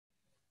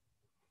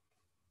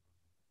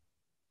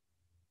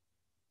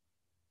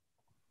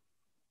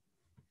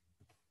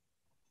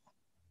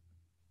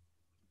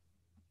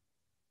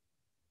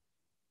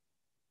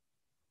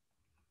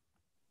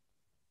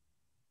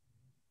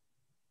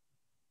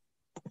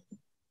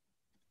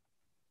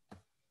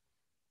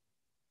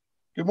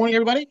Good morning,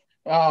 everybody.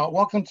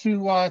 Welcome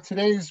to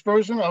today's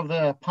version of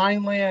the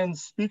Pinelands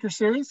Speaker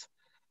Series.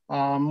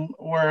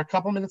 We're a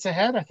couple minutes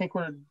ahead. I think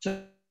we're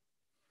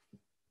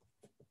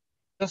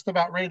just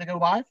about ready to go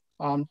live.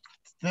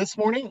 This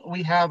morning,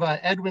 we have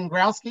Ed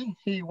Wengrowski.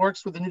 He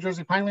works with the New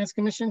Jersey Pinelands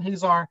Commission.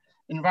 He's our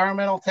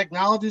Environmental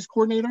Technologies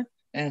Coordinator,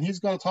 and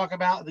he's going to talk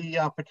about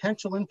the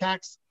potential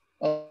impacts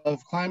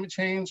of climate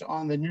change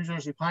on the New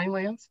Jersey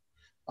Pinelands.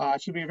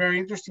 It should be a very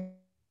interesting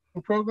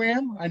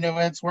program. I know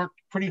Ed's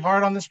worked pretty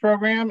hard on this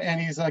program,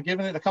 and he's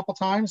given it a couple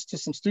times to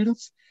some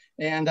students,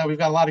 and we've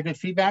got a lot of good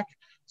feedback.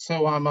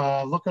 So I'm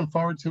looking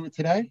forward to it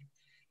today.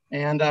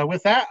 And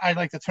with that, I'd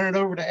like to turn it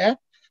over to Ed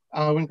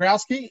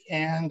Wengrowski,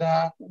 and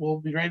we'll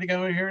be ready to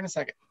go here in a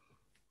second.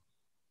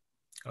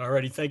 All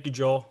righty, thank you,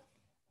 Joel.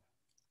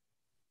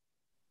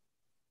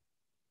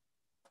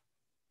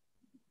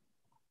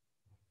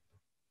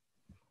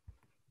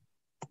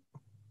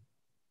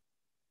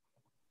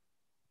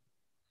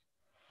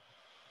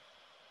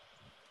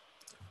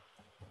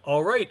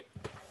 All right.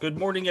 Good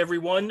morning,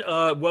 everyone.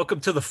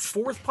 Welcome to the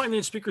fourth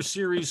Pineland Speaker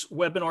Series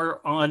webinar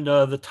on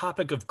the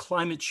topic of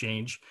climate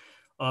change.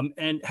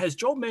 And as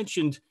Joel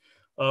mentioned,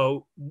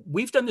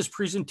 we've done this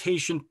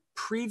presentation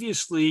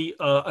previously.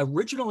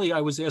 Originally,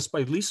 I was asked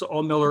by Lisa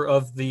Allmiller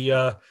of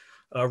the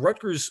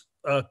Rutgers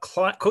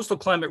Coastal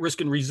Climate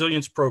Risk and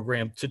Resilience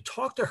Program to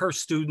talk to her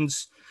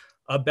students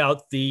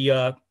about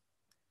the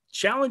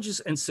challenges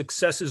and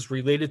successes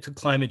related to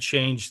climate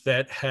change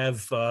that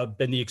have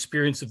been the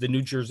experience of the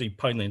New Jersey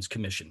Pinelands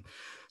Commission.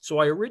 So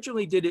I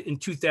originally did it in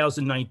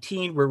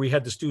 2019, where we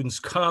had the students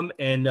come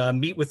and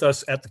meet with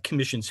us at the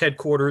commission's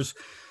headquarters.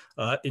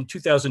 In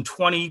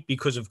 2020,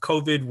 because of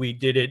COVID, we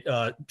did it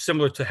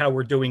similar to how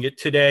we're doing it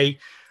today.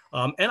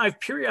 And I've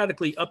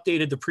periodically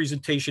updated the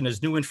presentation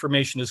as new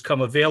information has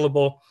come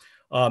available.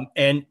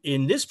 And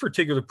in this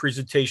particular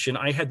presentation,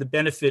 I had the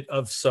benefit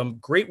of some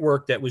great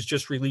work that was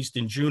just released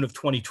in June of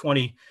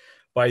 2020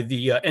 by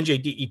the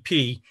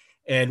NJDEP,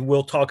 and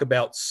we'll talk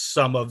about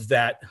some of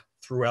that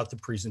throughout the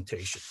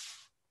presentation.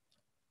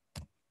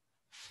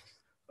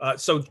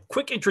 So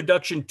quick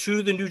introduction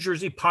to the New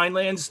Jersey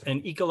Pinelands,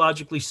 an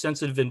ecologically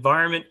sensitive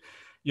environment.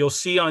 You'll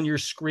see on your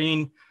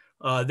screen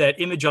that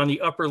image on the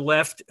upper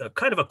left,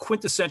 kind of a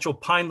quintessential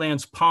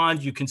Pinelands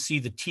pond. You can see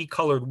the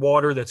tea-colored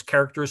water that's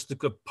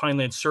characteristic of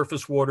Pineland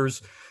surface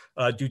waters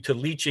due to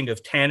leaching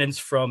of tannins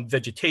from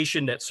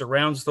vegetation that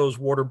surrounds those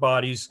water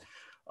bodies.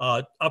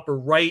 Upper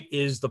right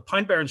is the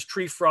Pine Barrens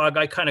tree frog.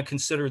 I kind of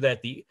consider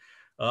that the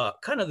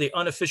kind of the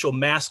unofficial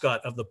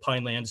mascot of the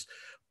Pinelands,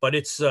 but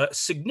it's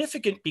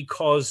significant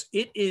because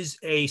it is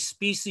a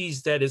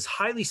species that is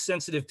highly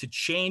sensitive to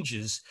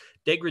changes,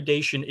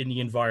 degradation in the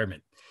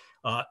environment.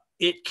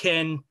 It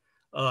can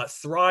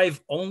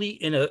thrive only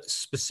in a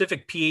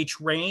specific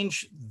pH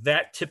range,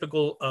 that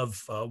typical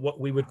of what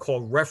we would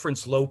call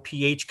reference low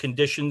pH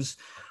conditions.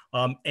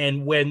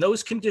 And when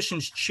those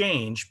conditions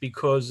change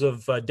because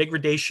of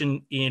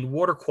degradation in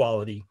water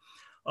quality,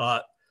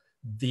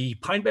 the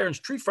Pine Barrens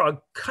tree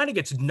frog kind of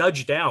gets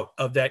nudged out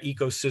of that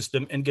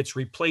ecosystem and gets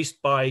replaced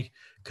by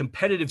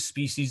competitive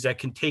species that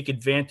can take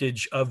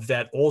advantage of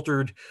that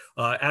altered,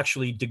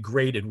 actually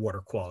degraded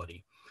water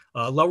quality.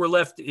 Lower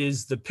left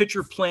is the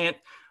pitcher plant.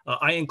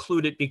 I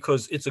include it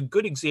because it's a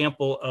good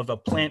example of a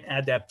plant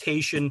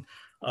adaptation.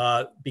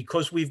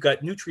 Because we've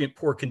got nutrient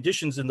poor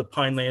conditions in the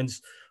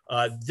Pinelands,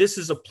 this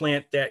is a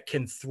plant that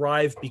can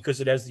thrive because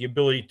it has the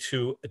ability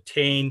to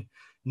attain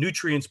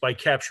nutrients by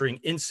capturing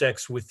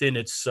insects within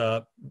its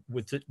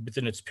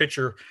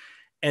pitcher.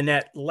 And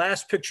that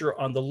last picture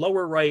on the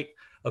lower right,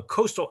 a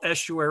coastal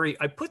estuary,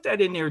 I put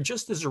that in there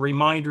just as a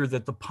reminder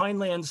that the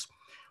Pinelands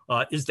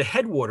is the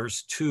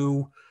headwaters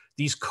to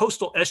these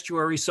coastal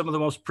estuaries, some of the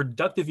most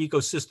productive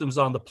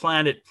ecosystems on the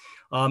planet.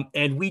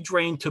 And we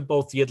drain to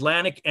both the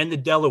Atlantic and the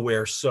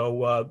Delaware.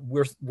 So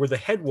we're the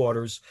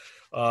headwaters.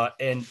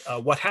 And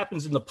what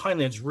happens in the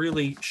Pinelands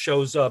really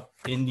shows up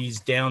in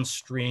these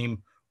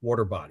downstream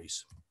water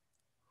bodies.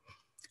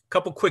 A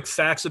couple quick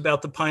facts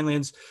about the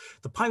Pinelands.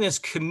 The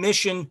Pinelands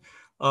Commission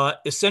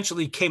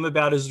essentially came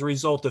about as a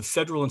result of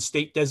federal and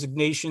state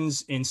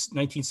designations in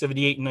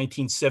 1978 and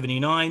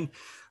 1979.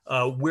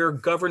 We're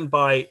governed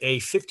by a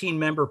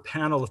 15-member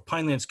panel of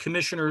Pinelands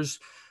commissioners.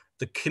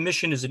 The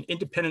commission is an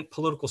independent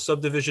political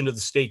subdivision of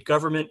the state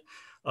government.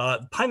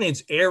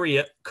 Pinelands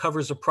area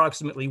covers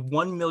approximately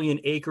 1 million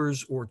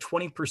acres or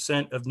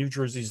 20% of New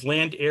Jersey's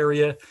land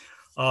area.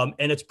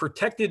 And it's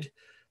protected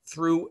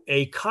through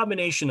a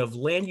combination of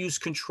land use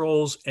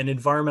controls and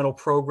environmental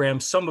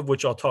programs, some of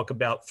which I'll talk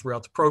about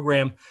throughout the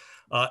program.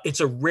 It's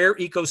a rare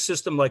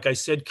ecosystem, like I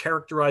said,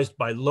 characterized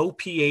by low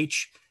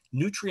pH,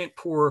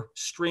 nutrient-poor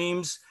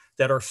streams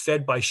that are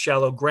fed by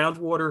shallow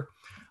groundwater.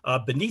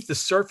 Beneath the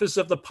surface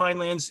of the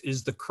Pinelands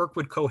is the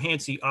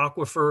Kirkwood-Cohansey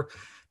Aquifer,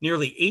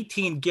 nearly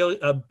 18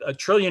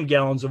 trillion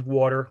gallons of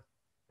water.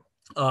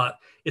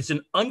 It's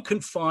an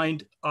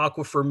unconfined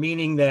aquifer,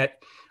 meaning that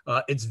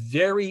it's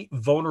very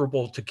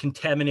vulnerable to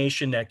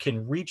contamination that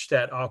can reach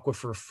that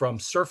aquifer from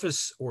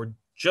surface or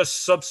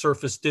just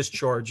subsurface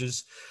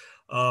discharges.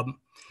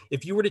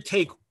 if you were to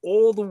take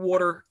all the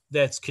water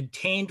that's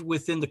contained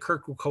within the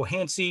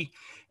Kirkwood-Cohansey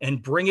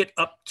and bring it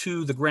up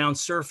to the ground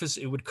surface,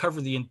 it would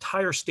cover the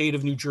entire state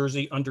of New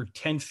Jersey under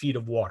 10 feet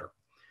of water.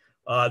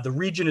 The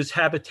region is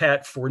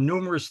habitat for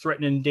numerous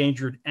threatened and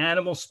endangered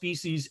animal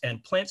species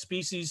and plant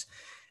species.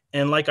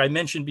 And like I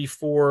mentioned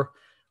before,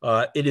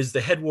 it is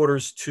the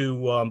headwaters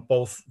to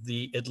both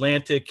the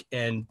Atlantic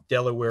and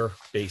Delaware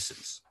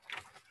basins.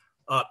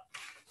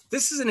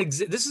 This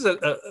is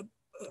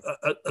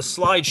a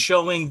slide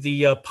showing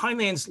the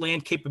Pinelands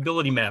land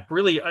capability map.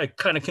 Really, I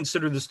kind of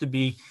consider this to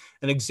be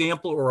an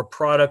example or a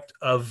product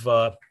of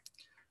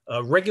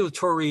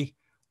regulatory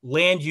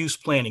land use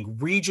planning,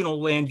 regional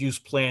land use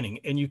planning.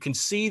 And you can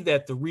see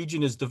that the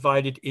region is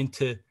divided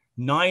into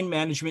 9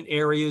 management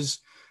areas.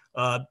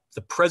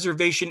 The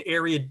preservation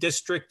area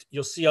district,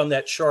 you'll see on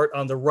that chart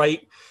on the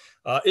right,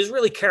 is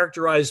really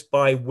characterized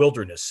by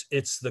wilderness.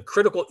 It's the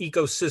critical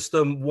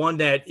ecosystem, one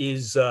that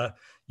is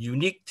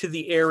unique to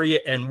the area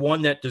and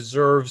one that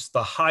deserves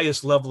the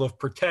highest level of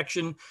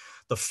protection.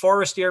 The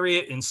forest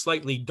area in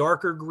slightly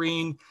darker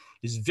green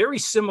is very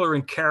similar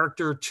in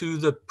character to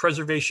the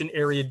preservation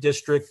area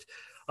district.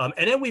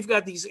 And then we've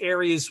got these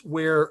areas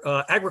where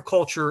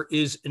agriculture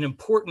is an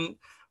important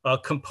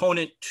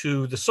component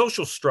to the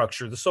social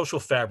structure, the social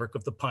fabric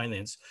of the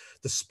Pinelands.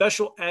 The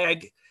special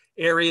ag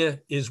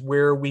area is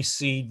where we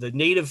see the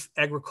native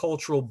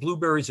agricultural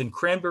blueberries and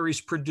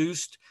cranberries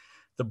produced.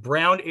 The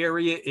brown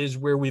area is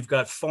where we've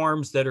got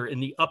farms that are in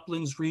the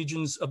uplands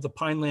regions of the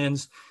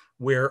Pinelands,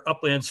 where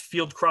uplands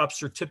field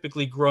crops are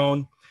typically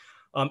grown.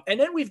 And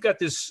then we've got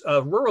this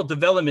rural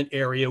development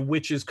area,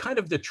 which is kind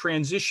of the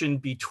transition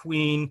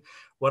between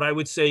what I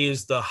would say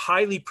is the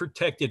highly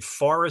protected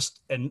forest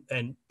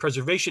and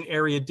preservation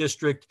area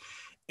district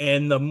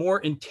and the more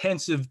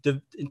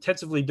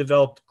intensively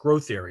developed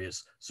growth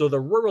areas. So the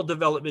rural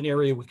development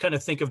area, we kind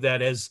of think of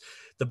that as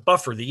the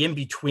buffer, the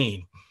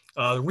in-between.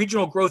 The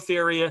regional growth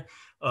area,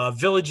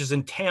 villages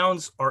and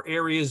towns are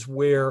areas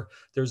where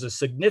there's a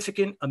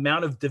significant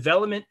amount of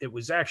development. It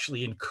was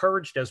actually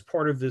encouraged as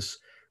part of this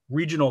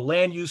regional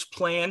land use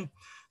plan.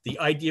 The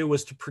idea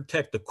was to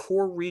protect the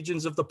core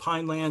regions of the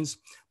Pinelands,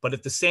 but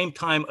at the same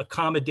time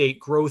accommodate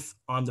growth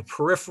on the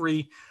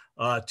periphery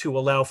to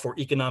allow for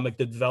economic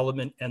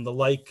development and the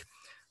like.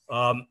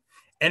 And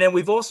then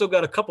we've also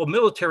got a couple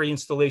military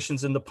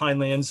installations in the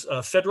Pinelands,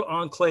 federal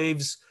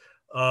enclaves,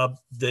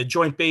 the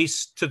Joint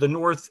Base to the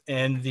north,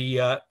 and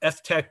the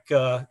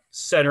FTech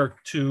Center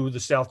to the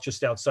south,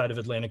 just outside of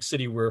Atlantic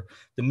City, where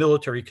the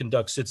military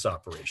conducts its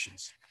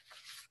operations.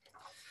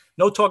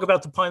 No talk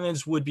about the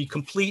Pinelands would be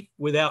complete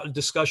without a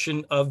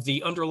discussion of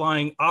the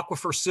underlying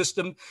aquifer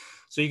system.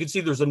 So you can see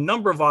there's a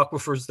number of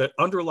aquifers that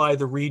underlie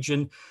the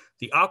region.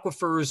 The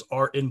aquifers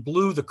are in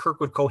blue. The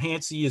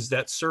Kirkwood-Cohansey is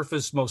that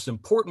surface most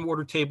important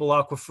water table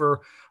aquifer,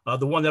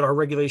 the one that our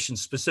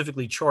regulations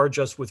specifically charge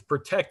us with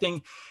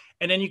protecting.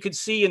 And then you can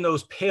see in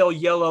those pale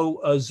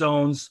yellow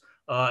zones,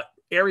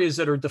 areas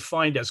that are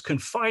defined as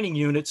confining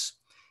units.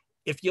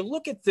 If you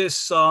look at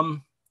this,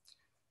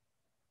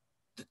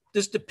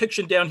 this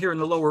depiction down here in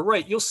the lower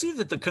right, you'll see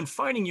that the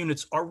confining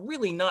units are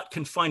really not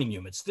confining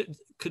units.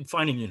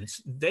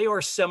 They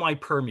are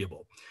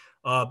semi-permeable.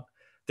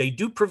 They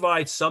do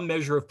provide some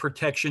measure of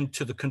protection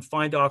to the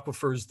confined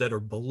aquifers that are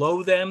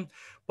below them,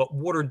 but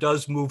water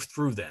does move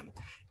through them.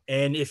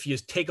 And if you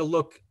take a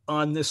look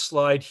on this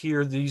slide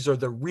here, these are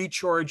the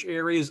recharge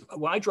areas.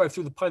 When I drive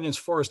through the Pinelands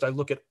forest, I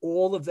look at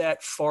all of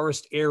that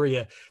forest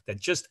area that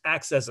just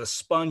acts as a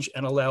sponge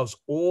and allows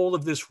all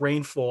of this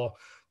rainfall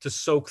to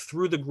soak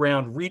through the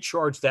ground,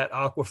 recharge that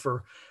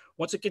aquifer.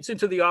 Once it gets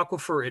into the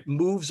aquifer, it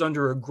moves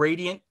under a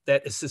gradient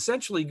that is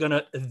essentially going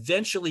to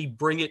eventually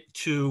bring it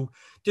to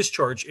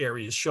discharge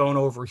areas shown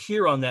over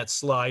here on that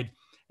slide.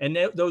 And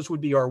those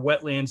would be our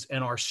wetlands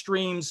and our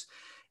streams.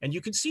 And you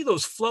can see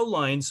those flow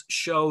lines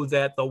show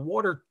that the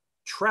water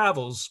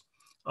travels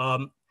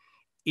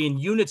in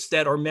units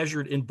that are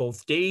measured in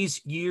both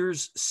days,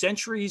 years,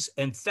 centuries,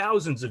 and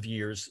thousands of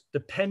years,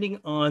 depending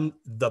on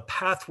the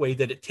pathway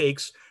that it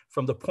takes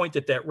from the point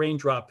that that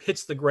raindrop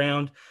hits the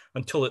ground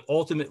until it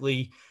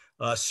ultimately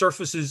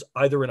surfaces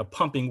either in a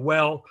pumping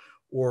well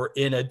or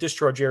in a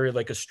discharge area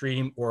like a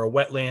stream or a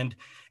wetland.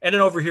 And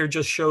then over here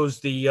just shows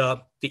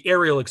the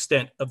aerial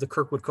extent of the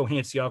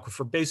Kirkwood-Cohansey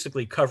aquifer,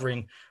 basically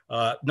covering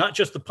not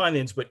just the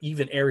Pinelands, but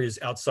even areas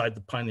outside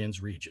the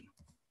Pinelands region.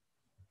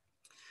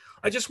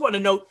 I just want to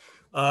note,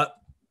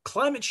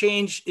 climate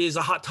change is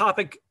a hot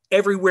topic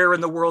everywhere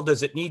in the world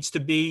as it needs to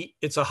be.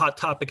 It's a hot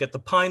topic at the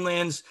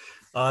Pinelands.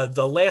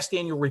 The last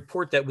annual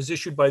report that was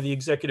issued by the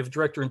executive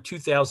director in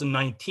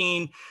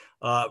 2019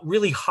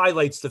 really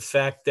highlights the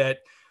fact that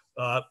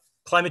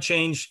climate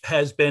change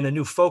has been a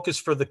new focus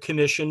for the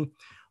commission.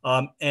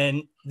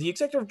 And the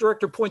executive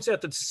director points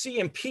out that the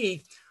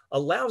CMP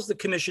allows the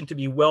commission to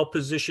be well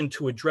positioned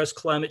to address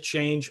climate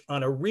change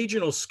on a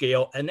regional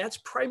scale. And that's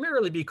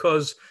primarily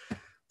because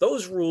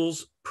those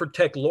rules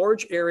protect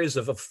large areas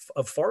of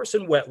forests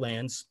and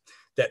wetlands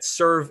that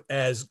serve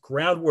as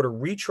groundwater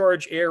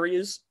recharge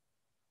areas,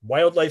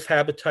 wildlife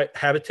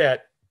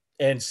habitat,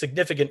 and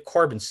significant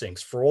carbon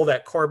sinks for all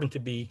that carbon to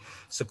be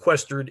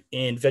sequestered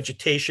in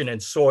vegetation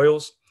and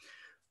soils.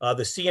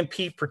 The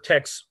CMP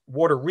protects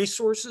water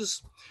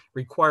resources,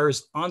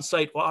 requires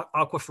on-site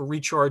aquifer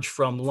recharge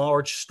from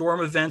large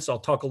storm events. I'll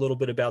talk a little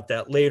bit about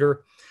that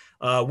later.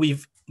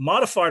 We've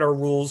modified our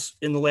rules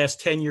in the last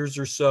 10 years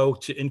or so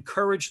to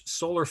encourage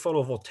solar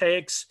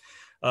photovoltaics,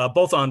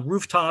 both on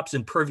rooftops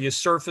and pervious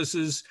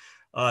surfaces.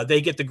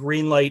 They get the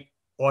green light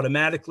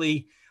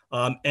automatically.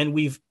 And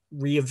we've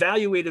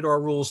reevaluated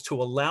our rules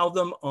to allow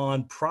them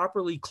on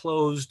properly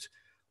closed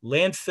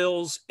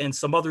landfills and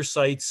some other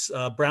sites,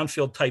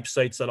 brownfield type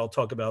sites that I'll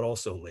talk about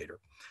also later.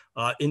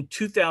 In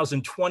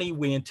 2020,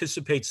 we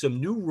anticipate some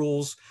new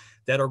rules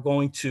that are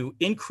going to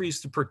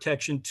increase the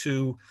protection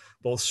to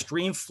both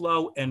stream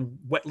flow and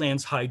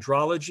wetlands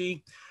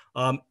hydrology.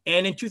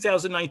 And in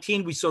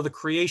 2019, we saw the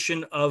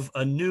creation of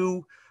a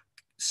new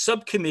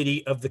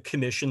subcommittee of the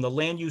commission, the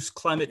Land Use,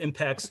 Climate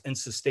Impacts, and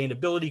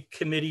Sustainability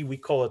Committee. We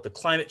call it the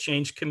Climate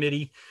Change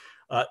Committee.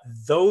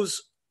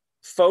 Those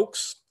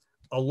folks,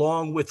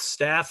 along with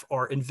staff,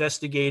 are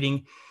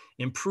investigating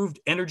improved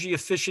energy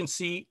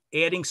efficiency,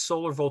 adding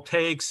solar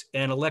voltaics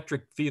and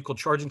electric vehicle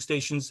charging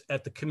stations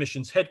at the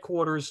commission's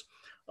headquarters.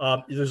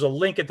 There's a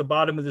link at the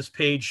bottom of this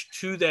page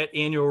to that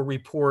annual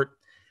report.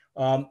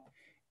 And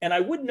I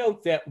would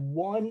note that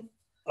one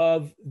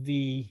of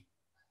the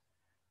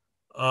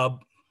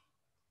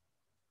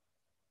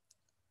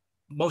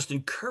most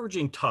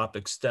encouraging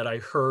topics that I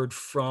heard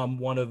from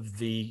one of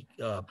the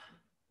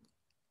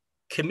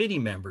committee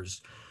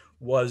members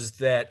was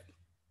that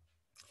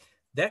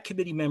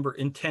committee member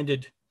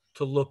intended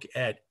to look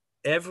at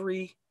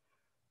every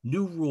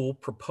new rule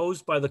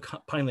proposed by the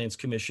Pinelands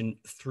Commission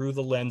through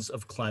the lens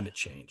of climate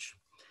change.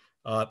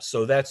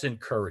 So that's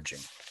encouraging.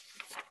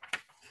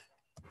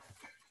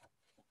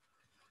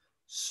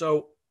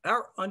 So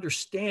our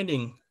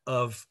understanding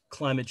of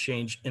climate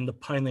change in the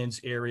Pinelands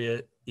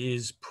area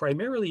is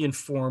primarily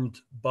informed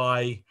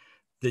by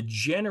the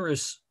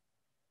generous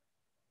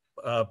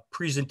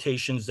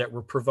presentations that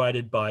were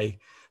provided by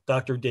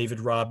Dr.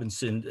 David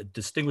Robinson, a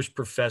distinguished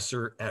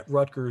professor at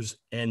Rutgers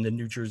and the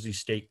New Jersey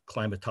State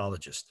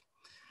climatologist.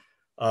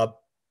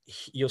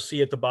 You'll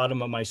see at the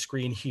bottom of my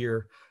screen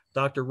here,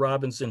 Dr.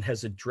 Robinson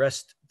has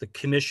addressed the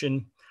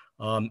commission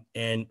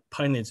and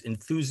Pinelands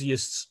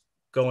enthusiasts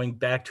going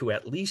back to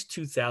at least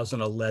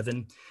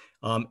 2011,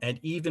 and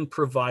even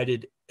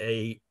provided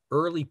an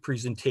early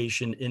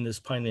presentation in this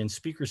Pinelands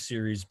speaker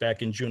series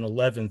back in June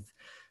 11th,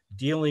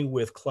 dealing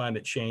with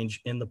climate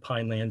change in the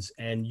Pinelands.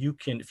 And you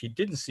can, if you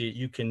didn't see it,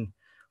 you can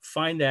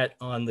find that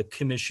on the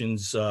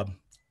commission's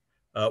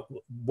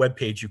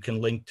webpage. You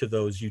can link to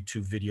those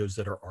YouTube videos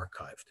that are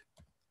archived.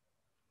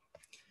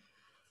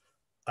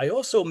 I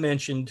also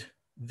mentioned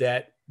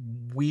that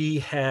we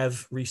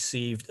have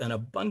received an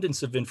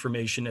abundance of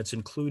information that's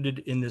included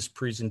in this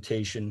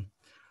presentation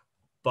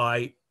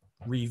by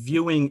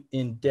reviewing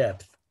in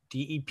depth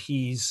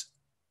DEP's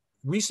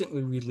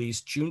recently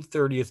released June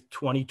 30th,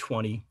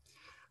 2020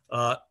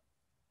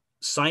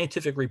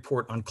 scientific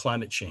report on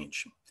climate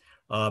change.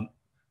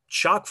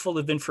 Chock full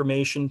of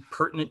information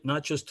pertinent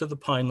not just to the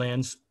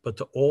Pinelands, but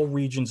to all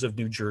regions of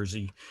New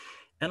Jersey.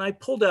 And I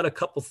pulled out a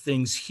couple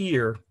things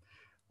here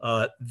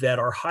that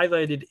are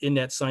highlighted in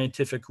that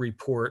scientific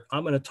report.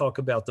 I'm going to talk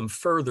about them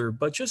further,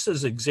 but just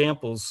as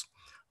examples,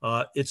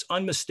 it's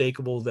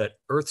unmistakable that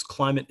Earth's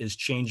climate is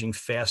changing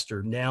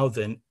faster now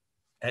than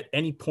at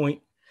any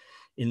point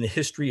in the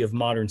history of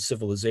modern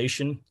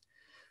civilization.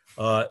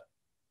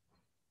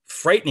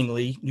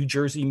 Frighteningly, New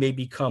Jersey may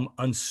become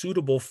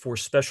unsuitable for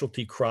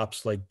specialty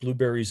crops like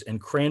blueberries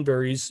and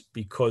cranberries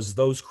because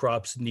those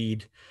crops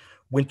need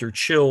winter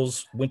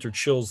chills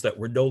that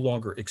we're no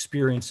longer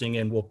experiencing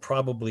and will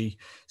probably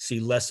see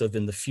less of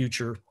in the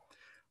future.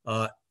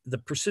 The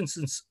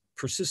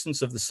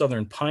persistence of the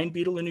southern pine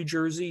beetle in New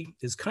Jersey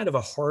is kind of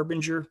a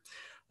harbinger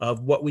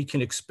of what we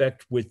can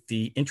expect with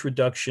the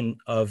introduction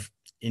of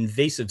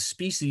invasive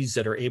species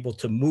that are able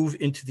to move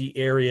into the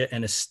area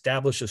and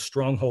establish a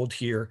stronghold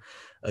here,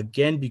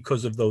 again,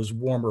 because of those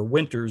warmer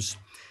winters.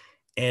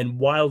 And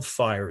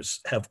wildfires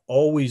have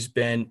always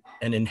been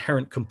an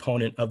inherent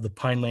component of the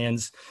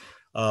Pinelands.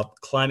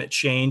 Climate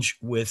change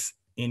with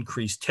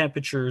increased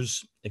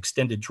temperatures,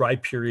 extended dry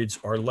periods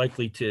are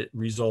likely to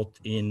result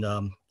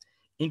in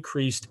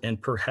increased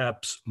and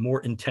perhaps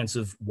more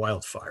intensive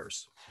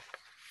wildfires.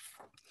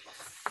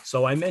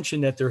 So I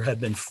mentioned that there have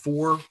been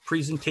 4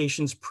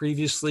 presentations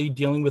previously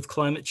dealing with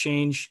climate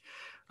change,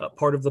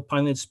 part of the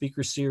Pineland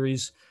Speaker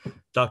Series.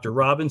 Dr.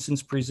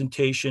 Robinson's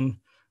presentation,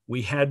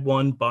 we had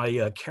one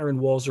by Karen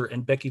Walzer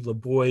and Becky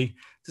LeBoy.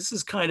 This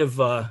is kind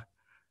of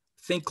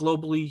think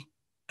globally,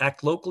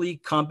 act locally,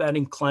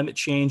 combating climate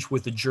change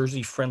with a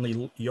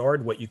Jersey-friendly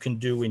yard, what you can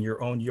do in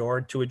your own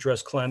yard to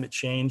address climate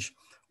change.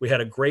 We had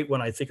a great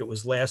one, I think it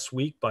was last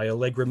week, by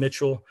Allegra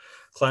Mitchell,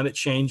 Climate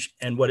Change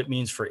and What It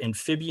Means for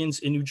Amphibians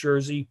in New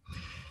Jersey.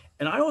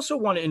 And I also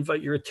want to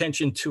invite your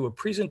attention to a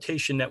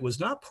presentation that was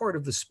not part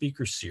of the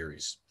speaker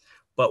series,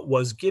 but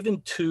was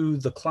given to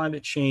the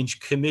Climate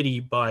Change Committee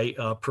by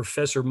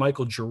Professor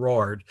Michael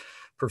Gerard.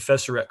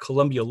 professor at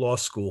Columbia Law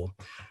School.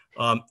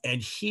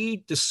 And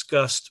he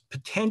discussed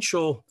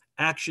potential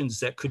actions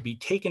that could be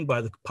taken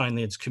by the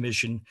Pinelands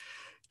Commission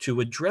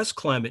to address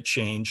climate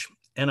change.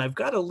 And I've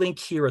got a link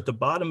here at the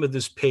bottom of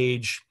this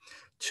page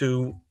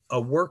to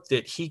a work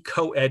that he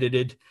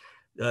co-edited,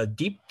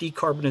 Deep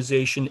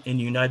Decarbonization in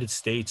the United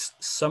States,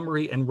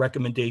 Summary and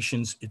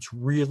Recommendations. It's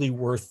really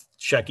worth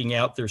checking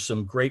out. There's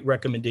some great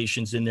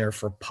recommendations in there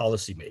for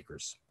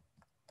policymakers.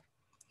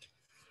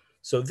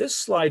 So this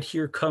slide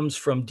here comes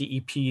from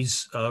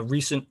DEP's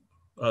recent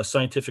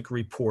scientific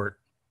report,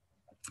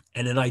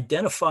 and it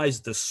identifies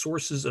the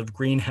sources of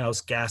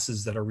greenhouse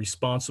gases that are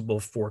responsible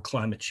for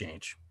climate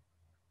change.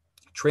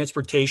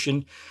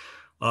 Transportation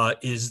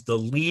is the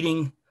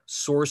leading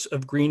source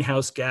of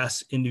greenhouse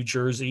gas in New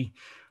Jersey.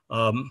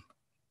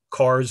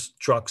 Cars,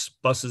 trucks,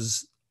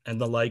 buses, and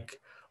the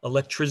like.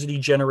 Electricity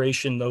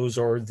generation, those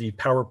are the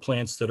power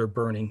plants that are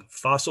burning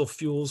fossil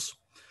fuels.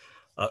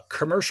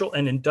 Commercial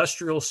and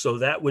industrial, so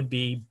that would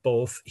be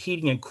both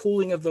heating and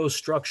cooling of those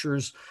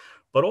structures,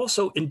 but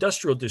also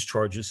industrial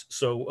discharges.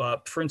 So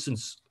for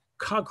instance,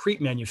 concrete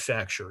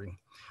manufacturing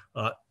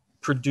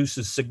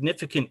produces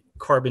significant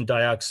carbon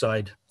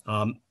dioxide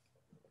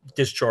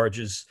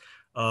discharges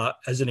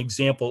as an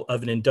example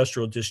of an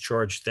industrial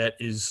discharge that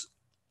is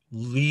a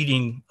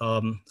leading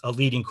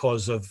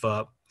cause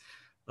of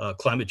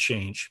climate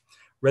change.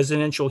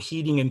 Residential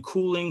heating and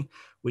cooling,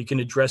 we can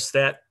address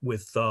that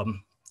with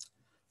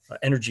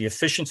energy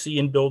efficiency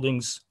in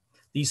buildings.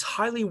 These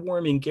highly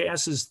warming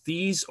gases,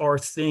 these are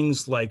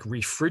things like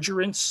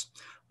refrigerants,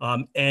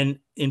 and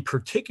in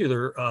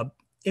particular,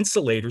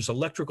 insulators,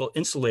 electrical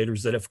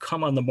insulators that have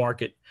come on the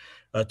market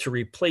to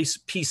replace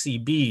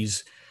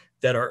PCBs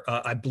that are,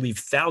 I believe,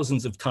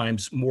 thousands of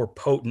times more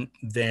potent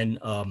than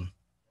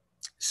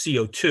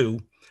CO2.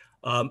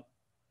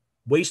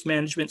 Waste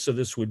management, so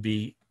this would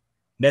be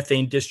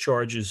methane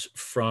discharges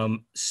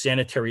from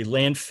sanitary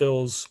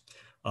landfills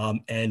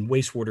and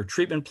wastewater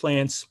treatment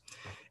plants,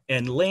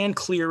 and land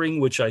clearing,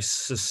 which I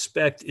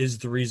suspect is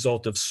the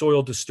result of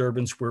soil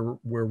disturbance, where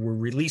we're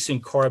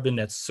releasing carbon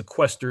that's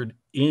sequestered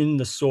in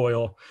the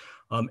soil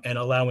and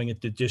allowing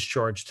it to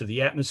discharge to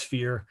the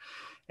atmosphere.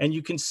 And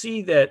you can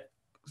see that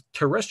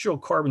terrestrial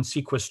carbon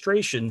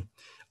sequestration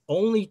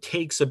only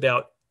takes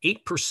about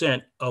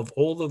 8% of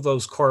all of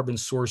those carbon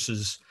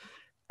sources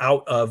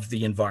out of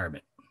the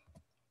environment.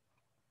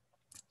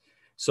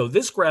 So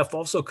this graph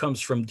also comes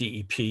from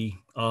DEP,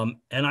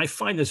 and I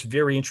find this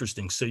very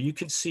interesting. So you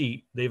can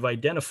see they've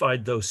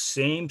identified those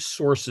same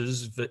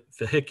sources,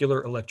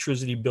 vehicular,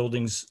 electricity,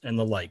 buildings, and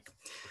the like.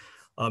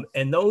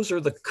 And those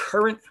are the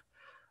current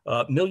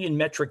million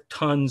metric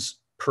tons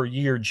per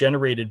year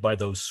generated by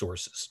those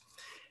sources.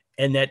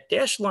 And that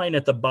dashed line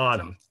at the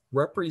bottom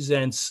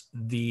represents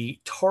the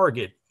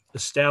target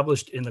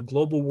established in the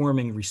Global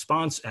Warming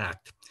Response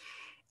Act.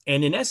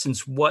 And in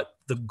essence, what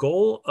the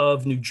goal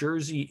of New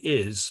Jersey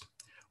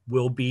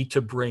will be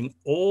to bring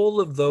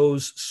all of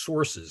those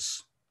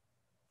sources,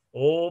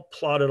 all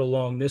plotted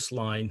along this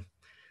line,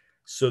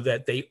 so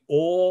that they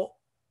all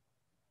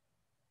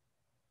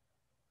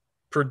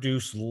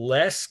produce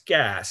less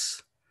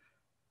gas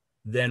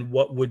than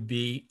what would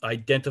be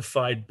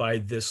identified by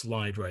this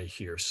line right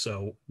here.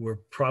 So we're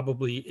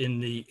probably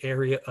in the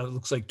area, it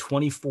looks like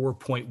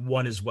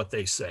 24.1 is what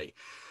they say.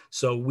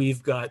 So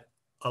we've got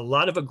a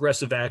lot of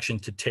aggressive action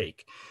to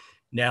take.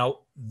 Now,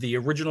 the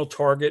original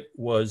target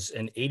was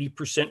an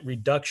 80%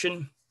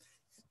 reduction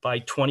by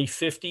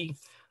 2050.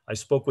 I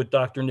spoke with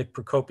Dr. Nick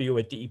Procopio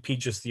at DEP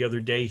just the other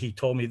day. He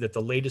told me that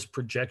the latest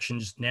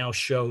projections now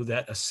show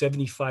that a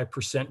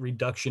 75%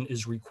 reduction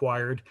is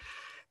required.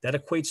 That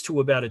equates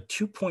to about a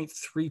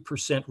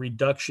 2.3%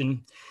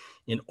 reduction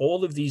in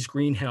all of these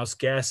greenhouse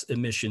gas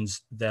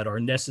emissions that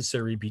are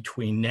necessary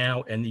between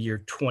now and the year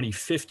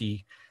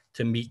 2050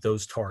 to meet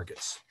those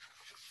targets.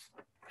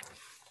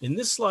 In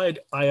this slide,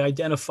 I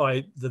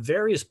identify the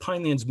various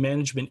Pinelands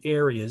management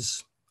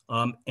areas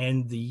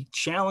and the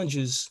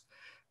challenges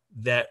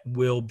that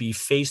will be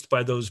faced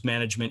by those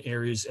management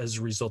areas as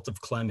a result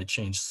of climate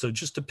change. So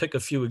just to pick a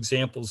few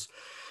examples,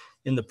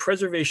 in the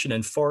preservation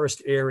and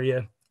forest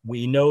area,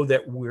 we know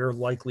that we're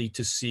likely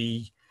to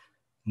see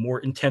more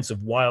intensive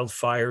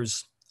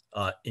wildfires,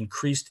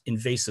 increased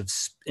invasive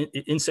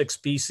insect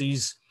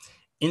species,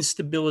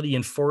 instability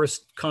in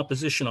forest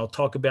composition. I'll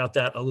talk about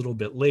that a little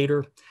bit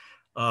later.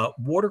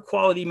 Water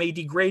quality may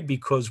degrade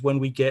because when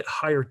we get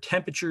higher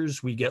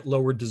temperatures, we get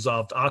lower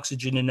dissolved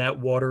oxygen in that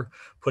water,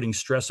 putting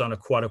stress on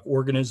aquatic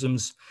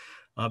organisms.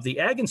 The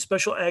ag and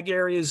special ag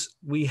areas,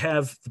 we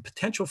have the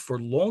potential for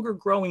longer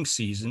growing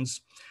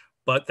seasons,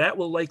 but that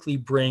will likely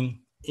bring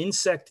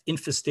insect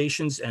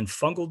infestations and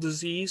fungal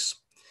disease,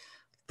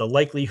 the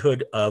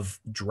likelihood of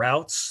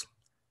droughts,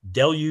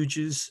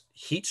 deluges,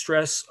 heat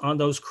stress on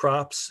those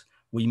crops.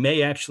 We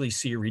may actually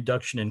see a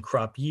reduction in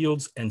crop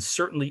yields and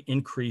certainly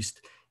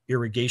increased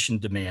irrigation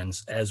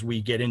demands as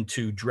we get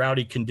into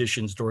droughty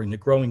conditions during the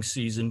growing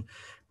season,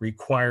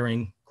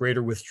 requiring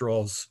greater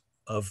withdrawals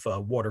of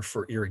water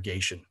for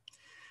irrigation.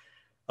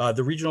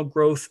 The regional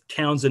growth,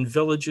 towns and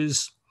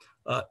villages,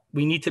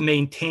 we need to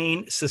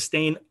maintain,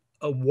 sustain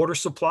a water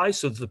supply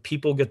so that the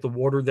people get the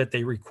water that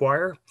they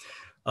require.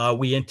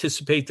 We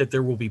anticipate that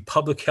there will be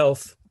public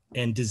health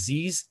and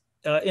disease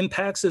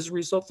impacts as a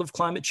result of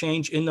climate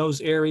change in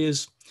those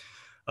areas.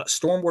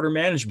 Stormwater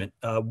management.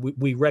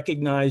 We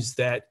recognize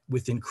that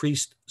with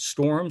increased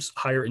storms,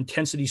 higher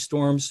intensity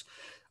storms,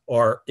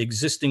 our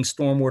existing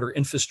stormwater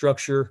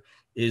infrastructure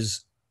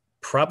is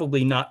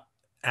probably not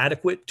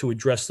adequate to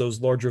address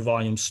those larger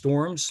volume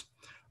storms.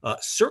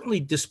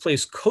 Certainly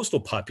displaced coastal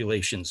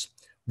populations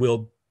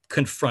will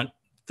confront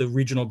the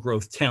regional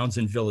growth towns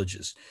and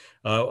villages.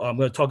 I'm going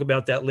to talk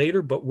about that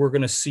later, but we're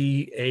going to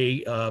see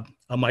a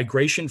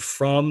migration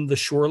from the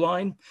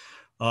shoreline,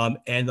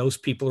 and those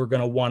people are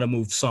going to want to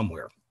move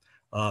somewhere,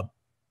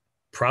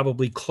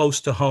 probably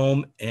close to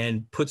home,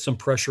 and put some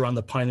pressure on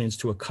the Pinelands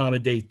to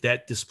accommodate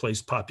that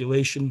displaced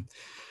population.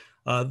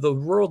 The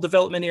rural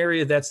development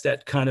area, that's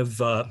that kind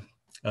of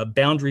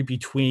boundary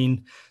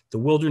between the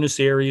wilderness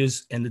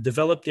areas and the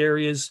developed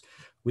areas.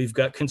 We've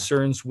got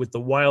concerns with the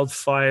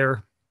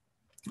wildfire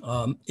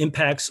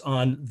impacts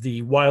on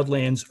the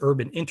wildlands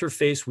urban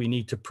interface. We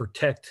need to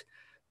protect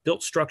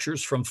built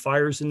structures from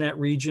fires in that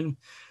region.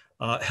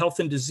 Health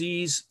and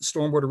disease,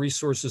 stormwater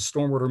resources,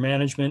 stormwater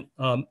management,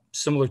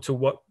 similar to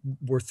what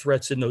were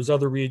threats in those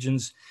other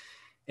regions.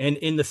 And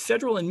in the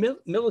federal and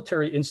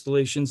military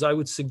installations, I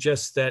would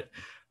suggest that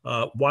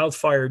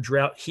wildfire,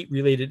 drought,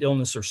 heat-related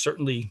illness are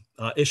certainly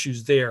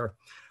issues there.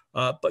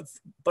 But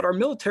our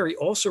military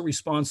also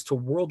responds to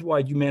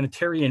worldwide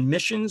humanitarian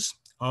missions,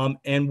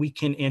 and we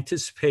can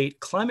anticipate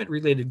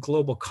climate-related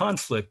global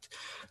conflict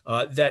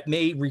that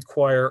may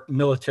require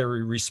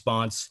military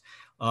response.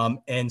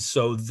 And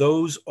so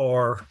those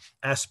are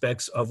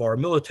aspects of our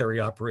military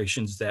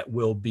operations that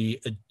will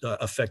be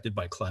affected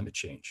by climate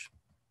change.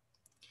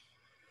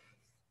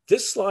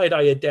 This slide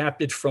I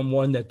adapted from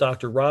one that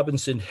Dr.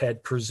 Robinson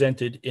had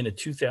presented in a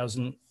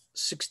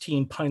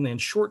 2016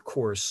 Pineland short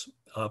course,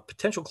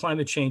 Potential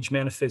Climate Change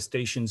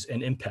Manifestations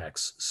and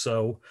Impacts.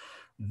 So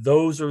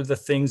those are the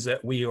things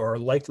that we are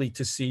likely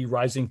to see: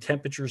 rising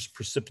temperatures,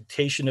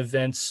 precipitation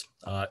events,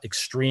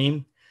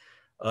 extreme,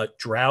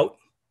 drought,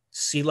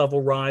 sea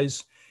level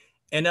rise.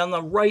 And on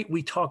the right,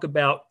 we talk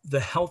about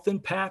the health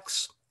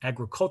impacts,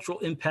 agricultural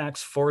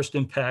impacts, forest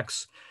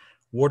impacts,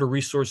 water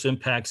resource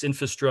impacts,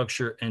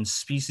 infrastructure, and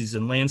species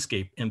and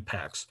landscape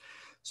impacts.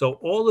 So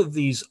all of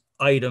these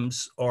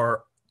items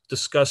are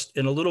discussed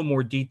in a little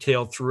more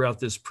detail throughout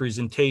this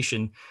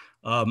presentation.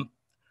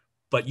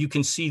 But you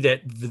can see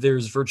that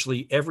there's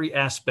virtually every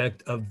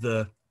aspect of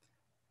the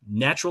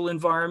natural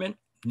environment,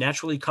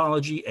 natural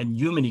ecology, and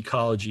human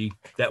ecology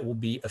that will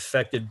be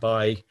affected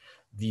by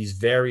these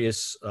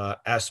various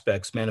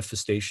aspects,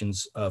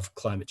 manifestations of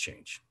climate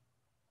change.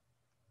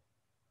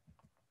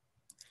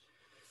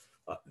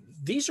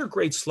 These are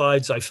great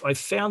slides. I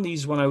found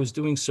these when I was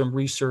doing some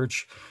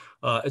research.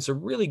 It's a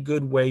really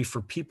good way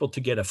for people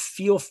to get a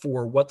feel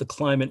for what the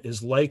climate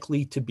is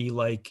likely to be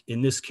like,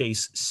 in this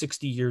case,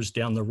 60 years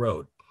down the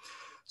road.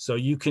 So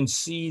you can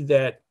see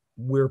that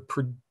we're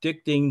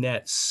predicting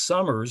that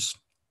summers,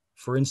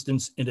 for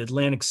instance, in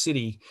Atlantic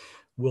City,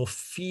 will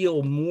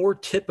feel more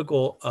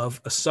typical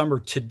of a summer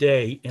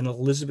today in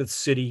Elizabeth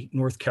City,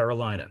 North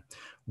Carolina,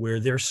 where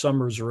their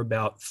summers are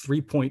about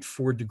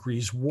 3.4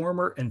 degrees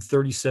warmer and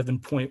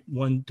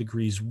 37.1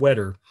 degrees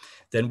wetter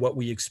than what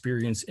we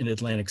experience in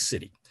Atlantic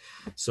City.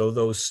 So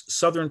those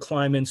southern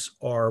climates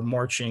are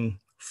marching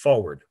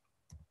forward.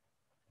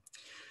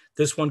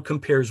 This one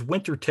compares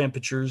winter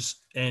temperatures,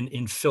 and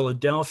in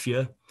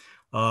Philadelphia,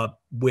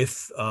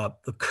 with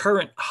the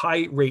current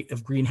high rate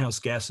of greenhouse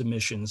gas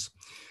emissions,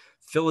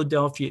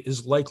 Philadelphia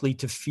is likely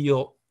to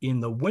feel in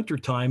the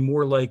wintertime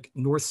more like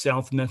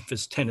north-south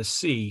Memphis,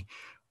 Tennessee,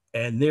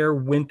 and their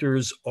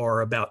winters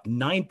are about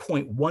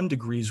 9.1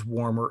 degrees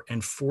warmer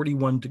and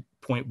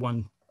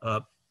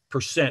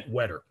 41.1%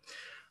 wetter.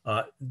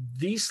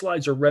 These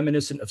slides are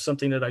reminiscent of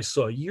something that I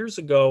saw years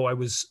ago. I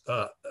was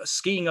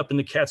skiing up in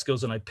the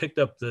Catskills, and I picked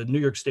up the New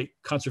York State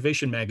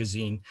Conservation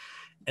Magazine,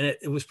 and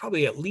it was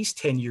probably at least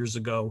 10 years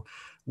ago,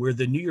 where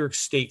the New York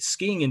State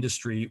skiing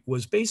industry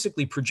was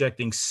basically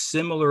projecting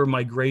similar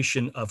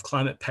migration of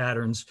climate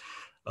patterns,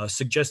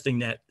 suggesting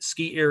that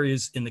ski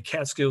areas in the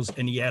Catskills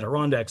and the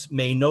Adirondacks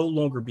may no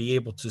longer be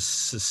able to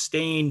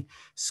sustain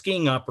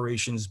skiing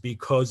operations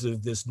because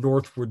of this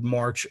northward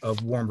march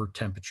of warmer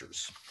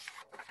temperatures.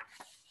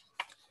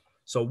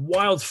 So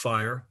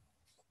wildfire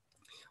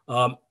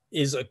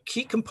is a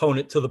key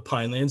component to the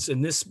Pinelands,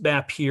 and this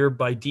map here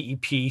by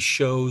DEP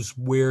shows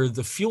where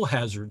the fuel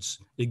hazards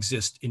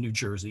exist in New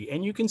Jersey.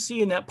 And you can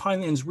see in that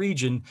Pinelands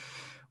region,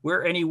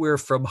 we're anywhere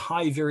from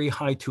high, very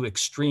high, to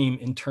extreme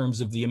in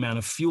terms of the amount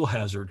of fuel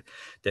hazard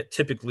that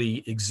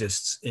typically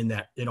exists in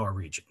our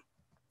region.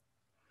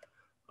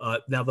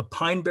 Now, the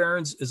Pine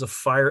Barrens is a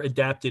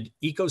fire-adapted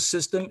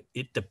ecosystem.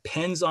 It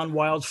depends on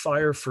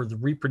wildfire for the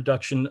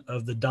reproduction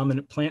of the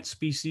dominant plant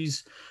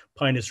species,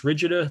 Pinus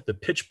rigida, the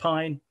pitch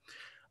pine.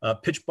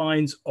 Pitch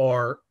pines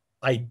are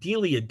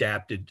ideally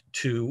adapted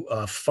to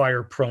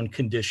fire-prone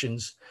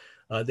conditions.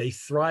 They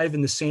thrive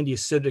in the sandy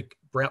acidic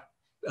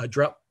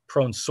drought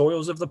prone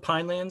soils of the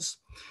pinelands.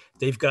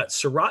 They've got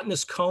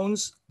serotinous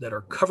cones that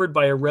are covered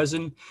by a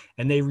resin,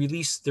 and they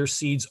release their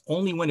seeds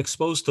only when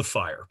exposed to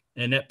fire.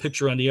 And that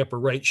picture on the upper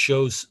right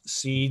shows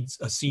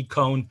a seed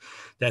cone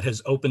that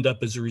has opened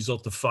up as a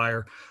result of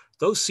fire.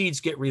 Those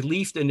seeds get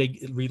released and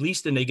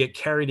they get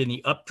carried in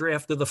the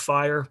updraft of the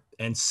fire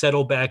and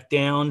settle back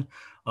down,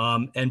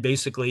 and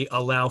basically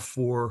allow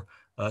for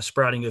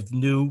sprouting of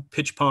new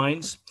pitch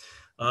pines.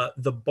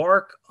 The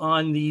bark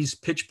on these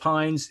pitch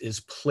pines is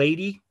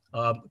platy,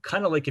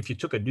 kind of like if you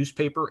took a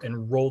newspaper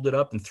and rolled it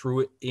up and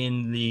threw it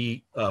in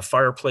the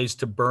fireplace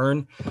to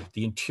burn.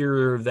 The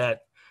interior of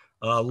that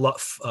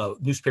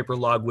newspaper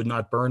log would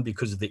not burn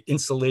because of the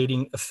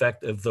insulating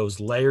effect of those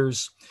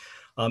layers.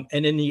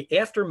 And in the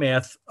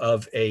aftermath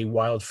of a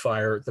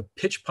wildfire, the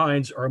pitch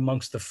pines are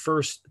amongst the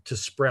first to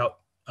sprout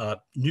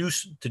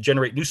to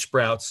generate new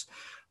sprouts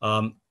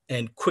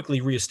and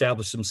quickly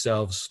reestablish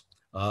themselves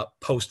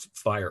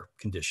post-fire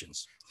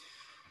conditions.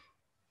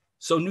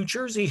 So New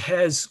Jersey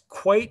has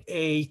quite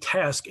a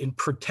task in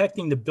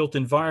protecting the built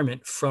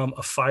environment from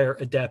a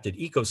fire-adapted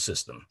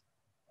ecosystem.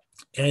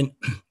 And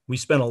we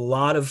spent a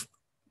lot of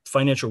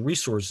financial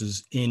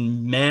resources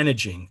in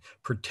managing,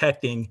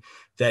 protecting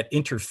that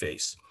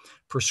interface.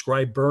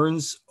 Prescribed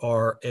burns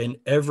are an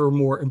ever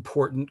more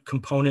important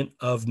component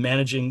of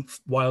managing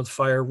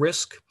wildfire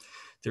risk.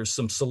 There's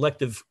some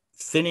selective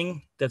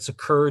thinning that's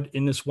occurred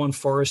in this one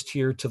forest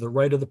here to the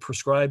right of the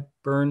prescribed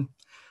burn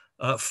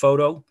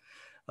photo.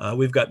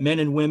 We've got men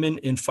and women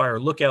in fire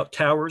lookout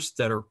towers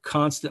that are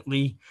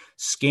constantly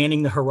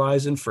scanning the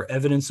horizon for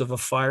evidence of a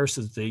fire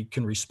so that they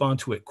can respond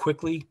to it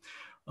quickly.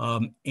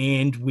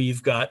 And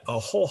we've got a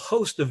whole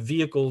host of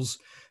vehicles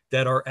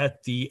that are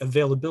at the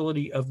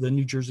availability of the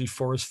New Jersey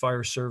Forest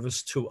Fire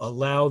Service to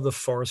allow the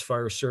Forest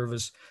Fire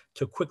Service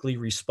to quickly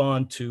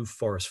respond to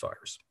forest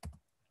fires.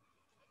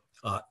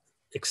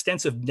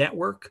 Extensive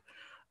network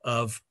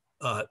of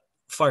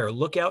fire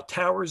lookout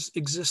towers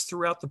exist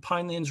throughout the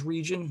Pinelands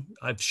region.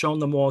 I've shown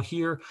them all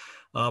here.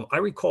 I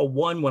recall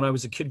one when I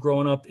was a kid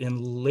growing up in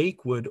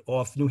Lakewood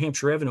off New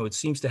Hampshire Avenue. It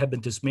seems to have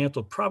been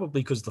dismantled,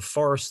 probably because the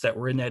forests that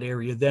were in that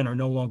area then are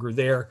no longer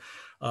there.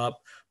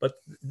 But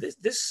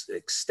this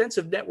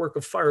extensive network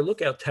of fire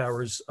lookout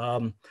towers,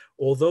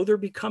 although they're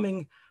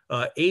becoming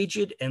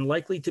aged and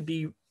likely to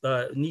be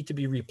need to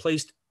be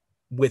replaced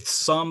with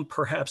some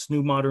perhaps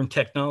new modern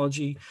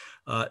technology,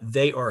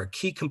 they are a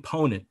key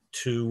component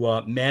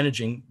to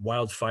managing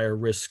wildfire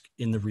risk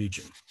in the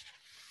region.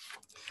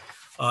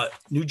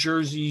 New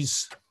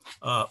Jersey's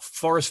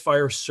Forest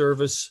Fire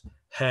Service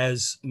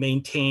has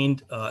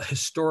maintained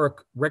historic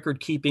record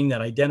keeping that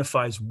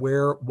identifies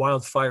where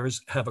wildfires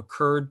have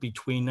occurred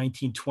between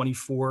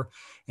 1924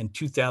 and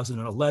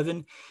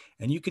 2011.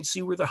 And you can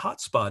see where the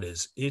hotspot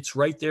is. It's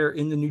right there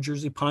in the New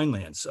Jersey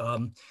Pinelands.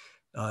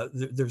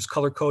 There's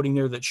color coding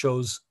there that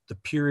shows the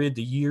period,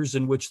 the years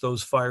in which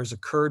those fires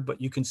occurred, but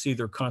you can see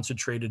they're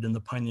concentrated in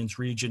the Pinelands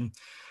region.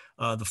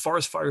 The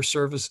Forest Fire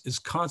Service is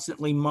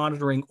constantly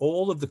monitoring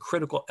all of the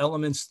critical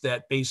elements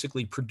that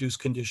basically produce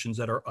conditions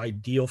that are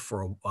ideal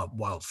for a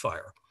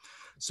wildfire.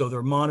 So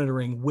they're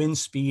monitoring wind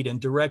speed and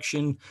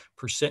direction,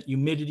 percent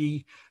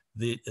humidity,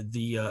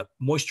 the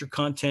moisture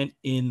content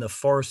in the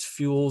forest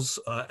fuels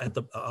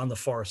on the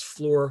forest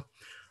floor.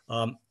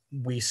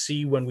 We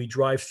see when we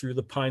drive through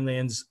the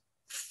Pinelands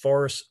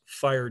forest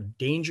fire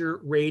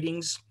danger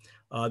ratings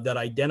that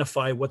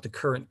identify what the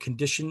current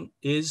condition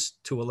is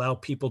to allow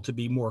people to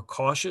be more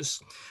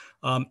cautious.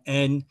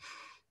 And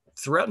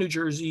throughout New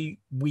Jersey,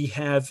 we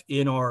have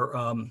in our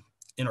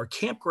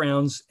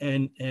campgrounds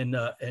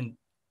and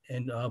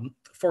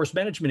forest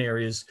management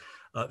areas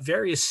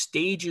various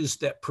stages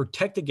that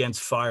protect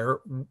against fire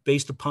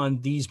based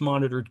upon these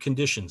monitored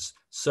conditions,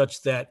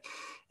 such that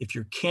if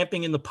you're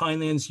camping in the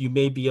Pinelands, you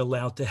may be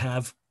allowed to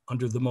have,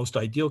 under the most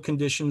ideal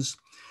conditions,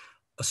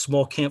 a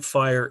small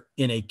campfire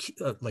in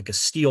like a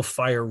steel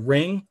fire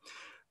ring.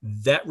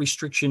 That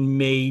restriction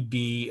may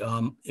be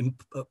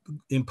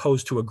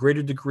imposed to a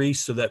greater degree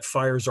so that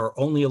fires are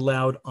only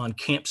allowed on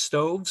camp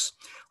stoves.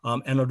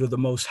 And under the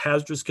most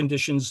hazardous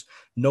conditions,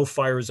 no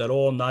fires at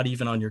all, not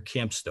even on your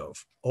camp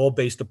stove, all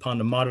based upon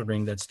the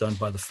monitoring that's done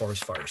by the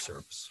Forest Fire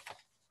Service.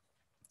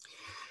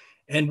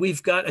 And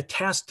we've got a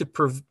task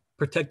to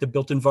protect the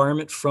built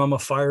environment from a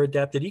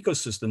fire-adapted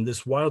ecosystem.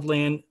 This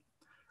wildland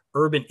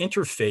urban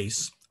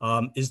interface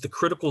is the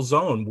critical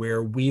zone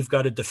where we've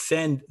got to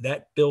defend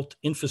that built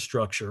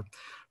infrastructure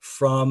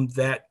from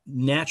that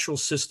natural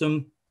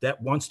system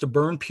that wants to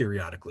burn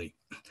periodically.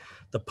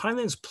 The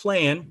Pinelands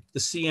Plan, the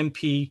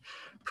CMP,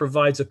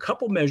 provides a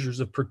couple measures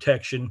of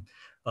protection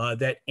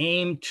that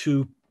aim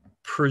to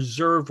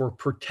preserve or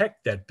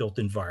protect that built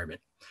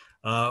environment.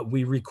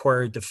 We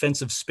require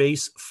defensive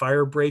space,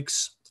 fire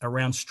breaks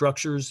around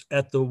structures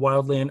at the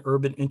wildland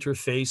urban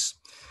interface.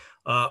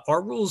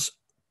 Our rules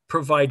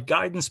provide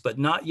guidance, but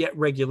not yet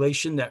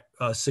regulation, that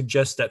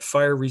suggests that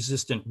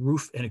fire-resistant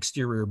roof and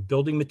exterior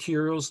building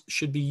materials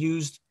should be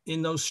used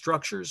in those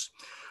structures.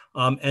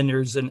 And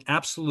there's an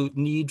absolute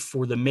need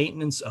for the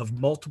maintenance of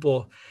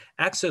multiple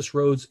access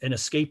roads and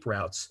escape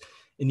routes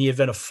in the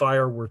event a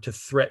fire were to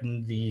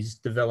threaten these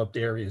developed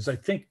areas. I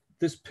think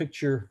this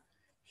picture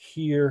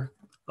here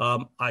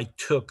I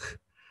took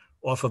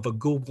off of a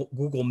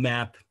Google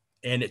map,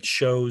 and it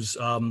shows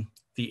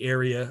the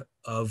area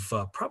of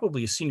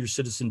probably a senior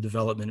citizen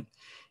development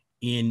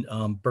in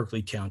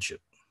Berkeley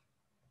Township.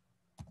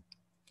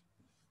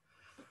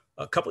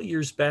 A couple of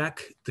years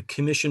back, the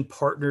commission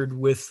partnered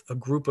with a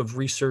group of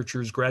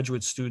researchers,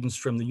 graduate students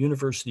from the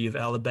University of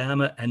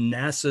Alabama and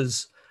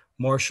NASA's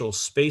Marshall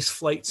Space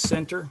Flight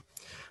Center.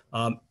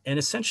 And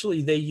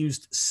essentially, they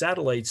used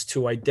satellites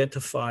to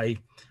identify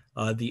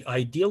the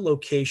ideal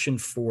location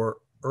for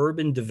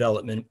urban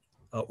development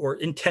or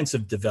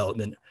intensive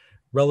development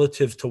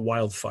relative to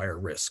wildfire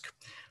risk.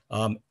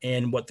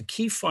 And what the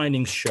key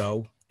findings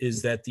show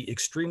is that the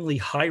extremely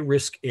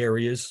high-risk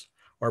areas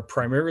are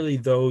primarily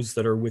those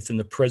that are within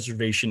the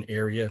preservation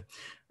area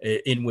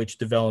in which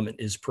development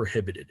is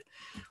prohibited.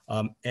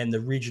 And the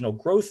regional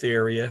growth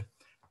area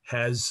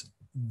has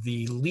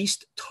the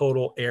least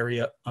total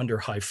area under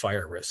high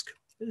fire risk.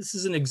 This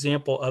is an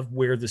example of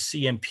where the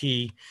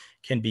CMP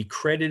can be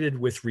credited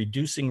with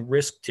reducing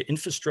risk to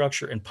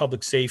infrastructure and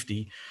public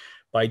safety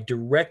by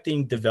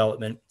directing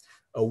development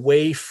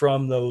away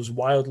from those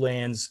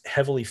wildlands,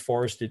 heavily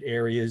forested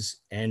areas,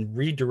 and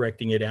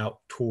redirecting it out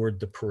toward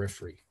the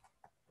periphery.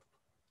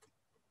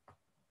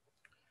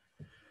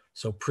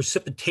 So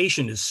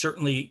precipitation is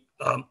certainly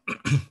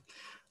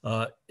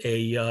a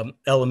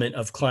element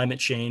of climate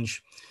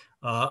change.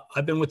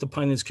 I've been with the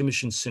Pinelands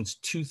Commission since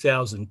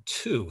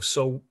 2002.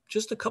 So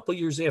just a couple of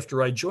years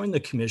after I joined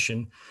the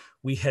commission,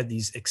 we had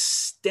these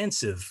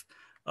extensive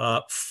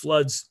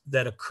floods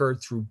that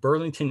occurred through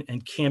Burlington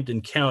and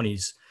Camden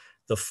counties.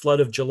 The flood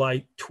of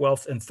July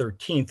 12th and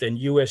 13th, and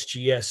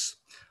USGS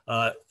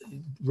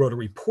wrote a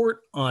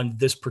report on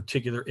this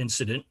particular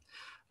incident.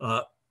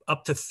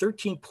 Up to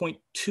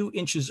 13.2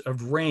 inches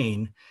of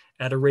rain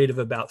at a rate of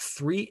about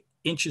 3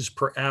 inches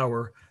per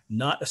hour,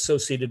 not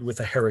associated with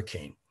a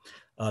hurricane.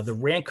 The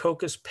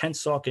Rancocas,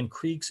 Pennsauken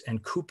Creeks,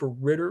 and Cooper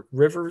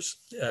Rivers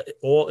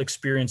all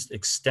experienced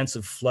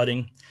extensive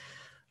flooding.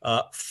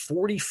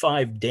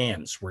 45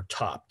 dams were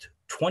topped,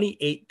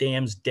 28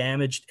 dams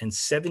damaged, and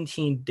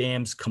 17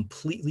 dams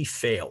completely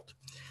failed.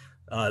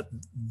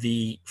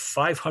 The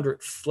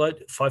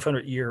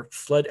 500-year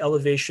flood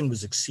elevation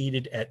was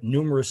exceeded at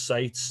numerous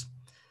sites.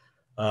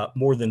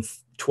 More than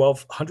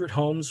 1,200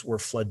 homes were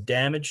flood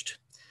damaged.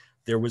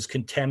 There was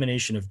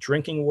contamination of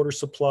drinking water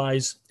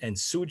supplies and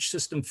sewage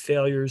system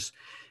failures,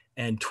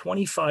 and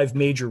 25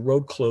 major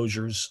road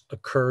closures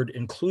occurred,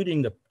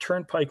 including the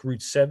Turnpike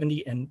Route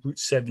 70 and Route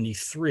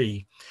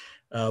 73,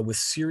 with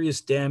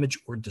serious damage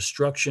or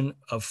destruction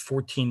of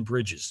 14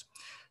 bridges.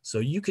 So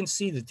you can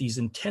see that these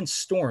intense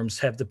storms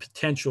have the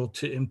potential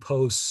to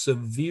impose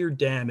severe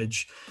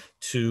damage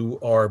to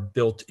our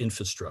built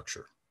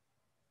infrastructure.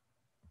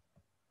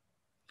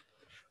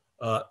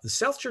 The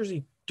South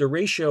Jersey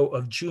derecho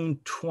of June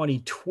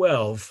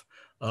 2012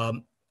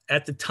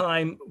 at the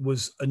time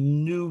was a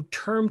new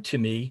term to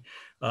me.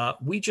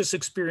 We just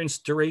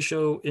experienced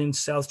derecho in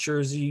South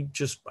Jersey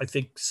just, I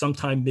think,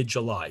 sometime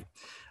mid-July.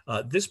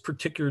 This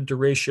particular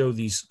derecho,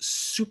 these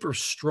super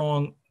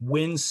strong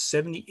winds,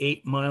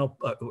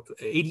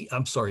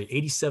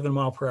 87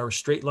 mile per hour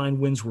straight line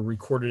winds were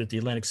recorded at the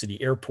Atlantic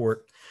City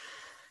Airport.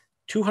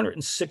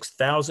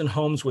 206,000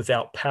 homes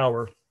without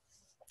power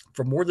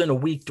for more than a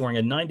week during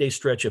a 9-day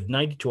stretch of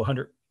 90 to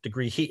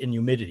 100-degree heat and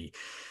humidity.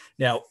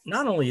 Now,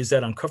 not only is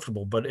that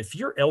uncomfortable, but if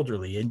you're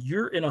elderly and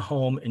you're in a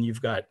home and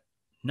you've got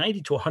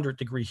 90 to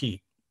 100-degree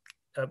heat,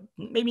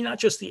 maybe not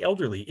just the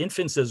elderly,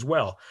 infants as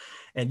well,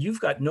 and you've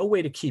got no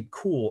way to keep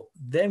cool,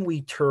 then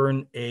we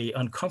turn an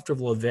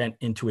uncomfortable event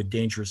into a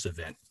dangerous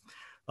event.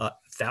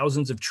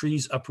 Thousands of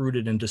trees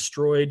uprooted and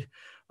destroyed.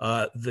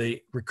 The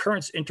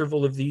recurrence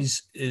interval of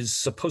these is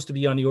supposed to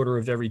be on the order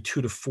of every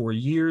 2 to 4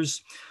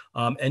 years.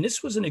 And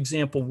this was an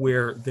example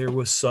where there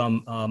was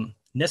some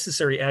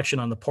necessary action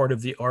on the part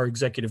of our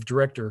executive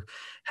director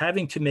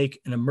having to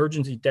make an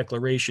emergency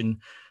declaration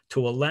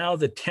to allow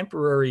the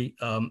temporary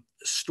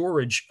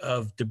storage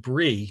of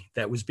debris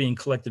that was being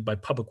collected by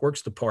public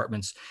works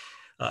departments,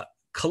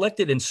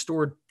 collected and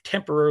stored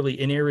temporarily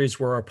in areas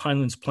where our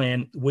Pinelands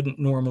plan wouldn't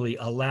normally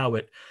allow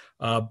it.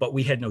 But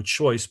we had no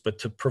choice but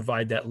to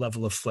provide that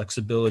level of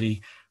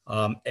flexibility.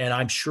 And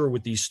I'm sure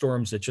with these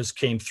storms that just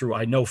came through,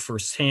 I know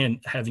firsthand,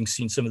 having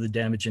seen some of the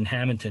damage in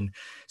Hamilton,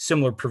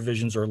 similar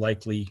provisions are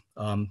likely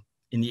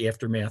in the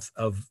aftermath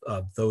of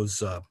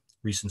those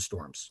recent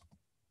storms.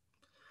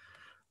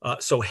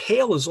 So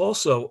hail is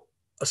also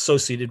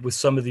associated with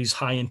some of these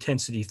high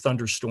intensity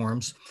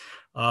thunderstorms.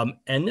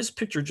 And this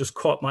picture just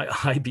caught my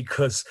eye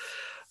because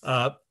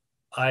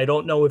I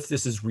don't know if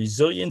this is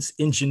resilience,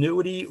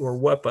 ingenuity, or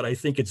what, but I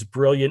think it's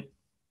brilliant.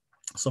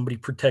 Somebody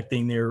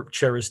protecting their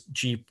cherished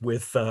Jeep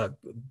with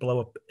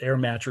blow-up air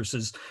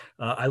mattresses.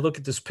 I look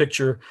at this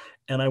picture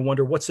and I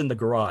wonder what's in the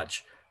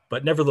garage.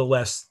 But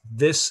nevertheless,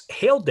 this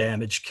hail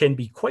damage can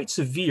be quite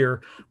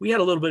severe. We had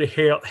a little bit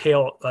of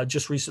hail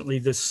just recently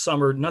this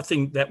summer,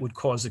 nothing that would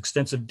cause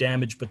extensive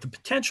damage, but the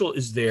potential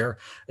is there,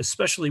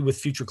 especially with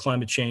future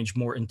climate change,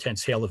 more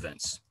intense hail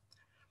events.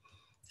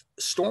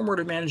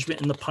 Stormwater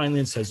management in the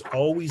Pinelands has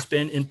always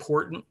been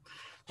important.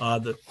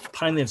 The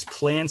Pinelands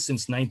Plan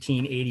since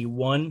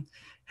 1981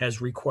 has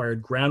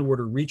required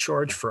groundwater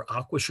recharge for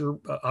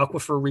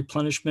aquifer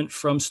replenishment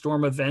from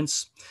storm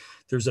events.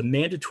 There's a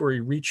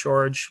mandatory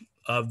recharge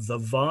of the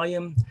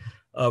volume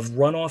of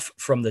runoff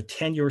from the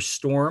 10-year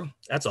storm.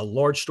 That's a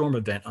large storm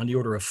event on the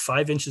order of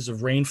 5 inches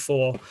of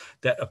rainfall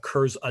that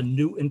occurs on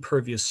new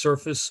impervious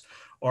surface.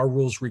 Our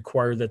rules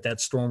require that that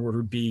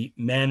stormwater be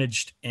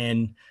managed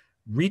and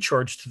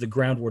recharged to the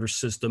groundwater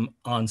system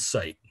on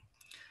site.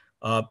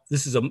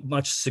 This is a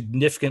much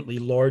significantly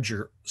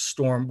larger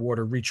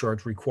stormwater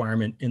recharge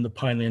requirement in the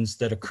Pinelands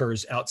that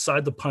occurs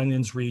outside the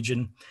Pinelands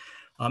region.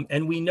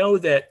 And we know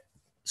that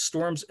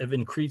storms have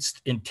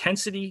increased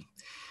intensity,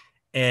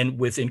 and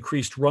with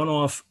increased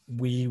runoff,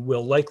 we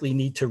will likely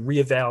need to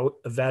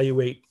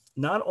reevaluate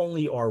not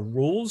only our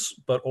rules,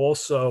 but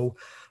also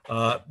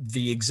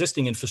the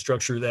existing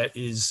infrastructure that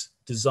is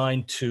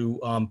designed to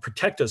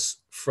protect us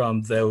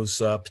from those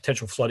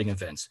potential flooding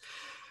events.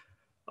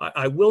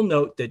 I will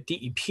note that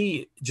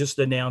DEP just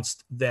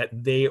announced that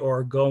they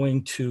are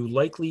going to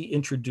likely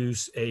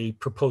introduce a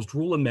proposed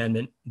rule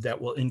amendment that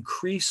will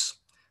increase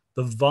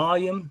the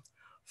volume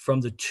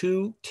from the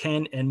 2,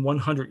 10, and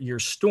 100-year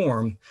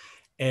storm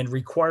and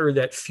require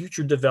that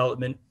future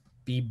development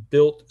be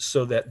built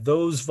so that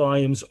those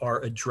volumes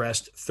are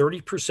addressed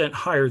 30%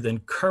 higher than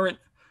current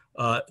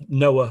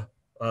NOAA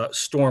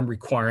storm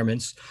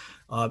requirements.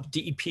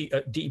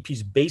 DEP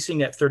is basing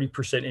that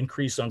 30%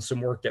 increase on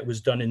some work that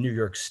was done in New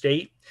York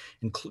State,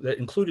 that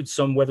included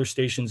some weather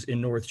stations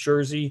in North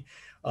Jersey.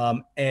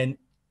 And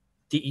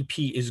DEP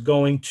is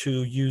going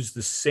to use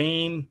the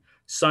same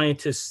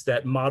scientists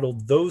that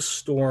modeled those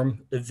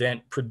storm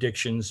event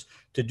predictions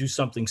to do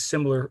something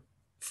similar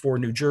for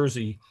New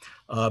Jersey,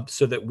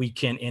 so that we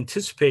can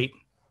anticipate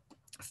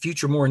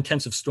future more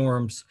intensive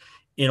storms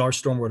in our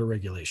stormwater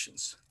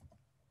regulations.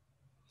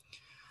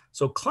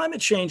 So climate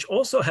change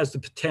also has the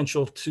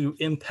potential to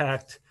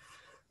impact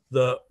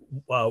the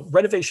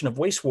renovation of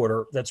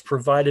wastewater that's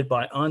provided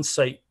by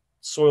on-site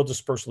soil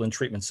dispersal and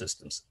treatment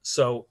systems.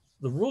 So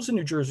the rules in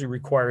New Jersey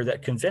require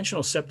that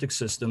conventional septic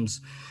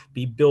systems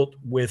be built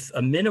with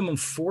a minimum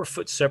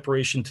 4-foot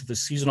separation to the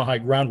seasonal high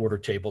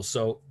groundwater table.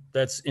 So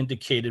that's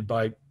indicated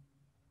by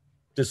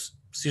this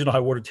seasonal high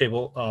water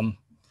table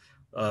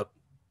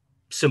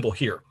symbol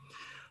here.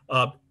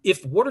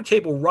 If water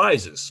table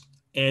rises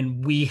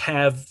and we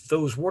have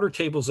those water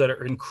tables that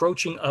are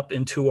encroaching up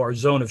into our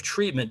zone of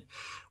treatment,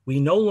 we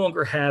no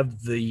longer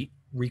have the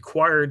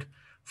required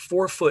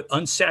 4-foot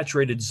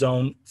unsaturated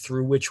zone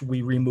through which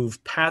we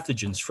remove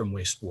pathogens from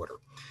wastewater.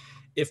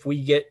 If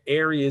we get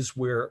areas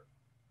where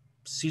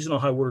seasonal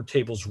high water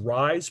tables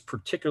rise,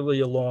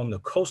 particularly along the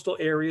coastal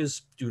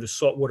areas due to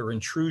saltwater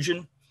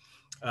intrusion,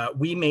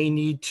 we may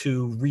need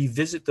to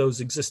revisit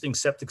those existing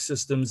septic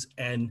systems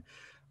and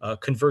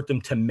convert them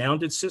to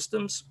mounded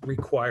systems,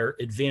 require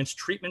advanced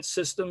treatment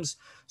systems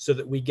so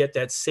that we get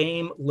that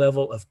same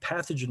level of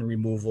pathogen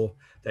removal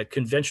that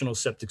conventional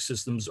septic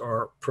systems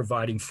are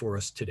providing for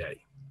us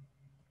today.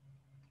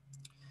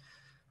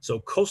 So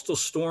coastal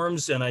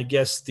storms, and I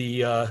guess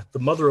the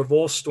mother of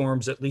all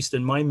storms, at least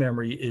in my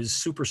memory, is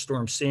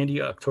Superstorm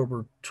Sandy,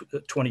 October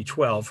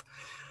 2012.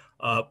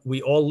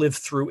 We all lived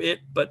through it,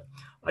 but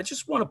I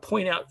just want to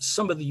point out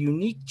some of the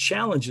unique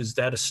challenges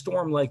that a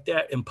storm like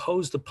that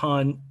imposed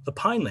upon the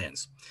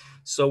Pinelands.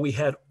 So we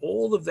had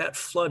all of that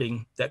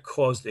flooding that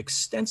caused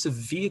extensive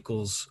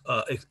vehicle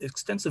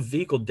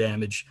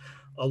damage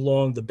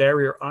along the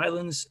barrier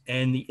islands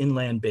and the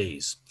inland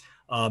bays.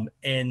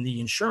 And the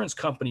insurance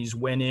companies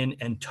went in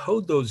and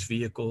towed those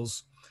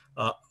vehicles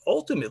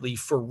ultimately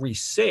for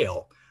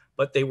resale,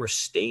 but they were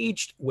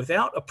staged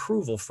without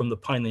approval from the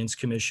Pinelands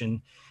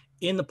Commission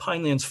in the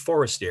Pinelands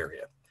forest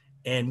area.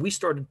 And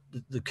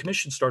the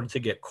commission started to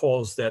get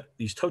calls that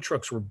these tow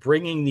trucks were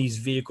bringing these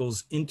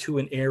vehicles into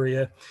an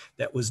area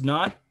that was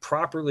not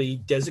properly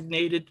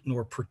designated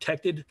nor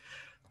protected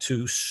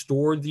to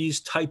store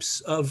these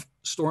types of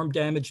storm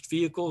damaged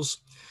vehicles.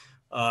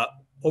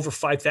 Over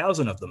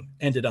 5,000 of them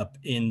ended up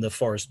in the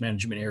forest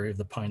management area of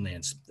the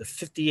Pinelands. The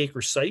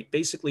 50-acre site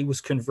basically was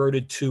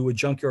converted to a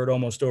junkyard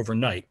almost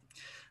overnight.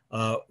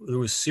 There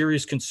was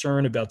serious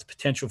concern about the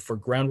potential for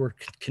groundwater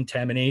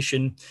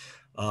contamination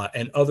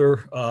and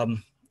other,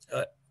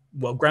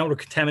 groundwater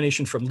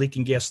contamination from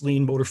leaking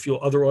gasoline, motor fuel,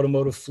 other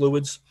automotive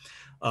fluids.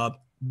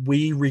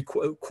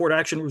 Court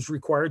action was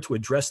required to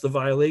address the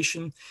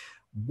violation.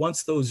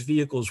 Once those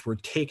vehicles were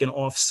taken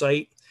off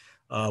site,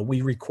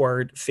 we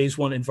required phase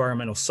 1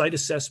 environmental site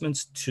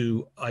assessments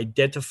to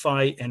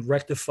identify and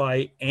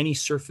rectify any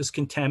surface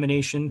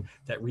contamination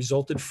that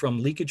resulted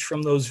from leakage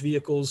from those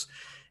vehicles.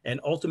 And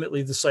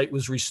ultimately, the site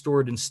was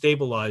restored and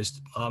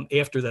stabilized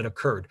after that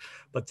occurred.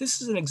 But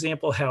this is an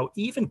example how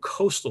even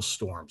coastal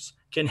storms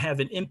can have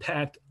an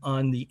impact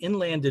on the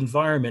inland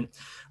environment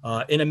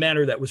in a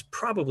manner that was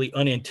probably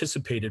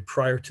unanticipated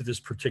prior to this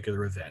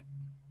particular event.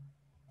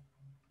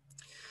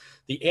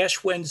 The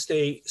Ash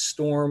Wednesday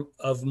storm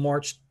of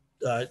March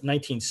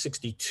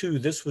 1962,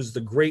 this was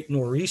the Great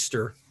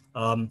Nor'easter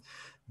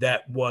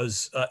that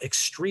was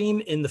extreme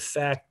in the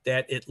fact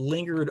that it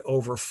lingered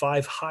over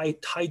 5 high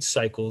tide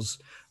cycles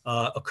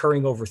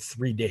occurring over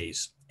 3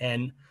 days.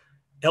 And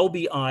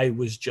LBI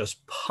was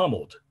just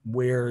pummeled,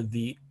 where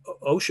the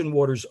ocean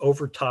waters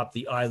overtopped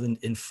the island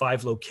in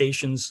 5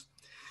 locations.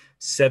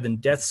 7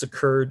 deaths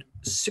occurred.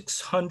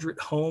 600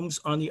 homes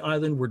on the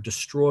island were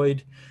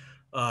destroyed.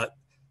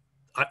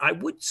 I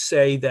would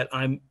say that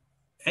I'm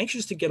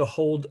anxious to get a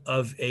hold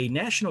of a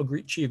National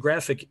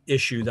Geographic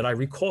issue that I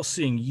recall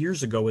seeing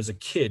years ago as a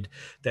kid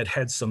that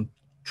had some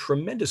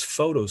tremendous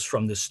photos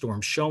from this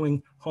storm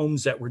showing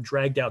homes that were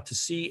dragged out to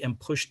sea and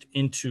pushed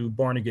into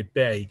Barnegat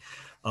Bay.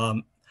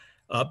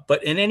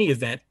 But in any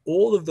event,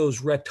 all of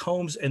those wrecked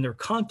homes and their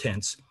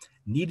contents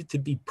needed to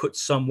be put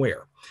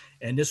somewhere.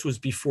 And this was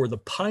before the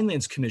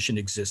Pinelands Commission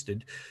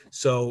existed.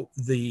 So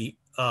the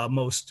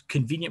most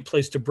convenient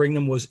place to bring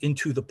them was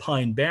into the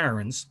Pine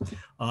Barrens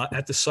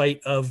at the site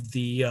of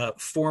the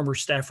former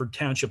Stafford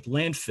Township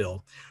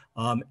landfill.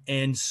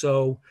 And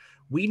so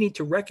we need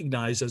to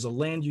recognize, as a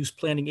land use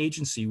planning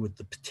agency with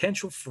the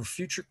potential for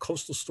future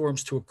coastal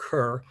storms to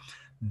occur,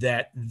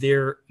 that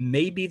there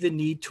may be the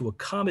need to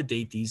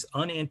accommodate these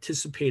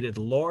unanticipated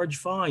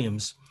large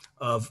volumes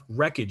of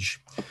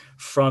wreckage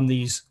from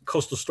these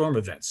coastal storm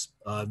events.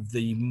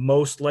 The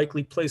most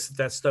likely place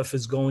that stuff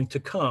is going to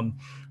come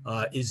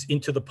is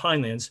into the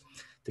Pinelands.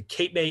 The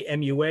Cape May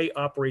MUA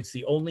operates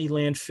the only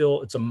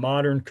landfill. It's a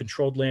modern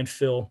controlled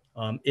landfill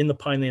in the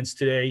Pinelands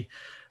today,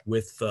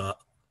 with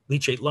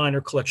leachate liner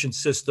collection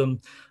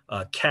system,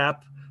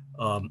 cap,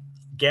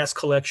 gas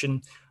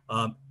collection.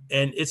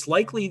 And it's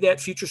likely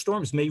that future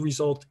storms may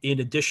result in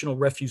additional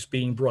refuse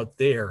being brought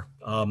there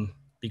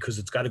because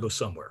it's got to go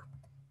somewhere.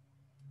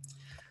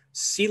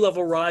 Sea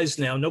level rise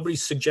now,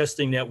 nobody's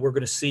suggesting that we're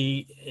going to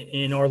see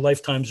in our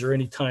lifetimes or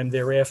any time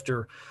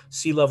thereafter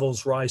sea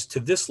levels rise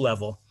to this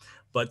level.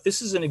 But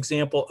this is an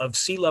example of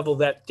sea level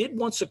that did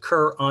once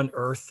occur on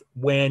Earth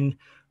when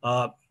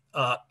a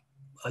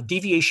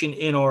deviation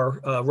in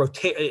our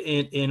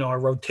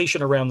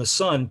rotation around the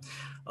sun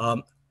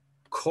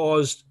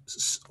caused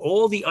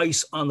all the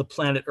ice on the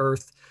planet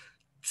Earth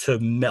to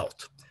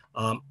melt,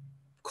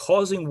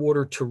 causing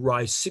water to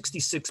rise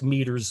 66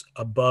 meters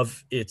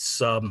above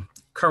its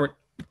current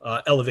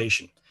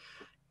elevation.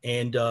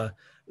 And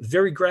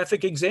very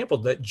graphic example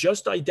that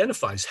just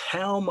identifies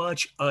how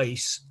much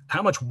ice,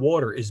 how much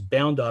water is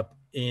bound up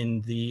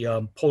in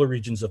the polar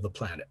regions of the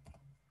planet.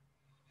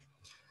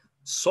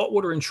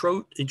 Saltwater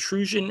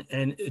intrusion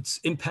and its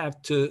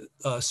impact to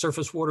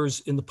surface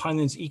waters in the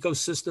Pinelands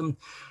ecosystem.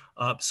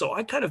 So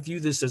I kind of view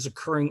this as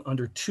occurring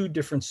under 2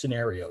 different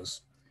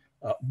scenarios.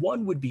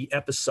 One would be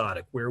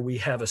episodic, where we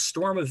have a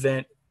storm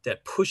event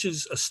that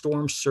pushes a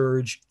storm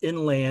surge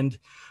inland,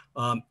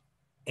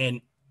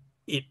 and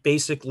it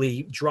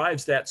basically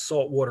drives that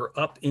salt water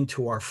up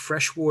into our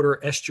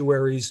freshwater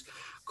estuaries,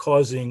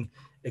 causing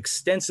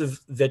extensive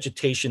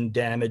vegetation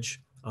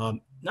damage,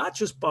 not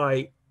just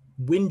by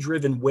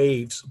wind-driven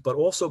waves, but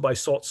also by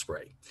salt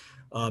spray.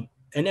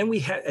 And then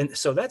and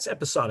so that's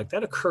episodic.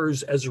 That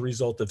occurs as a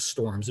result of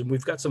storms. And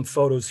we've got some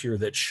photos here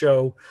that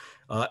show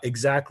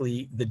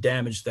exactly the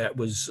damage that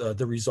was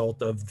the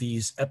result of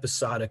these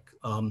episodic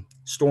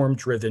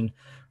storm-driven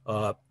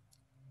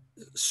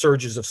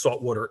surges of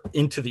salt water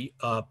into the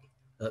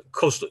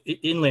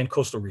inland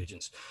coastal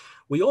regions.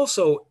 We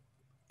also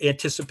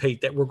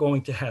anticipate that we're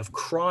going to have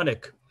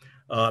chronic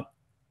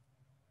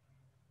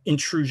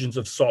intrusions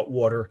of salt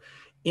water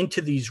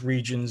into these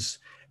regions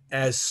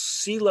as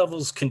sea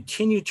levels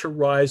continue to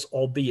rise,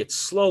 albeit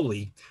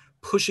slowly,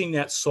 pushing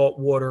that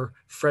saltwater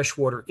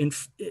freshwater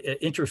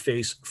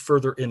interface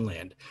further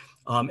inland.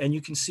 And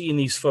you can see in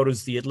these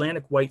photos, the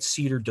Atlantic white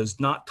cedar does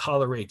not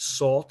tolerate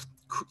salt,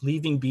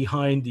 leaving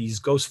behind these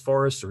ghost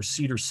forests or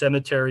cedar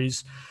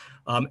cemeteries.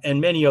 And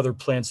many other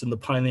plants in the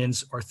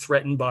Pinelands are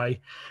threatened by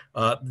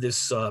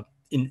this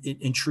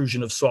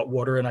intrusion of salt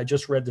water. And I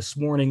just read this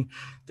morning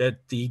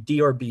that the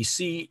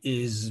DRBC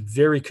is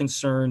very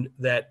concerned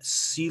that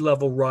sea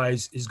level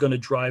rise is going to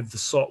drive the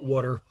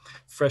saltwater,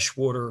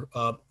 freshwater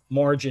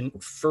margin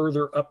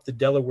further up the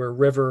Delaware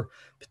River,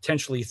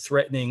 potentially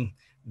threatening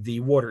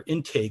the water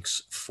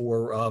intakes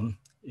for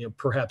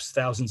perhaps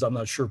thousands, I'm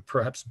not sure,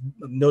 perhaps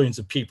millions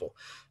of people.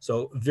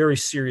 So very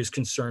serious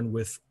concern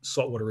with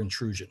saltwater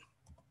intrusion.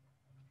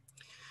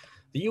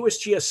 The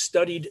USGS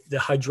studied the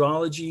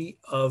hydrology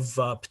of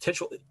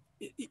potential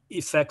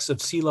effects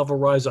of sea level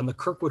rise on the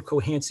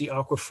Kirkwood-Cohansey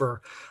aquifer,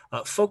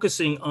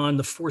 focusing on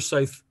the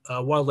Forsyth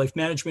Wildlife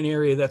Management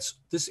Area. That's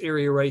this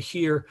area right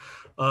here.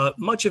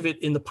 Much of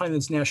it in the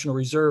Pinelands National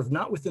Reserve,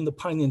 not within the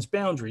Pinelands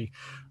boundary,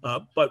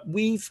 but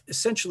we've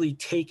essentially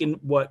taken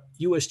what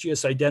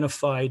USGS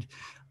identified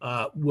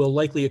will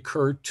likely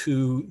occur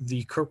to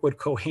the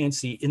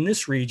Kirkwood-Cohansey in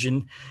this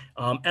region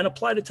and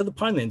applied it to the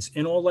Pinelands.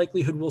 In all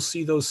likelihood, we'll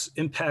see those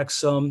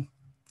impacts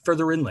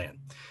further inland.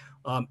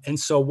 And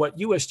so what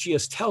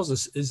USGS tells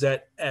us is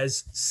that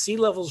as sea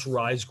levels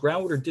rise,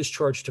 groundwater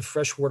discharge to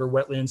freshwater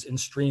wetlands and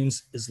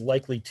streams is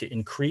likely to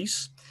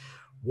increase.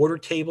 Water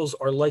tables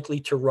are likely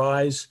to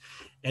rise,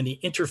 and the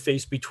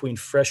interface between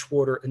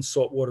freshwater and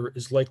saltwater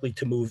is likely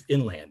to move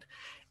inland.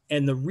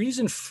 And the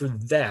reason for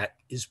that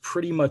is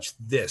pretty much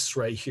this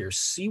right here.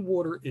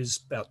 Seawater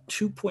is about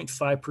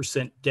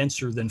 2.5%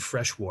 denser than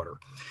freshwater.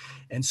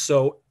 And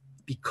so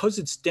because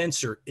it's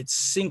denser, it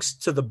sinks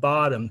to the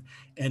bottom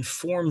and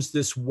forms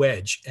this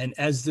wedge. And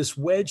as this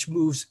wedge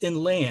moves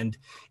inland,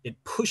 it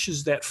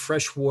pushes that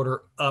fresh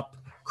water up,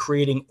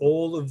 creating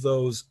all of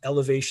those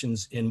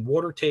elevations in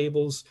water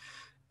tables,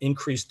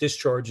 increased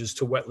discharges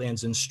to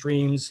wetlands and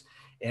streams.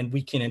 And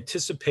we can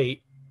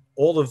anticipate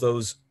all of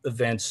those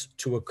events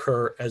to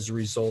occur as a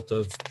result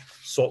of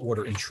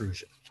saltwater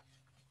intrusion.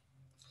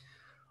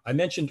 I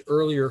mentioned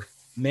earlier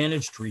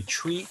managed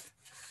retreat.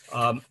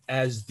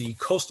 As the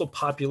coastal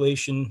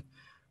population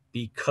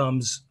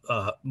becomes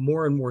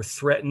more and more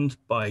threatened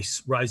by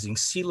rising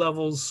sea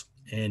levels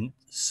and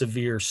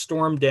severe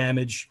storm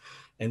damage,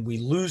 and we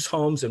lose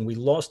homes, and we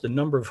lost a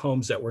number of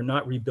homes that were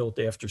not rebuilt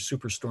after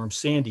Superstorm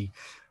Sandy,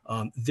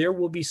 there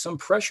will be some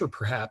pressure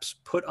perhaps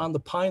put on the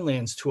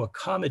Pinelands to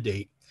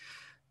accommodate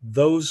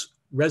those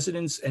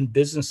residents and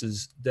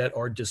businesses that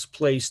are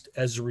displaced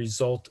as a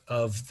result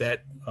of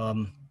that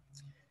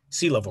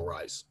sea level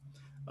rise.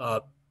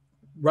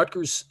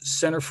 Rutgers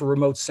Center for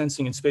Remote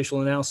Sensing and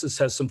Spatial Analysis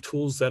has some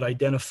tools that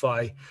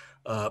identify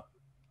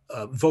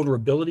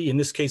vulnerability. In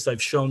this case,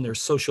 I've shown their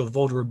social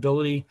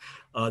vulnerability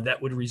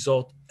that would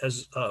result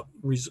as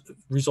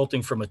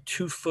resulting from a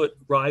 2-foot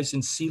rise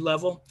in sea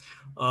level.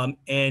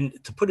 And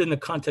to put it in the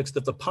context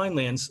of the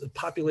Pinelands, a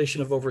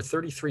population of over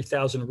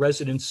 33,000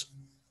 residents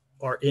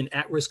are in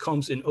at-risk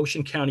homes in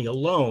Ocean County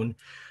alone.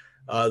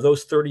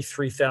 Those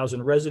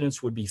 33,000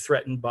 residents would be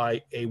threatened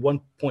by a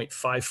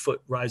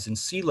 1.5-foot rise in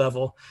sea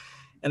level.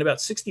 And about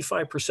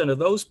 65% of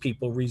those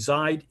people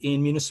reside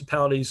in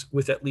municipalities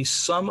with at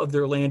least some of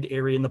their land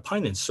area in the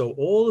Pinelands. So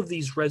all of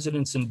these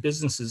residents and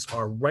businesses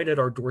are right at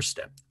our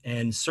doorstep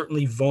and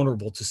certainly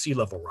vulnerable to sea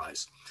level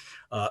rise.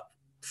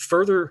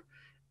 Further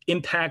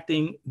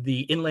impacting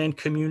the inland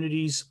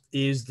communities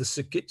is the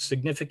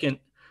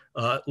significant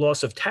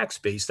loss of tax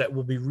base that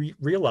will be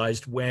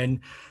realized when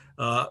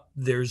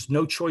there's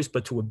no choice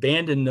but to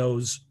abandon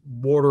those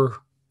water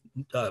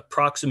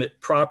proximate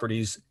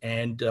properties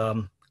and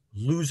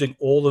losing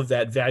all of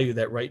that value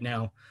that right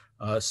now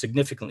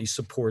significantly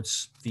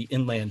supports the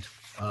inland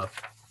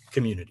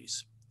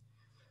communities.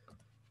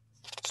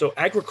 So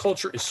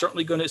agriculture is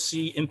certainly going to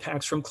see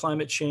impacts from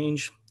climate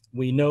change.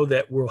 We know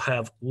that we'll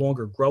have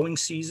longer growing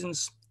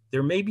seasons.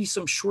 There may be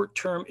some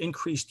short-term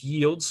increased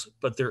yields,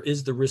 but there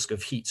is the risk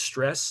of heat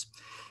stress,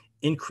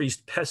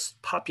 increased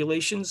pest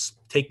populations,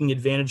 taking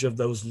advantage of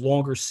those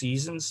longer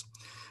seasons,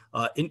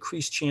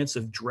 increased chance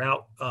of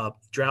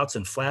droughts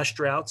and flash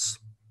droughts,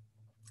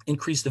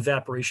 increased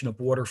evaporation of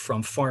water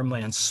from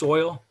farmland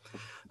soil,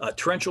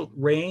 torrential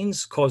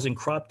rains causing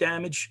crop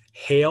damage,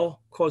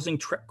 hail causing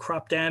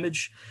crop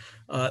damage.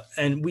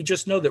 And we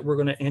just know that we're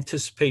going to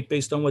anticipate,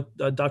 based on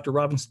what Dr.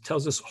 Robinson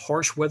tells us,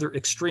 harsh weather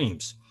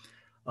extremes.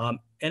 And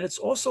it's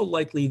also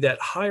likely that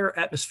higher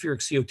atmospheric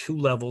CO2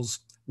 levels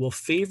will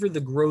favor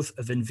the growth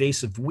of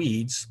invasive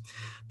weeds,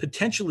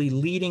 potentially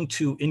leading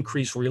to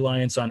increased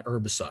reliance on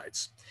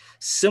herbicides.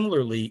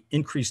 Similarly,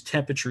 increased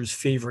temperatures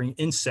favoring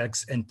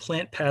insects and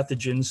plant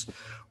pathogens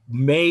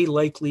may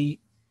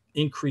likely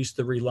increase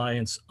the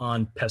reliance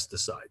on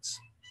pesticides.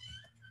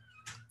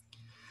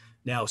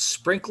 Now,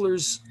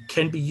 sprinklers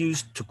can be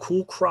used to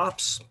cool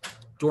crops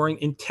during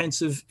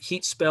intensive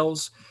heat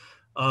spells,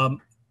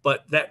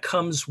 but that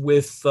comes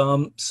with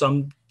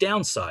some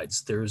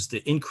downsides. There's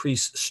the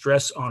increased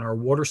stress on our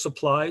water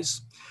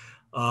supplies.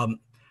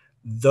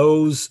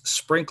 Those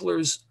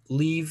sprinklers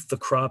leave the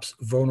crops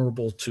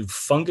vulnerable to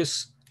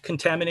fungus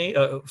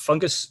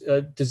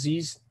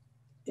disease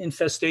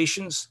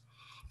infestations.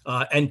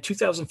 And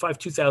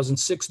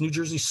 2005-2006, New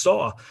Jersey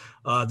saw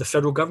the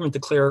federal government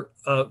declare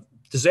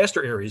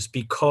disaster areas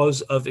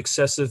because of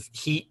excessive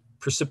heat,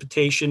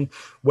 precipitation,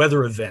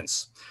 weather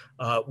events.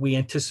 We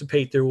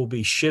anticipate there will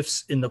be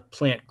shifts in the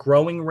plant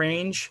growing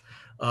range,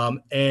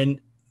 and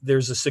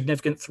there's a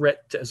significant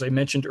threat, as I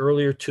mentioned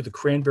earlier, to the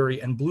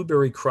cranberry and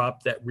blueberry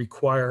crop that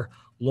require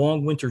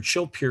long winter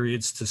chill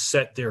periods to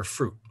set their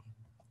fruit.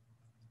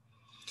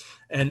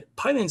 And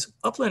Pinelands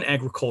upland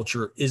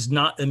agriculture is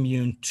not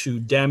immune to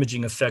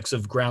damaging effects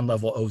of ground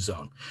level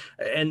ozone.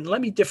 And let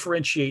me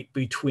differentiate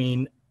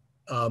between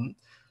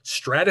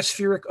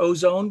stratospheric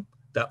ozone,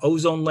 the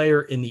ozone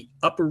layer in the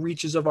upper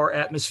reaches of our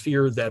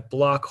atmosphere that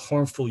block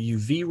harmful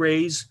UV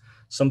rays,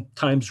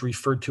 sometimes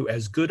referred to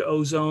as good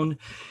ozone,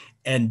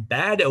 and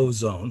bad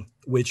ozone,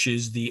 which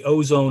is the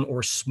ozone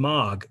or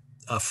smog,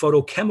 a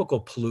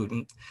photochemical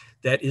pollutant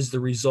that is the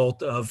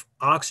result of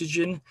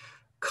oxygen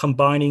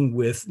combining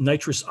with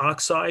nitrous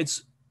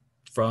oxides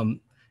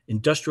from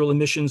industrial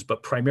emissions,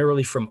 but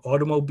primarily from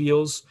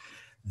automobiles.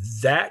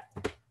 That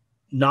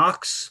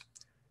NOx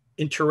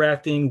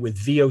interacting with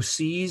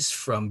VOCs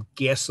from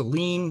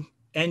gasoline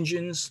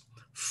engines,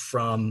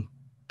 from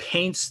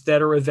paints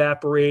that are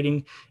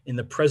evaporating in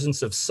the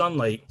presence of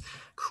sunlight,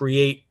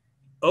 create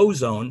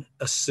ozone,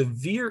 a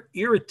severe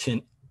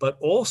irritant, but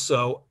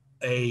also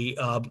a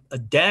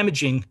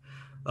damaging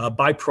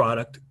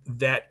byproduct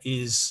that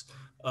is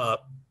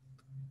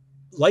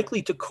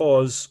likely to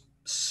cause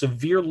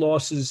severe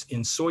losses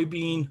in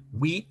soybean,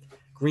 wheat,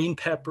 green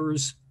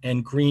peppers,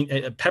 and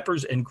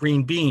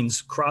green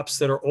beans, crops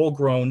that are all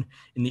grown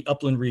in the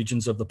upland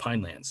regions of the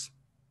Pinelands.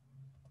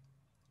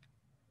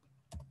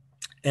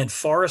 And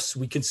forests,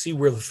 we can see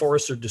where the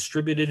forests are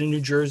distributed in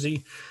New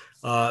Jersey.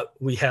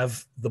 We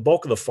have the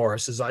bulk of the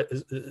forests,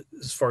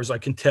 as far as I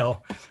can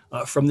tell,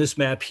 from this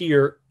map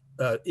here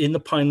in the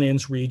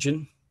Pinelands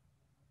region.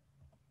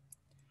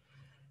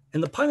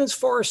 And the Pinelands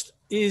forest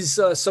is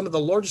some of the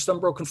largest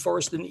unbroken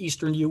forest in the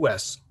eastern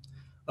U.S.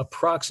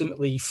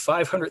 Approximately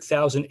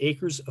 500,000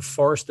 acres of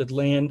forested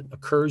land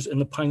occurs in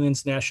the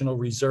Pinelands National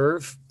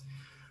Reserve,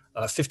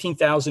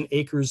 15,000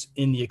 acres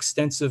in the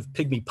extensive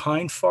pygmy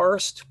pine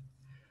forest.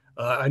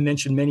 I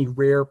mentioned many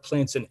rare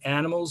plants and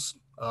animals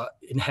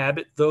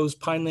inhabit those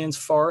Pinelands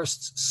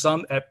forests,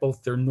 some at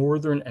both their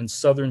northern and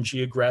southern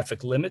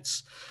geographic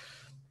limits,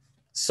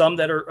 some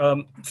that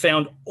are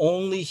found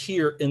only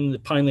here in the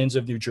Pinelands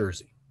of New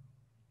Jersey.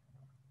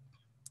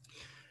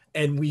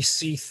 And we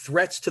see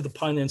threats to the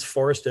Pinelands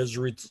forest as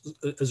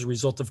a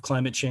result of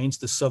climate change.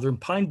 The southern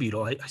pine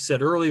beetle, I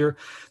said earlier,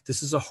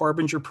 this is a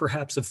harbinger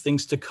perhaps of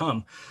things to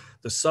come.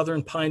 The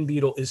southern pine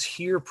beetle is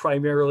here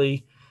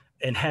primarily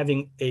and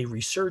having a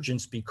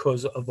resurgence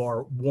because of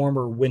our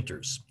warmer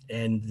winters.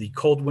 And the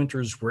cold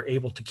winters were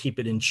able to keep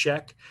it in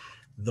check.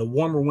 The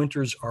warmer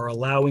winters are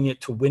allowing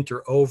it to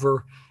winter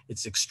over.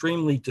 It's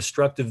extremely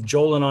destructive.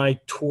 Joel and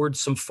I toured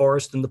some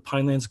forest in the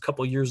Pinelands a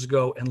couple of years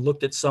ago and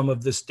looked at some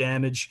of this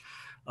damage.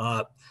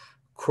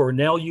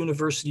 Cornell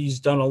University's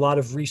done a lot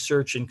of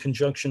research in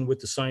conjunction with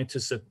the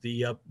scientists at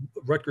the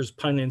Rutgers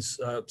Pinelands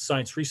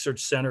Science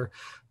Research Center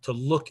to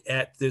look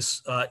at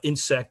this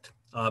insect,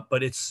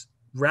 but it's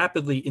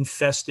rapidly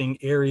infesting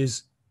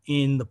areas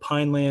in the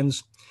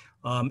Pinelands.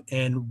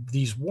 And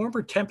these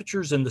warmer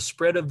temperatures and the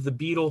spread of the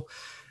beetle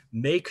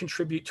may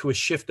contribute to a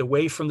shift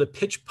away from the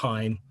pitch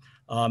pine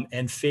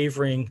and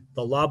favoring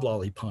the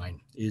loblolly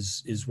pine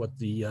is what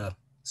the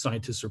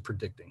scientists are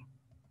predicting.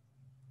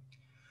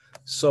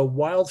 So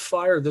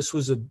wildfire, this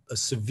was a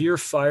severe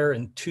fire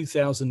in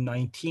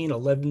 2019,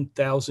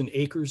 11,000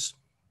 acres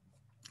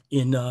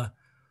in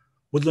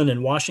Woodland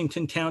and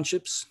Washington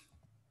townships.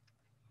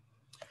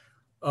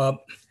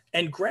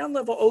 And ground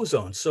level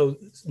ozone. So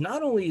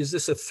not only is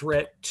this a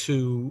threat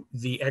to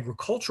the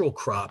agricultural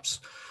crops,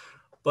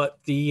 but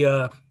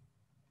the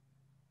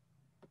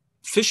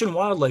Fish and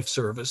Wildlife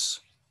Service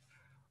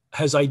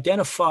has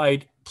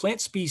identified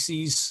plant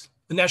species.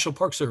 The National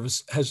Park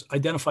Service has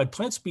identified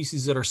plant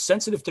species that are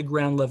sensitive to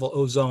ground level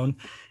ozone.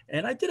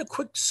 And I did a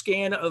quick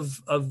scan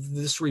of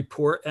this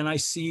report, and I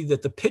see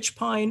that the pitch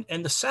pine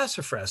and the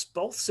sassafras,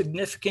 both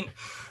significant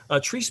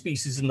tree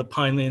species in the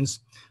Pinelands,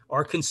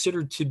 are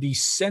considered to be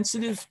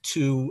sensitive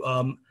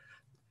to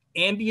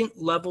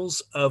ambient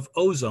levels of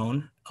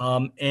ozone.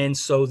 And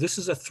so this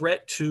is a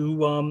threat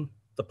to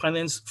the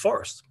Pinelands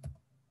forest.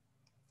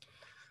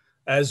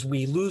 As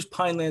we lose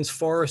Pinelands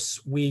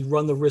forests, we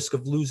run the risk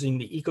of losing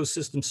the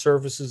ecosystem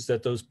services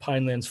that those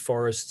Pinelands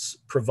forests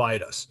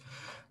provide us.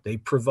 They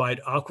provide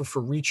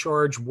aquifer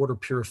recharge, water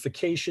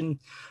purification,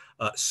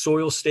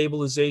 soil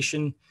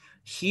stabilization,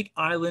 heat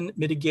island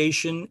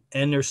mitigation,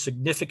 and there's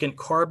significant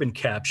carbon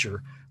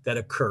capture that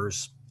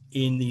occurs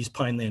in these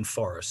Pineland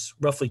forests.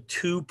 Roughly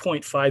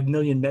 2.5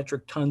 million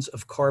metric tons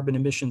of carbon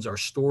emissions are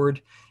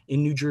stored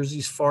in New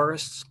Jersey's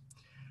forests.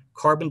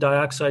 Carbon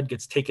dioxide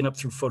gets taken up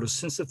through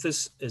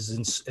photosynthesis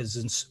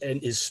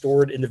and is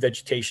stored in the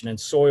vegetation and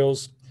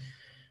soils.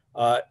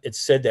 It's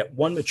said that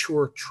one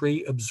mature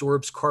tree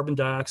absorbs carbon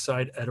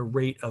dioxide at a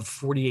rate of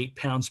 48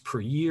 pounds per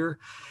year.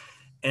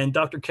 And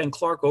Dr. Ken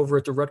Clark over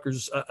at the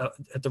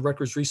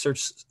Rutgers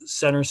Research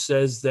Center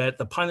says that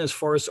the Pinelands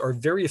forests are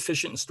very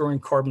efficient in storing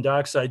carbon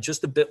dioxide,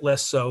 just a bit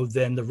less so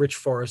than the rich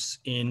forests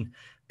in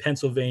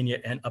Pennsylvania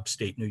and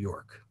upstate New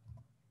York.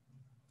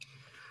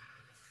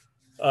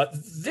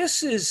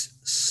 This is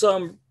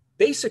some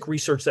basic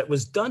research that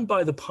was done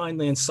by the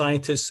Pineland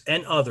scientists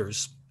and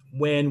others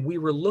when we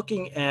were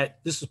looking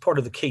at, this is part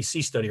of the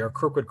KC study, our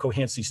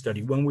Kirkwood-Cohansey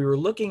study, when we were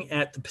looking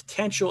at the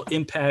potential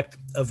impact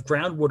of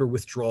groundwater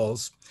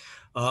withdrawals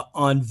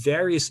on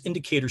various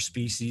indicator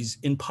species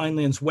in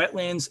Pinelands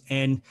wetlands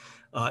and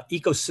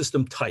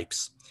ecosystem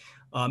types.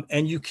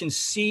 And you can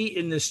see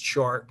in this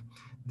chart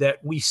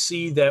that we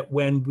see that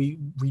when we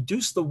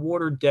reduce the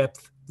water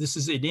depth, this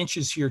is in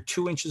inches here,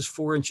 2 inches,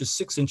 4 inches,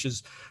 6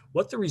 inches,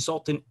 what the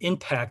resultant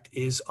impact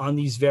is on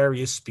these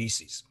various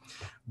species.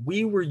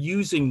 We were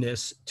using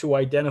this to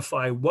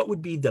identify what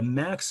would be the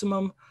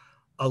maximum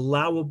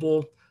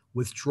allowable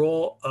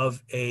withdrawal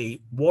of a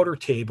water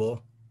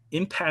table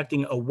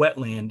impacting a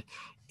wetland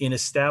in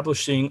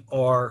establishing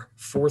our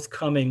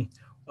forthcoming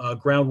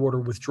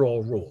groundwater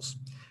withdrawal rules.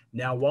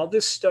 Now, while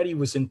this study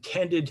was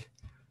intended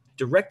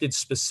directed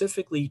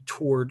specifically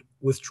toward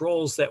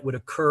withdrawals that would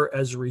occur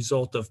as a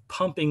result of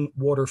pumping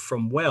water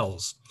from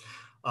wells.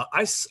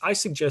 I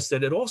suggest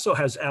that it also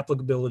has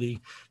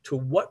applicability to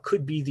what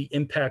could be the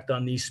impact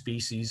on these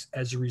species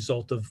as a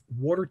result of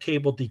water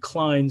table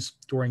declines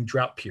during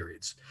drought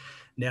periods.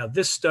 Now,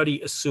 this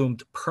study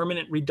assumed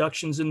permanent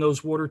reductions in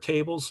those water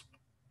tables,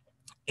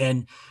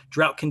 and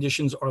drought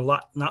conditions are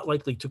not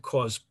likely to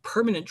cause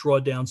permanent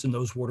drawdowns in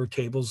those water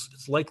tables.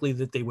 It's likely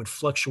that they would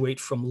fluctuate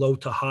from low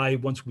to high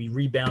once we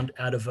rebound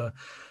out of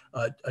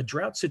a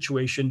drought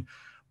situation.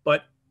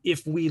 But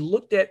if we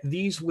looked at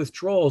these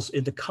withdrawals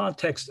in the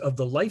context of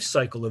the life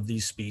cycle of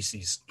these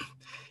species,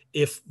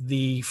 if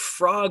the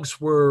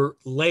frogs were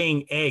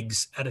laying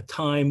eggs at a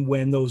time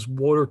when those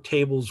water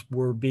tables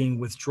were being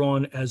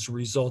withdrawn as a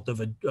result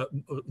of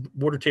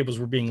water tables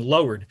were being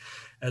lowered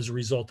as a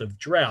result of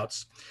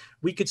droughts,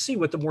 we could see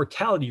what the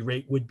mortality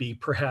rate would be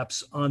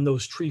perhaps on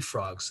those tree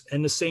frogs.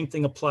 And the same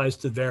thing applies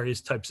to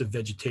various types of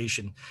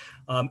vegetation.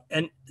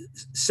 And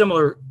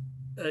similar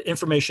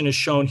information is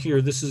shown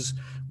here. This is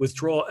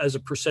withdrawal as a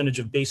percentage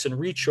of basin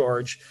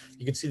recharge.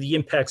 You can see the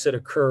impacts that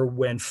occur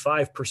when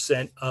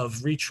 5%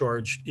 of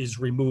recharge is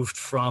removed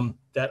from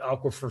that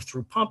aquifer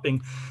through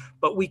pumping.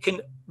 But we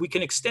can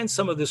extend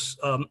some of this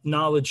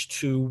knowledge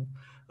to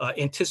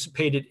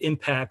anticipated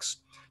impacts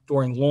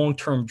during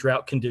long-term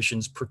drought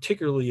conditions,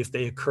 particularly if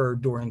they occur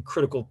during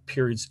critical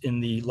periods in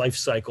the life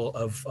cycle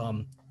of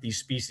these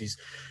species.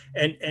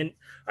 And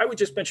I would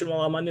just mention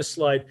while I'm on this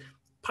slide,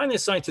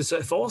 Pineland scientists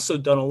have also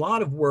done a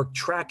lot of work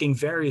tracking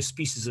various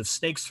species of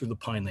snakes through the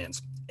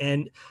pinelands.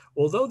 And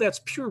although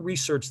that's pure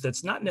research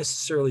that's not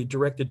necessarily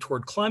directed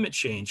toward climate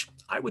change,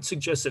 I would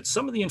suggest that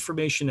some of the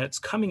information that's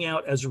coming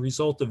out as a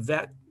result of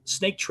that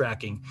snake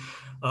tracking,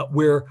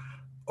 where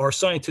our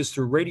scientists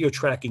through radio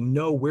tracking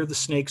know where the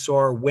snakes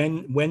are,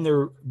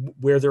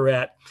 where they're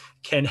at,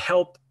 can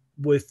help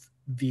with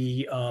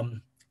the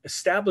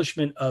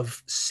establishment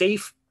of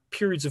safe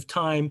periods of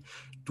time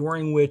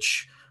during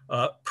which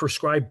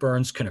prescribed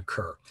burns can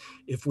occur.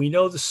 If we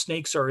know the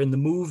snakes are in the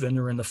move and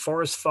they're in the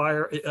forest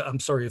fire,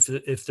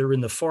 if they're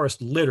in the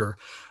forest litter,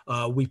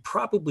 we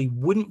probably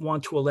wouldn't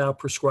want to allow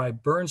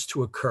prescribed burns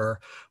to occur,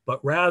 but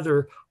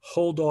rather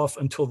hold off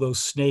until those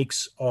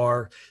snakes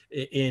are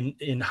in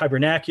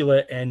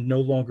hibernacula and no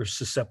longer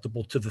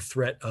susceptible to the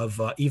threat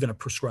of even a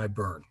prescribed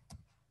burn.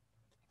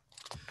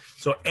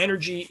 So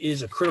energy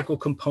is a critical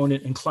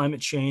component in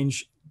climate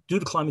change. Due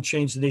to climate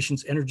change, the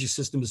nation's energy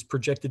system is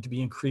projected to be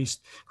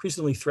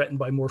increasingly threatened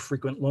by more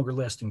frequent,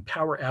 longer-lasting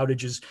power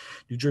outages.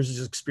 New Jersey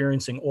is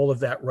experiencing all of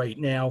that right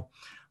now.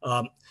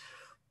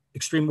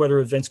 Extreme weather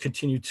events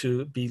continue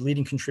to be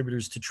leading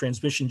contributors to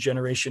transmission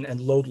generation and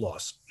load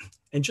loss.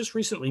 And just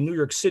recently, New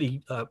York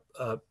City,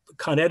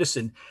 Con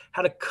Edison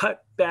had to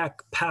cut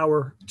back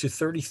power to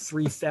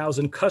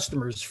 33,000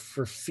 customers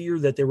for fear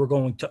that they were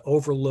going to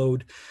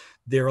overload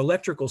their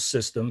electrical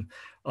system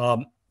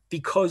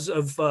because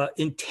of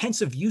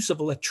intensive use of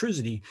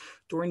electricity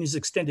during these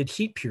extended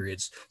heat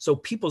periods. So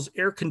people's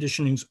air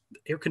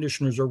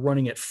conditioners are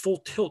running at full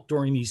tilt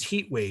during these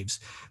heat waves,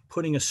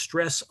 putting a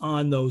stress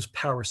on those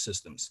power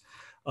systems.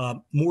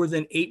 More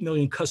than 8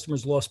 million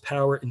customers lost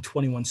power in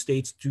 21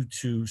 states due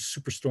to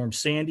Superstorm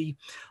Sandy.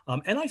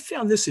 And I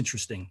found this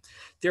interesting.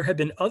 There have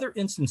been other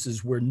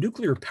instances where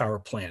nuclear power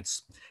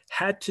plants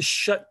had to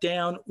shut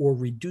down or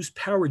reduce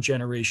power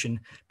generation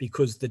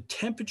because the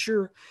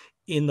temperature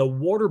in the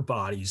water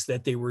bodies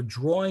that they were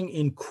drawing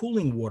in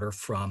cooling water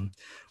from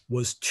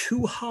was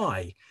too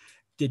high,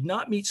 did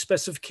not meet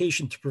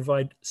specification to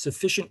provide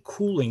sufficient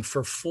cooling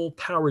for full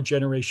power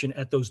generation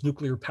at those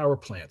nuclear power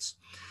plants.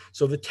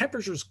 So the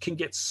temperatures can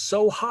get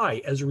so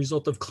high as a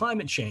result of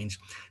climate change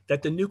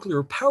that the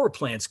nuclear power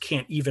plants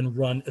can't even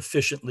run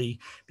efficiently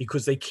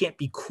because they can't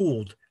be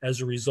cooled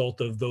as a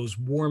result of those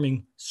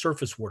warming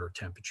surface water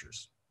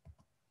temperatures.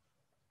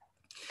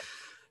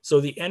 So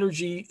the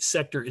energy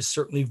sector is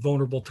certainly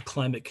vulnerable to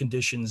climate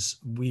conditions.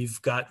 We've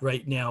got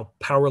right now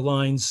power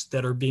lines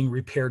that are being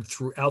repaired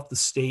throughout the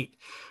state.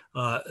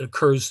 It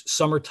occurs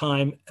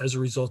summertime as a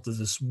result of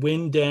this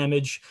wind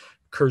damage,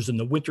 occurs in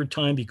the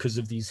wintertime because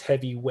of these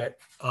heavy, wet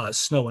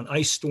snow and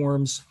ice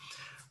storms.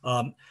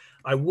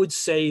 I would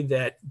say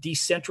that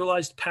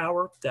decentralized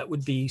power, that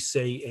would be,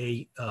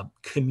 say, a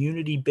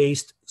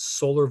community-based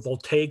solar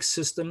voltaic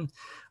system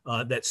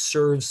that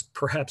serves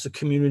perhaps a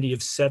community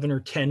of 7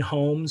 or 10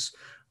 homes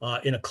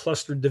in a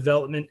clustered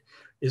development,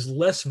 is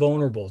less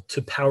vulnerable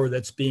to power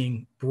that's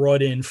being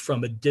brought in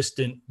from a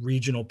distant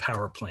regional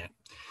power plant.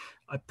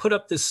 I put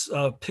up this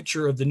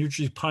picture of the New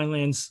Jersey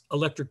Pinelands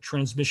electric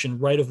transmission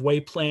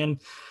right-of-way plan.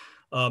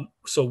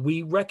 So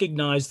we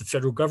recognize the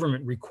federal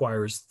government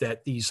requires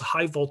that these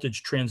high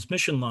voltage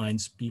transmission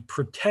lines be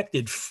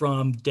protected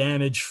from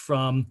damage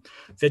from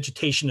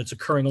vegetation that's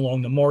occurring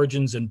along the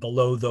margins and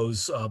below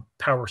those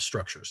power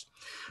structures.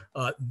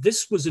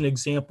 This was an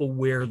example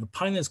where the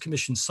Pinelands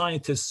Commission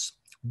scientists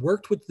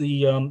worked with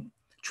the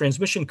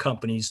transmission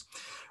companies,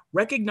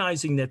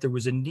 recognizing that there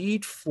was a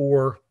need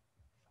for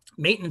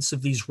maintenance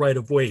of these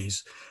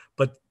right-of-ways,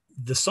 but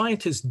the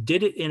scientists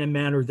did it in a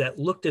manner that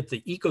looked at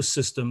the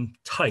ecosystem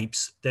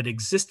types that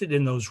existed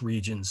in those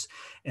regions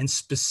and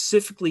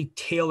specifically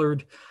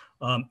tailored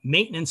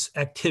maintenance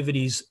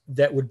activities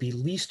that would be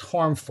least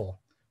harmful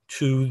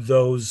to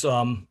those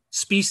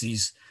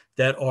species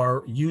that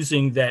are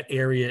using that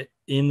area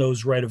in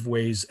those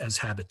right-of-ways as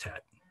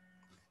habitat.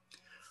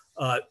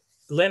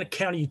 Atlantic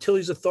County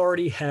Utilities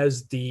Authority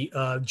has the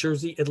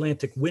Jersey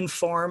Atlantic Wind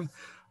Farm.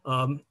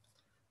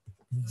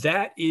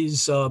 That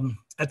is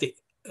at the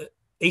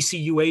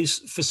ACUA's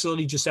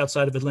facility just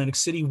outside of Atlantic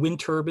City. Wind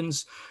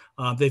turbines.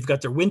 They've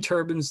got their wind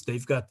turbines.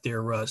 They've got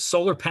their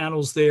solar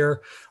panels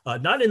there,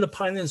 not in the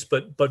Pinelands,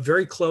 but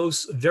very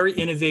close, very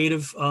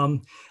innovative,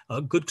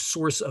 a good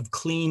source of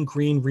clean,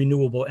 green,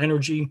 renewable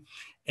energy.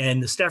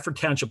 And the Stafford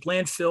Township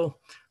landfill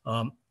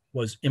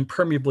was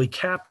impermeably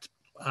capped.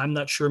 I'm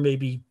not sure,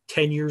 maybe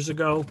 10 years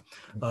ago,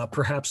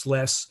 perhaps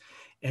less.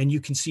 And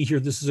you can see here,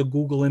 this is a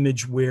Google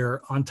image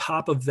where on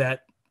top of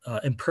that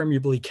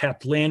impermeably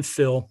capped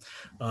landfill,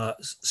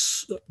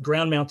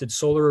 ground-mounted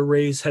solar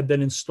arrays have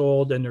been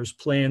installed, and there's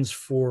plans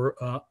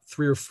for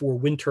 3 or 4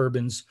 wind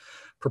turbines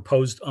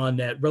proposed on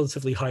that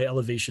relatively high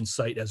elevation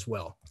site as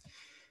well.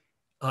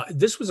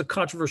 This was a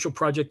controversial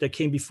project that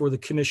came before the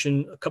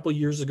commission a couple of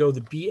years ago,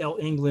 the BL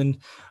England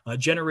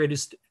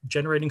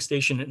generating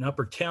station in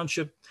Upper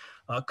Township.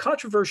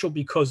 Controversial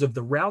because of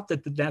the route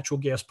that the natural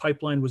gas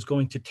pipeline was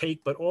going to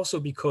take, but also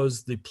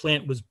because the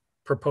plant was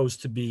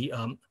proposed to be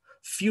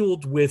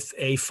fueled with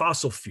a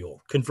fossil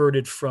fuel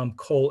converted from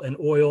coal and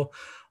oil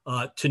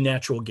to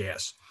natural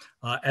gas.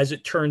 As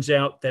it turns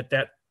out,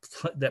 that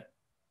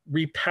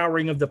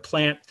repowering of the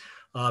plant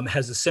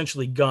has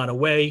essentially gone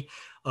away.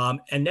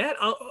 And that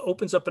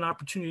opens up an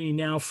opportunity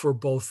now for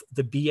both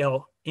the BL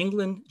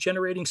England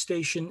generating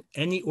station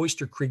and the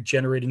Oyster Creek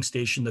generating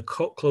station, the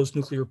closed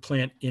nuclear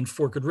plant in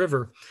Forked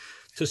River,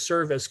 to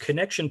serve as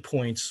connection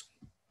points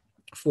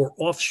for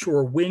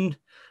offshore wind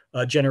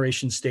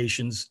generation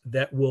stations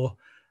that will,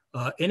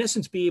 in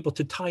essence, be able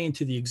to tie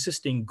into the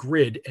existing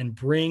grid and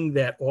bring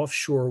that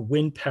offshore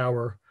wind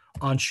power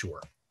onshore.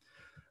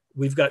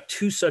 We've got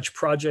 2 such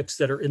projects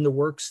that are in the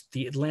works.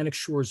 The Atlantic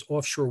Shores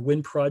Offshore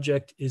Wind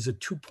Project is a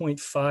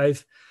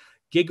 2.5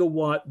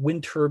 gigawatt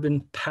wind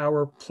turbine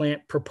power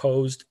plant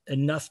proposed,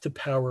 enough to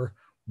power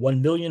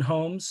 1 million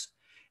homes.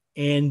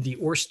 And the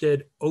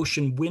Ørsted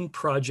Ocean Wind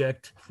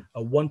Project,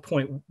 a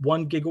 1.1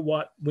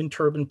 gigawatt wind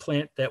turbine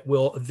plant that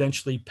will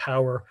eventually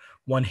power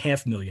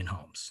 1.5 million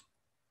homes.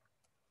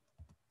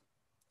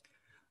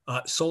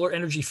 Solar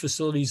energy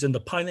facilities in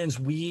the Pinelands,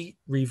 we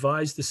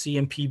revised the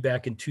CMP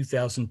back in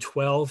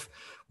 2012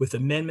 with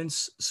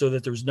amendments so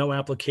that there's no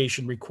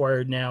application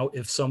required now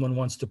if someone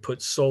wants to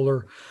put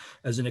solar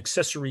as an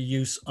accessory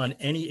use on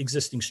any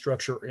existing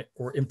structure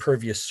or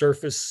impervious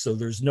surface. So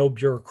there's no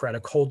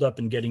bureaucratic holdup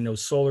in getting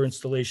those solar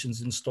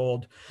installations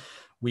installed.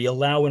 We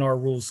allow in our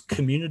rules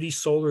community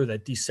solar,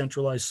 that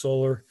decentralized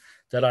solar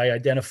that I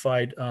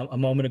identified a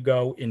moment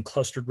ago in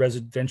clustered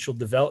residential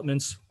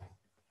developments.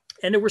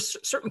 And there were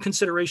certain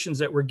considerations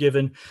that were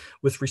given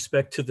with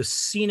respect to the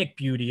scenic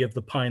beauty of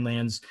the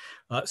Pinelands,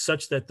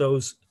 such that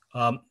those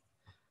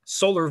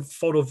solar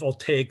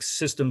photovoltaic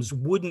systems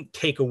wouldn't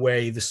take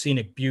away the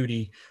scenic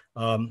beauty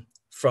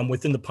from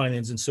within the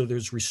Pinelands. And so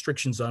there's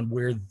restrictions on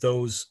where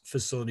those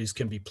facilities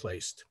can be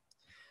placed.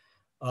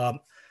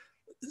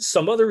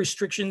 Some other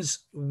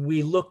restrictions,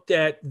 we looked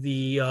at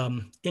the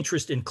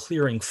interest in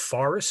clearing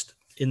forest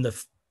in the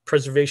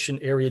preservation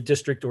area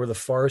district or the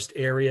forest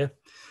area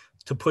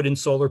to put in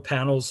solar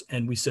panels,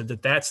 and we said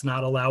that that's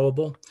not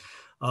allowable.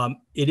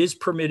 It is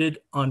permitted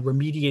on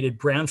remediated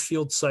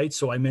brownfield sites.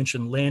 So I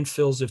mentioned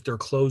landfills, if they're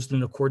closed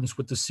in accordance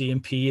with the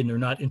CMP and they're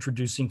not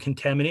introducing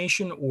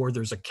contamination or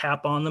there's a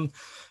cap on them,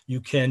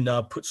 you can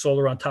put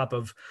solar on top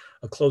of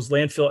a closed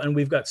landfill. And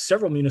we've got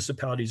several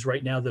municipalities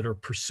right now that are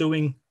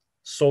pursuing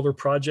solar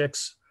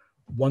projects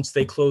once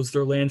they close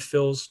their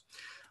landfills.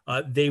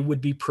 They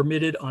would be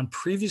permitted on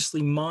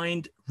previously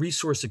mined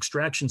resource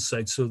extraction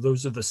sites. So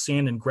those are the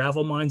sand and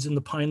gravel mines in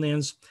the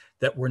Pinelands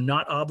that were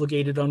not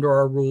obligated under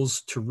our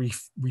rules to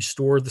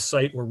restore the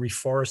site or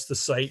reforest the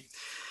site.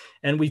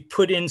 And we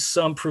put in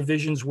some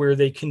provisions where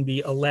they can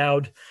be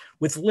allowed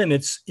with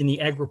limits in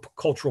the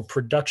agricultural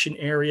production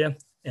area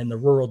and the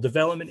rural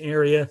development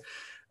area,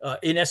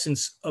 in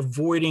essence,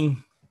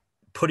 avoiding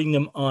putting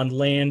them on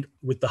land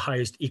with the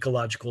highest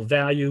ecological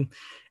value.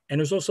 And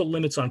there's also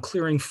limits on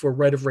clearing for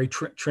right-of-way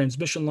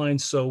transmission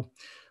lines. So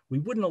we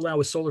wouldn't allow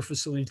a solar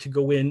facility to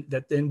go in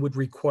that then would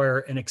require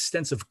an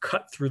extensive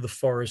cut through the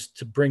forest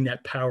to bring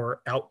that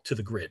power out to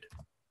the grid.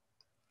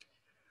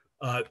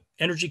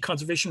 Energy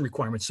conservation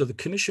requirements. So the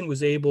commission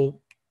was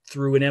able,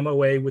 through an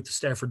MOA with the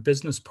Stafford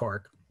Business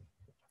Park,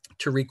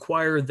 to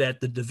require that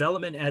the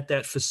development at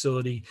that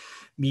facility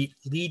meet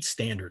LEED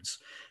standards.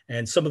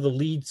 And some of the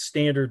LEED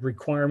standard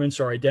requirements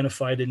are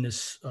identified in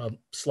this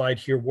slide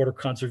here: water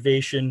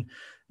conservation,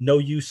 no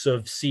use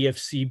of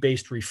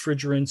CFC-based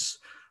refrigerants,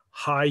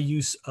 high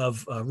use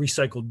of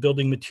recycled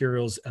building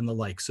materials, and the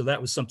like. So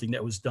that was something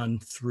that was done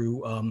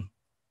through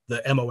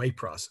the MOA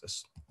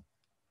process.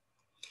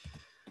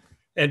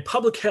 And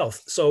public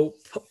health. So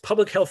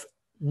public health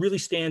really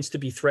stands to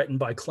be threatened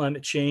by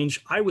climate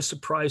change. I was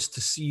surprised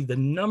to see the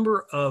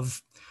number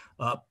of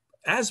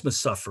asthma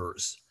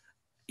sufferers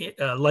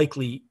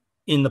likely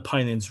in the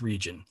Pinelands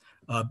region,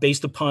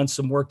 based upon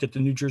some work that the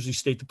New Jersey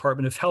State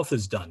Department of Health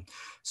has done.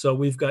 So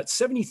we've got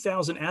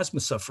 70,000 asthma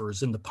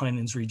sufferers in the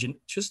Pinelands region,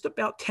 just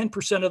about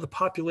 10% of the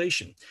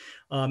population.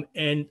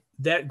 And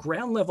that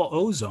ground level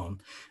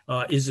ozone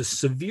is a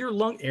severe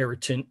lung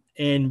irritant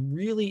and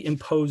really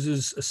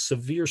imposes a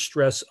severe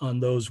stress on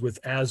those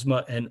with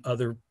asthma and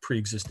other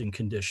pre-existing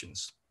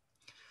conditions.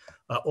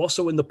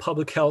 Also in the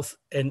public health,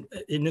 and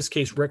in this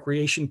case,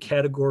 recreation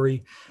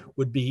category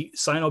would be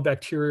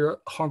cyanobacteria,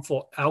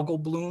 harmful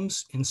algal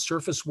blooms in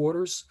surface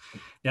waters.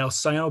 Now,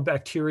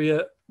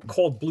 cyanobacteria,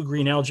 called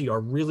blue-green algae,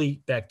 are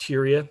really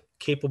bacteria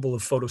capable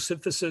of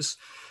photosynthesis.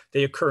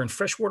 They occur in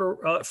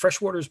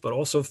freshwaters, but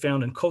also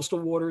found in coastal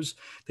waters.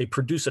 They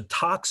produce a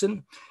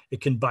toxin. It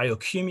can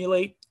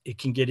bioaccumulate. It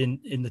can get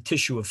in the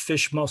tissue of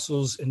fish,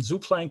 mussels, and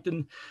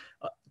zooplankton.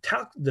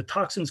 The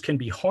toxins can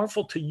be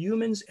harmful to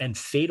humans and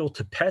fatal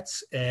to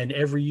pets. And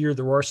every year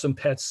there are some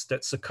pets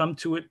that succumb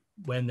to it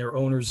when their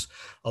owners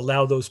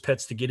allow those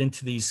pets to get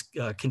into these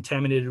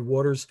contaminated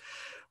waters.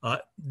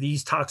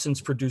 These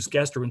toxins produce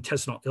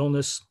gastrointestinal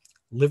illness,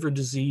 liver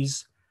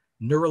disease,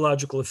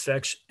 neurological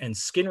effects, and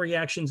skin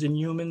reactions in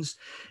humans.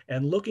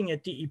 And looking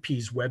at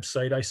DEP's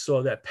website, I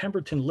saw that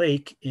Pemberton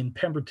Lake in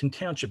Pemberton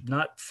Township,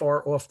 not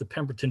far off the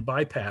Pemberton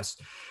bypass,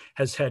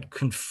 has had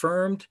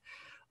confirmed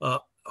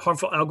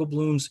harmful algal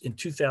blooms in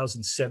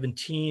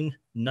 2017,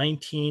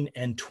 19,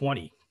 and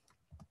 20.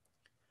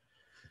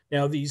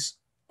 Now, these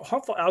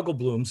harmful algal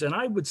blooms, and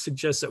I would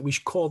suggest that we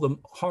should call them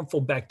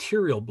harmful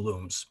bacterial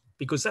blooms,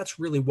 because that's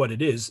really what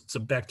it is. It's a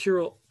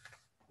bacterial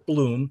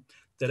bloom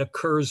that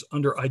occurs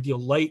under ideal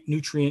light,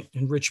 nutrient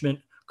enrichment,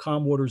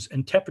 calm waters,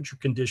 and temperature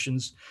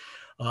conditions.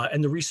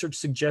 And the research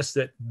suggests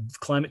that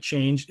climate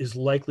change is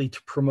likely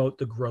to promote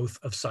the growth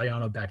of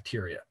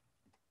cyanobacteria.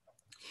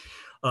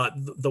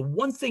 The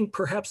one thing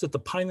perhaps that the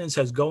Pinelands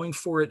has going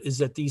for it is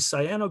that these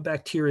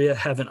cyanobacteria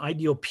have an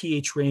ideal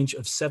pH range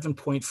of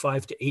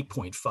 7.5 to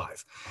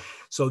 8.5.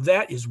 So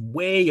that is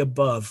way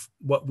above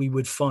what we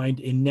would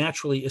find in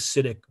naturally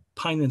acidic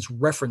Pinelands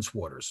reference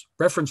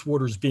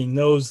waters being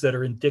those that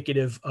are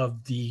indicative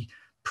of the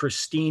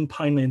pristine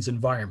Pinelands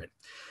environment.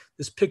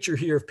 This picture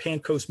here of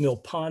Pancoast Mill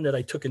Pond that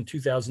I took in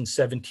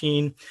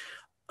 2017,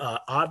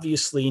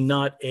 obviously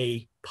not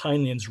a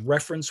Pinelands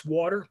reference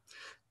water.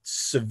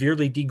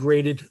 Severely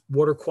degraded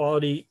water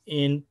quality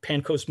in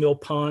Pancoast Mill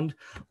Pond,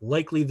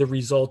 likely the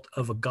result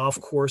of a golf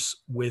course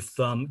with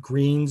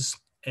greens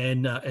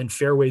and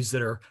fairways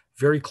that are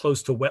very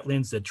close to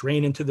wetlands that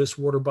drain into this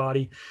water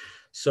body.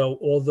 So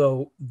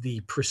although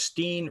the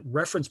pristine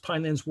reference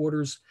Pinelands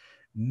waters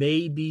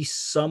may be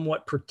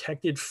somewhat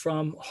protected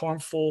from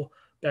harmful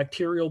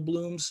bacterial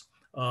blooms,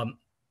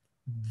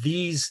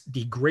 these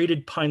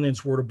degraded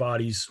Pinelands water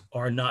bodies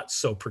are not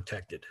so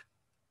protected.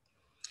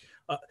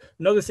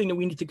 Another thing that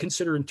we need to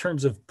consider in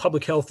terms of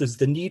public health is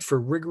the need for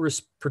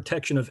rigorous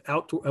protection of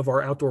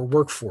our outdoor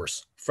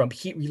workforce from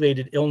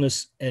heat-related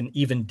illness and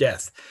even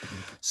death.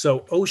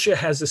 So OSHA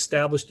has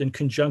established, in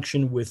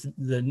conjunction with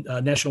the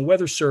National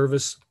Weather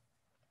Service,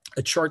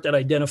 a chart that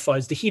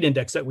identifies the heat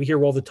index that we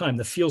hear all the time,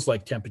 the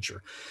feels-like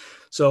temperature.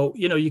 So,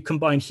 you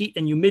combine heat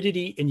and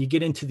humidity and you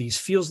get into these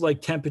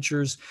feels-like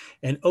temperatures,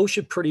 and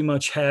OSHA pretty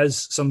much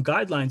has some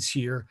guidelines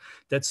here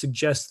that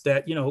suggest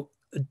that,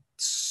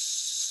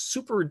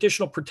 super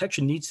additional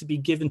protection needs to be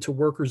given to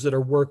workers that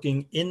are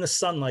working in the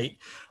sunlight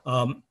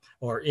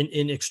or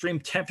in extreme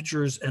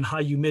temperatures and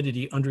high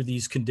humidity under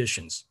these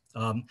conditions.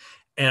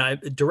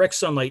 Direct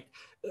sunlight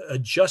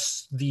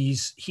adjusts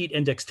these heat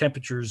index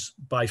temperatures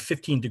by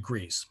 15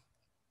 degrees.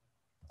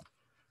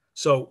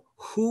 So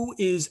who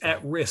is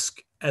at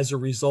risk as a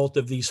result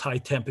of these high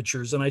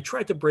temperatures? And I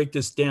tried to break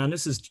this down.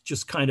 This is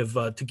just kind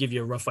of to give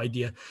you a rough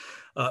idea.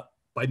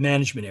 By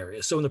management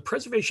area. So in the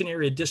preservation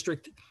area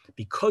district,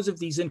 because of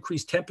these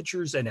increased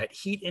temperatures and at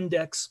heat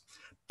index,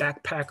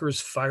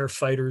 backpackers,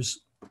 firefighters,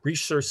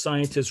 research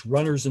scientists,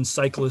 runners, and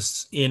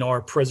cyclists in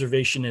our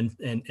preservation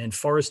and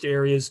forest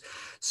areas,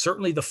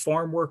 certainly the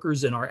farm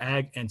workers in our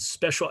ag and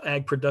special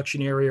ag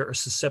production area are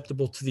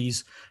susceptible to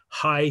these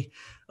high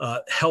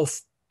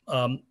health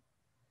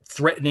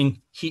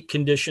threatening heat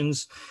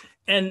conditions.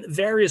 And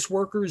various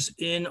workers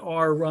in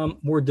our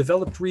more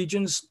developed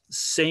regions,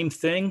 same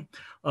thing.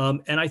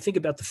 And I think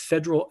about the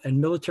federal and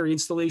military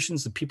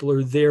installations. The people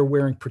are there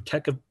wearing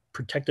protective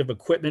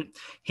equipment,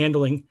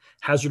 handling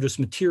hazardous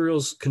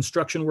materials,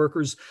 construction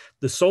workers,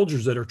 the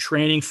soldiers that are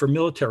training for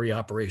military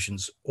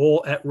operations,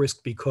 all at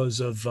risk because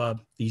of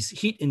these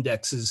heat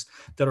indexes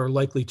that are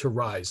likely to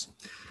rise.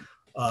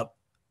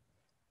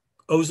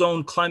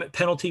 Ozone climate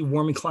penalty,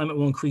 warming climate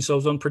will increase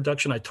ozone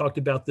production. I talked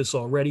about this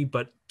already,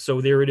 but so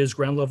there it is,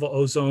 ground level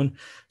ozone.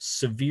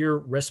 Severe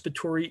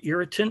respiratory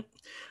irritant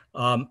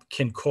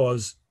can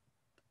cause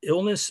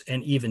illness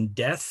and even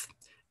death.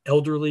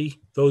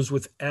 Elderly, those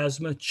with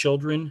asthma,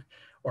 children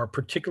are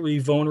particularly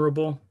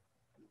vulnerable.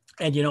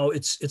 And, you know,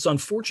 it's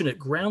unfortunate.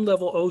 Ground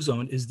level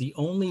ozone is the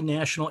only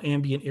national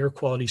ambient air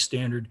quality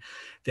standard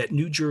that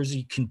New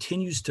Jersey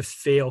continues to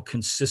fail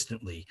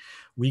consistently.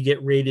 We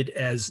get rated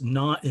as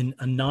not in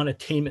a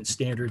non-attainment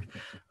standard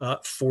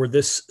for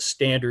this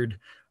standard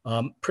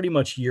pretty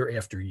much year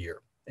after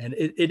year. And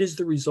it is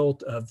the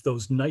result of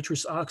those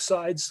nitrous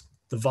oxides,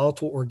 the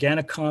volatile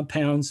organic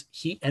compounds,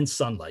 heat, and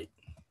sunlight.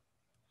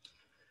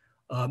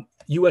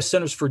 U.S.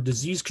 Centers for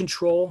Disease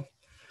Control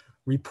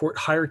report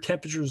higher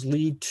temperatures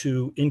lead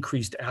to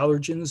increased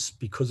allergens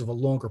because of a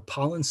longer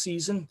pollen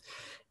season,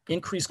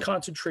 increased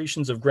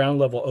concentrations of ground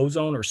level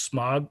ozone or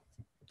smog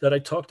that I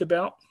talked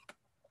about.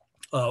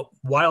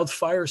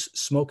 Wildfires,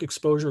 smoke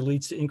exposure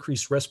leads to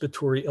increased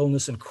respiratory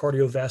illness and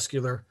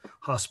cardiovascular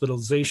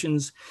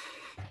hospitalizations.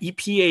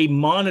 EPA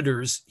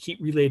monitors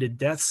heat-related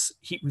deaths,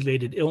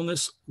 heat-related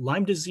illness,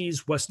 Lyme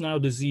disease, West Nile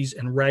disease,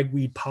 and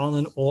ragweed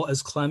pollen, all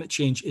as climate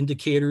change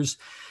indicators.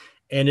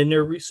 And in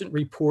their recent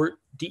report,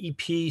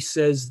 DEP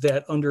says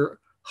that under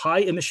high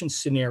emission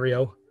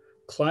scenario,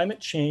 climate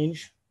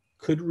change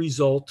could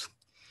result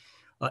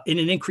in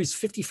an increase,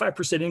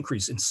 55%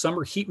 increase in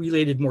summer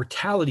heat-related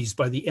mortalities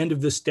by the end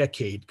of this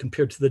decade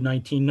compared to the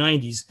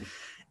 1990s.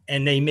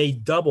 And they may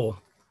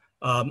double,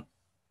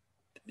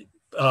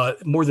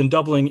 more than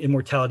doubling in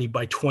mortality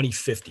by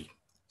 2050.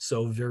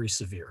 So very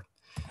severe.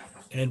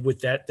 And with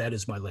that, that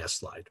is my last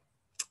slide.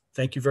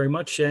 Thank you very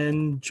much.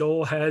 And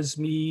Joel has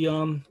me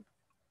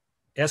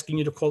asking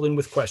you to call in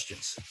with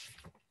questions.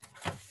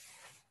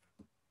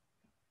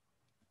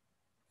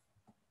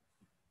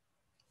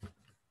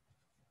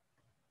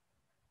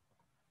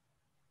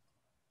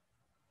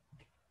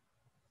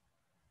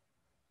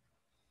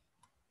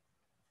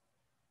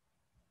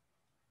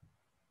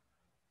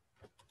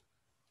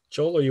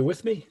 Joel, are you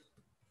with me?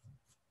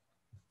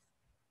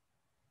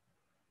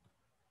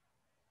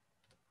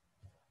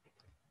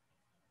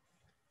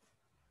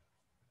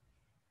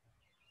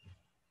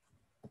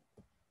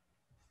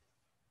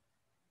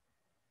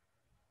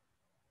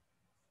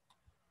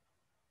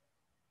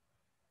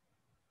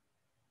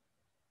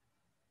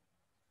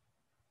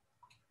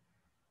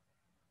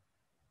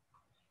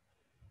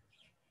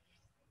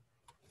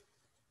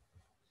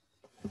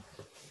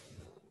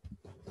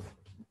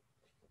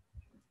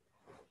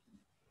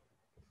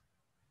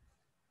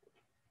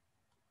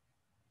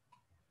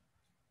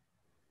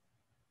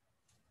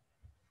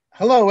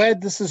 Hello,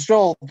 Ed. This is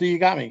Joel. Do you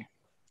got me?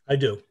 I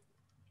do.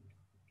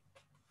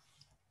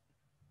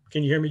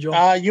 Can you hear me,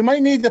 Joel? You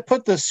might need to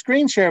put the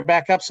screen share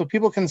back up so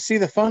people can see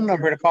the phone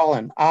number to call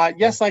in.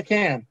 Yes, I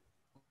can.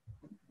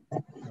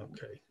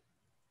 Okay.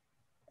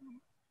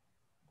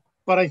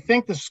 But I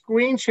think the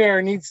screen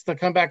share needs to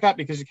come back up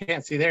because you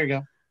can't see. There you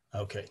go.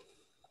 Okay.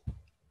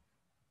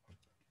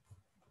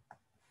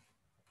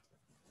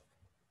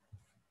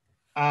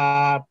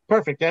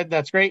 Perfect, Ed.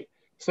 That's great.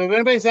 So if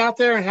anybody's out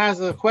there and has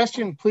a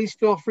question, please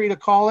feel free to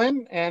call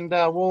in, and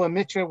we'll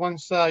admit you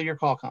once your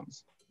call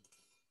comes.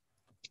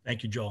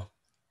 Thank you, Joel.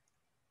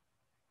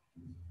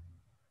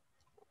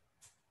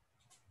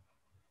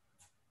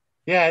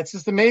 Yeah, it's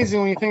just amazing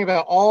when you think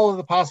about all of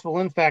the possible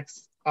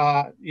effects,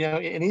 and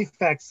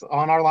effects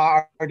on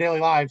our daily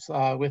lives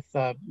with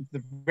the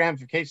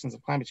ramifications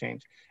of climate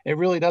change. It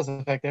really does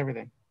affect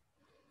everything.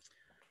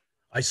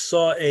 I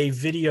saw a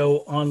video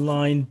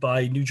online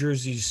by New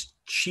Jersey's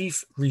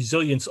Chief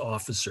Resilience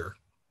Officer,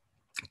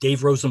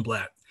 Dave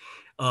Rosenblatt,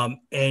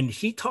 and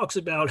he talks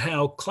about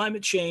how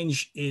climate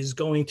change is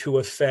going to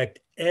affect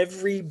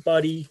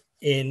everybody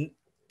in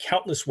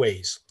countless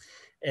ways.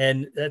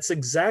 And that's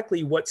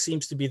exactly what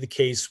seems to be the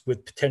case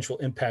with potential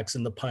impacts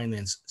in the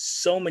Pinelands.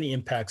 So many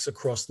impacts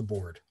across the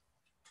board.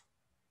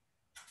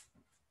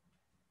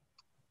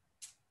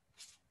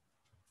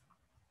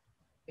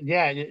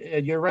 Yeah,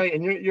 you're right.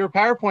 And your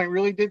PowerPoint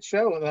really did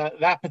show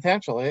that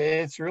potential.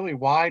 It's really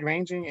wide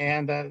ranging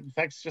and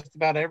affects just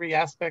about every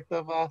aspect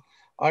of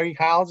our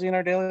ecology and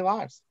our daily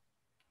lives.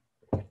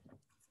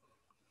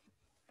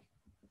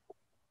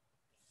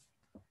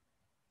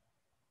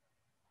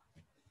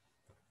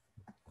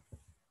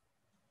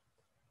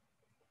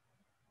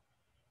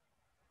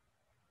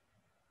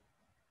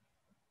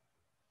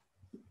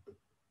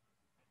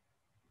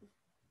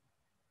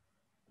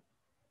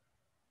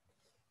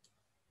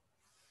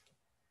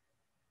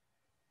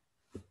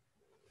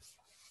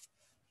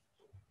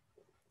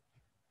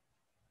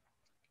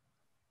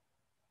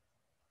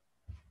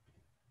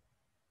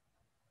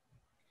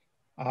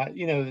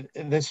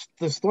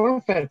 The storm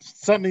effect,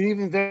 something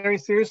even very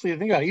seriously to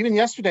think about. Even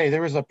yesterday,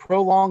 there was a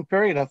prolonged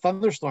period of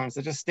thunderstorms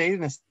that just stayed in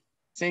the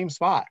same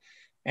spot.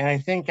 And I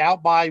think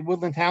out by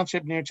Woodland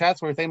Township near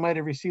Chatsworth, they might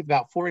have received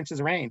about 4 inches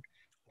of rain.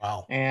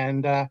 Wow.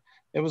 And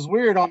it was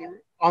weird.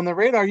 On the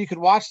radar, you could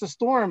watch the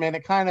storm, and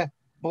it kind of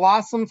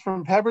blossomed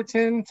from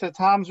Pemberton to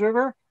Toms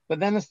River. But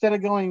then instead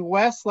of going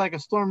west like a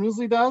storm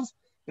usually does,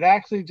 it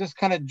actually just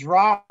kind of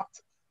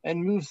dropped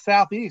and moved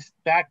southeast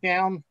back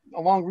down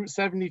along Route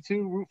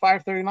 72, Route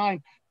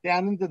 539,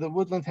 down into the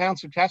Woodland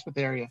Township Chatsworth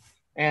area.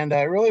 And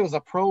it really was a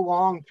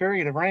prolonged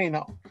period of rain,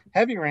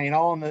 heavy rain,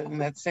 all in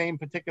that same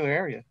particular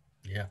area.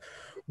 Yeah.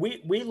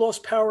 We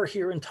lost power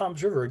here in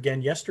Toms River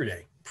again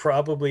yesterday,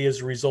 probably as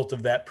a result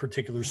of that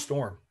particular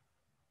storm.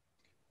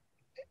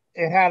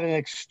 It had an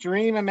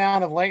extreme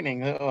amount of lightning.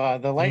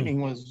 The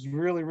lightning was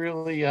really,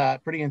 really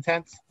pretty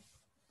intense.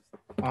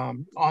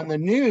 On the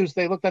news,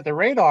 they looked at the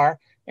radar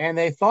and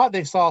they thought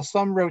they saw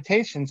some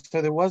rotation.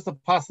 So there was the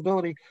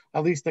possibility,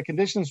 at least the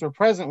conditions were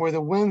present, where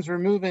the winds were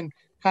moving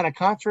kind of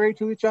contrary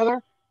to each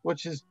other,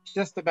 which is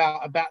just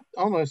about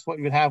almost what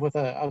you would have with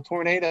a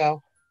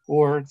tornado,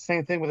 or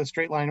same thing with a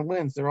straight line of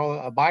winds. They're all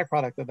a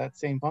byproduct of that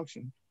same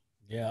function.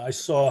 Yeah, I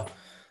saw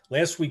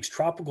last week's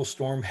tropical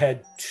storm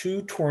had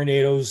 2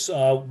 tornadoes,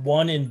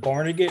 one in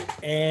Barnegat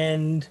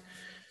and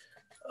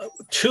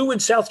 2 in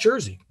South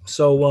Jersey.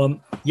 So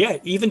yeah,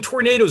 even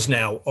tornadoes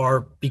now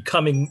are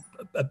becoming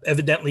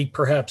evidently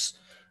perhaps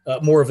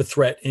more of a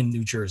threat in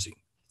New Jersey.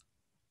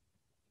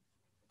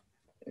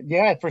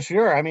 Yeah, for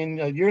sure. I mean,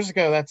 years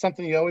ago, that's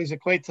something you always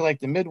equate to like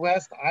the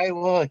Midwest,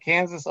 Iowa,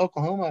 Kansas,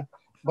 Oklahoma.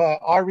 But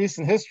our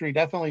recent history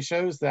definitely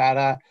shows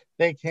that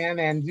they can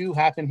and do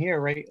happen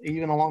here, right?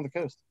 Even along the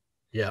coast.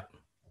 Yeah.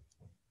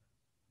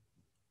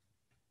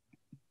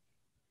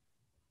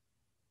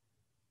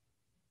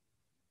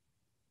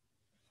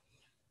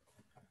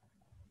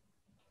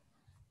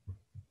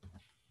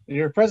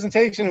 Your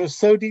presentation was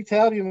so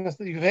detailed.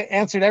 You've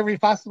answered every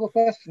possible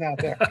question out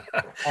there.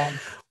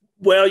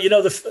 Well,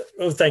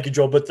 thank you,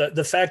 Joel. But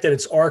the fact that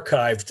it's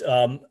archived,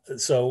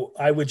 so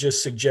I would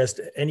just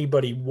suggest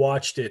anybody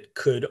watched it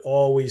could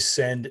always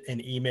send an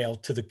email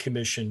to the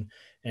commission,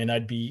 and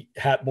I'd be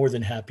more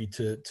than happy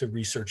to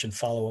research and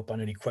follow up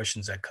on any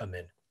questions that come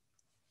in.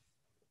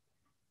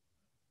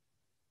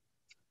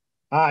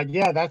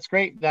 Yeah, that's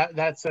great.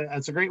 That's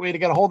a great way to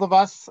get a hold of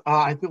us.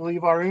 I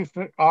believe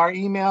our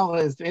email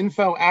is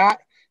info@,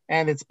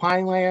 and it's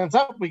Pinelands.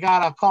 Oh, we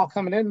got a call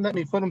coming in. Let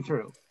me put them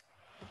through.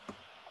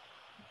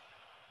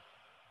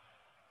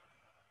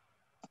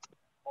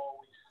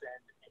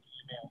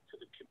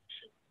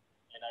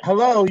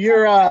 Hello,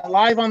 you're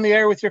live on the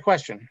air with your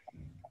question.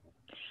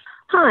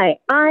 Hi,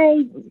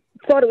 I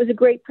thought it was a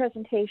great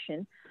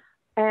presentation.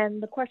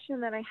 And the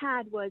question that I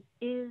had was,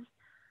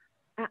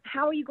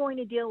 how are you going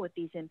to deal with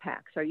these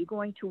impacts? Are you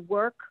going to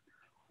work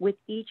with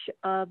each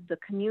of the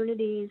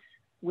communities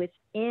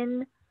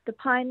within the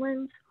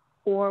Pinelands,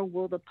 or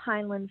will the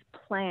Pinelands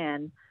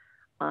plan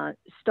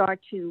start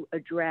to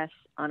address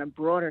on a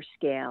broader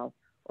scale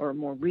or a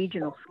more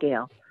regional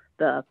scale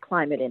the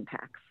climate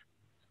impacts?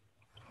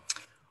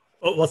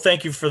 Well,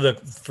 thank you for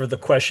the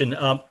question,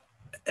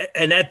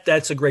 and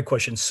that's a great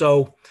question.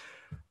 So,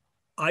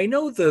 I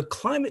know the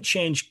Climate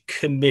Change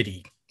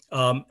Committee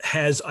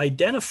has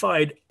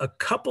identified a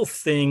couple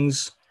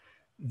things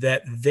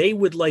that they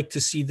would like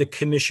to see the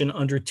commission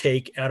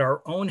undertake at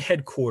our own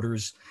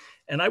headquarters,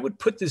 and I would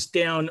put this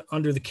down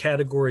under the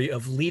category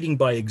of leading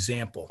by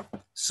example.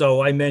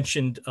 So, I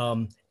mentioned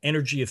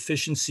energy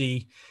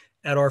efficiency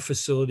at our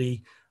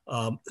facility.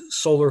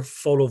 Solar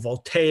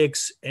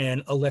photovoltaics,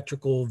 and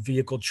electrical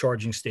vehicle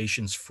charging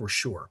stations for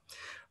sure.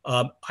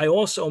 I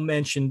also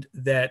mentioned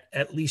that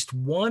at least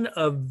one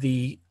of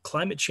the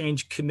Climate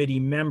Change Committee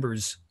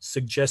members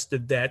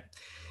suggested that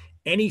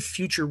any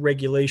future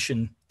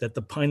regulation that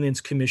the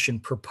Pinelands Commission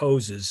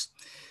proposes,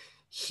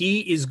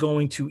 he is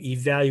going to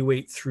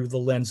evaluate through the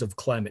lens of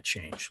climate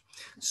change.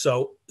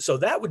 So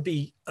that would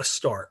be a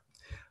start.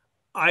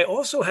 I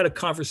also had a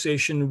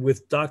conversation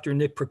with Dr.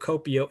 Nick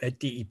Procopio at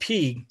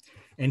DEP,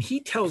 and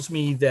he tells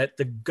me that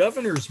the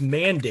governor's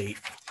mandate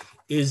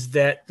is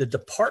that the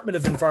Department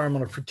of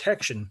Environmental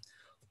Protection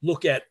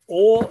look at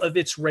all of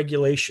its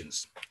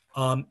regulations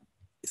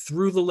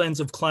through the lens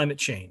of climate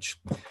change.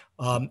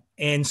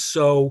 And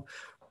so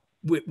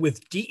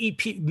with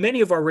DEP,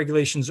 many of our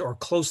regulations are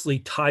closely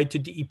tied to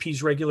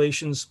DEP's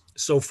regulations.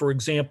 So for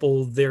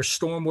example, their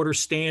stormwater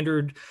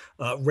standard,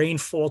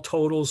 rainfall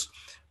totals,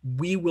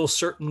 we will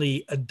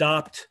certainly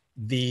adopt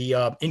the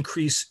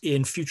increase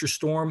in future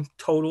storm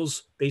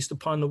totals based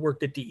upon the work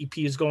that DEP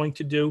is going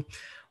to do.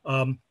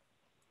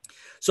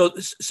 So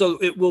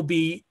it will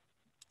be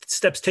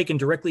steps taken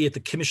directly at the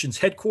commission's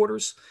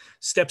headquarters,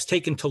 steps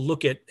taken to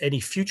look at any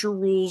future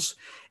rules.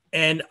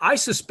 And I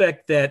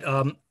suspect that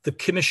the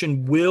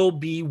commission will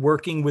be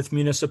working with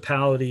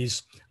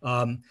municipalities,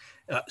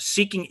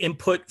 seeking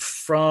input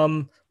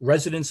from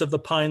residents of the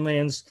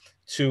Pinelands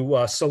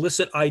to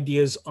solicit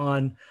ideas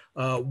on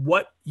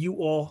what you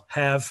all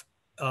have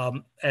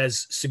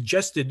as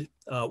suggested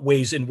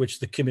ways in which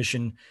the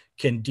commission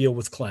can deal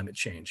with climate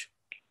change.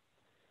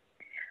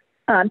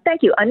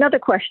 Thank you. Another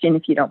question,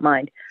 if you don't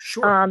mind.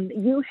 Sure.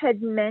 You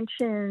had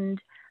mentioned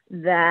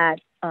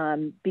that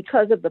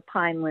because of the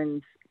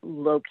Pinelands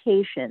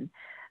location,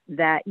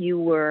 that you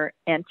were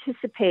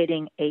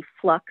anticipating a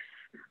flux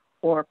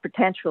or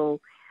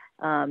potential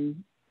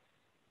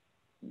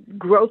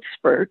growth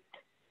spurt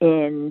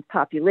in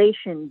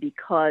population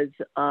because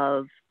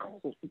of,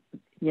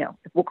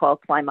 we'll call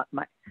it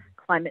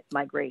climate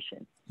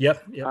migration.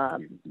 Yep.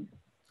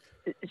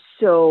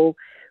 So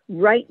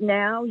right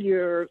now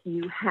you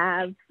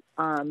have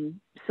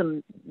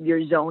your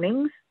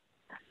zonings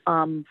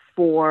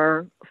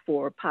for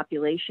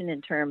population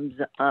in terms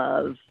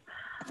of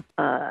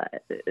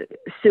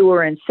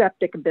sewer and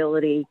septic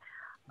ability,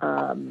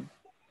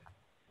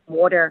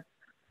 water.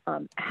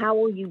 How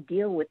will you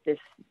deal with this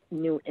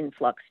new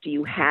influx? Do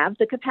you have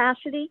the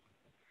capacity,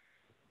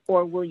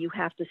 or will you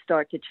have to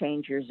start to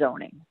change your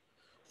zoning?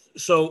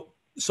 So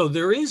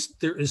there is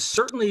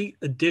certainly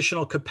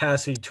additional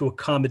capacity to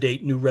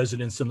accommodate new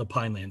residents in the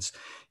Pinelands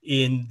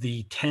in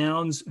the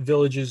towns,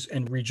 villages,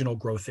 and regional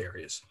growth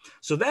areas.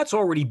 So that's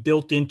already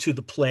built into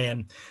the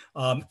plan.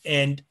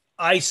 And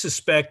I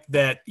suspect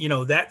that,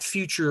 that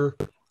future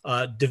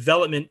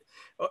development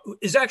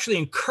is actually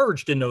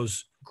encouraged in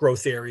those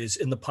growth areas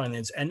in the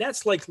Pinelands, and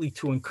that's likely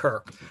to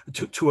occur.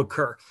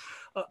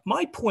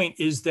 My point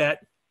is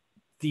that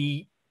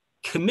the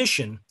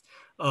commission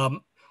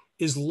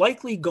is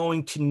likely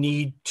going to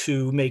need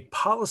to make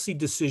policy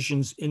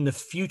decisions in the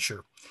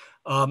future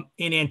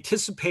in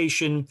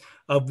anticipation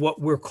of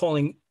what we're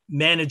calling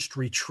managed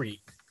retreat.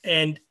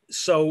 And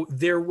so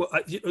there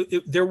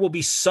will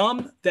be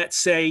some that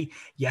say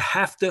you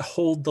have to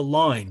hold the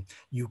line.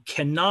 You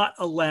cannot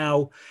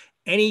allow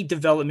any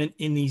development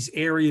in these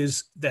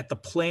areas that the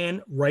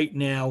plan right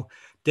now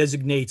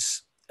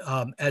designates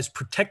as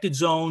protected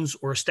zones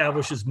or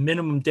establishes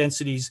minimum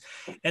densities.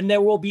 And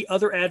there will be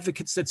other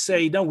advocates that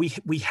say, no,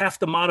 we have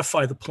to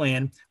modify the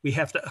plan. We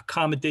have to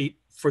accommodate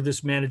for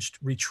this managed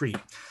retreat.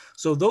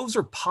 So those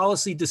are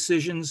policy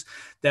decisions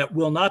that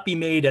will not be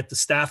made at the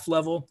staff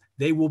level.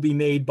 They will be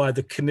made by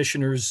the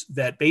commissioners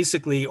that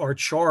basically are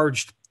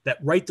charged, that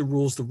write the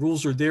rules. The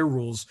rules are their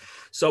rules.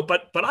 So,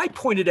 but I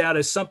pointed out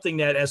as something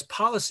that as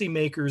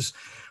policymakers,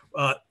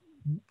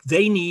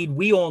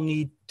 we all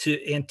need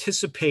to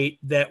anticipate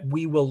that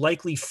we will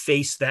likely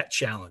face that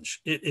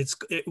challenge. It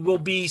will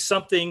be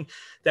something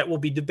that will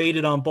be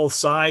debated on both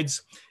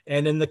sides,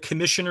 and then the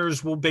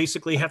commissioners will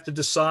basically have to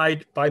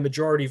decide by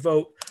majority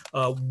vote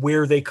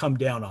where they come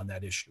down on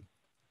that issue.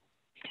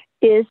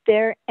 Is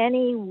there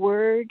any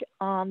word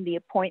on the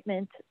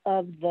appointment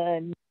of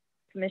the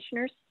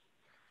commissioners?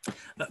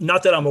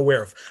 Not that I'm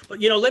aware of, but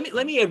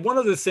let me add one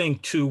other thing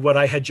to what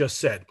I had just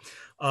said.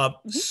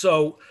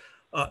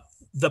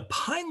 The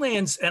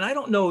Pinelands, and I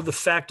don't know the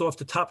fact off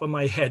the top of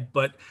my head,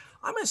 but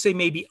I'm going to say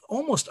maybe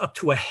almost up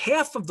to a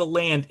half of the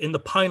land in the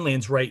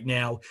Pinelands right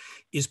now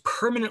is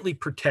permanently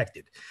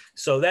protected.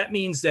 So that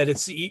means that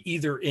it's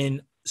either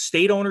in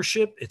state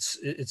ownership, it's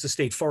a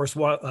state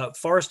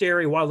forest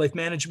area, wildlife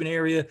management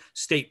area,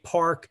 state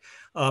park,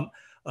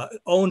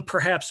 owned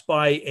perhaps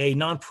by a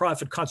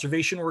nonprofit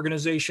conservation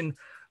organization.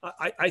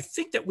 I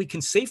think that we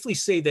can safely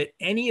say that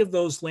any of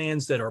those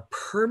lands that are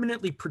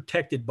permanently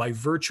protected by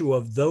virtue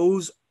of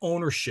those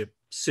ownership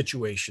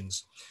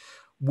situations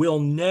will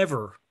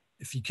never,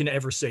 if you can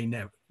ever say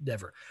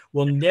never,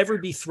 will never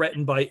be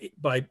threatened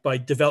by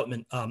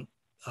development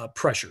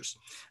pressures.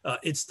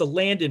 It's the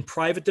land in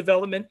private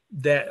development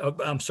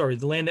the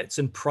land that's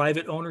in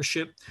private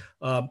ownership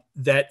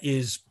that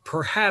is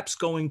perhaps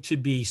going to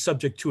be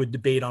subject to a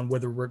debate on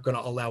whether we're going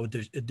to allow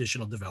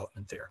additional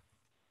development there.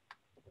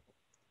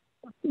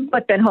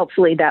 But then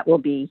hopefully that will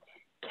be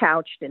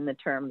couched in the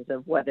terms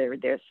of whether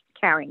there's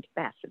carrying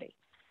capacity.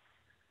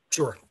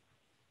 Sure.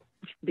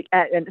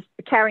 And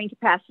carrying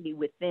capacity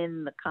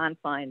within the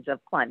confines of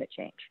climate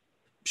change.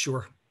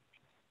 Sure.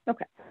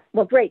 Okay.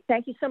 Well, great.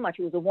 Thank you so much.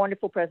 It was a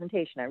wonderful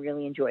presentation. I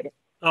really enjoyed it.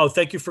 Oh,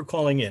 thank you for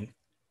calling in.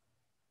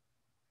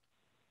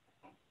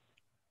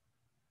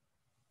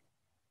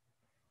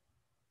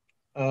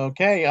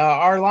 Okay.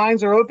 Our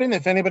lines are open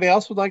if anybody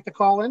else would like to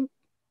call in.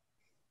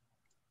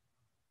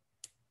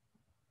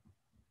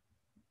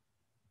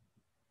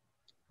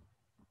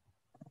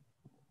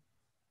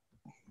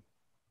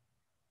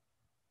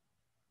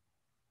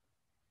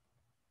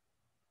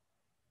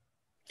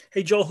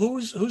 Hey, Joel,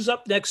 who's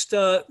up next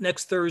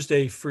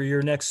Thursday for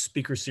your next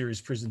speaker series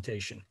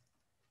presentation?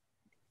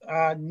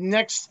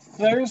 Next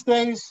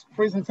Thursday's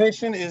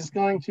presentation is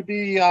going to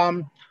be,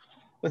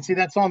 let's see,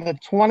 that's on the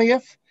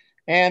 20th,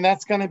 and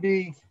that's going to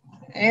be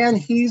Ann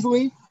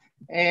Heasley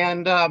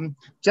and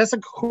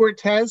Jessica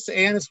Cortez.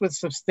 Ann is with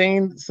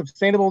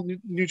Sustainable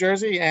New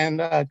Jersey,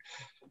 and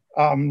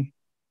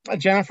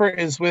Jennifer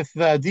is with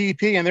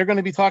DEP, and they're going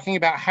to be talking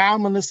about how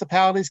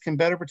municipalities can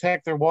better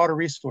protect their water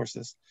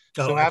resources.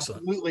 Oh, so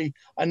excellent. Absolutely,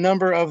 a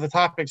number of the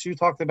topics you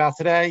talked about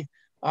today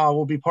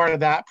will be part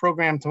of that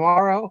program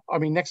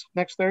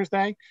next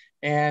Thursday.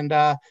 And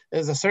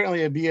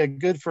it'd be a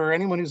good for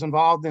anyone who's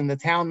involved in the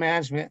town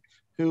management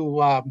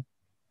who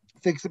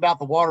thinks about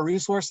the water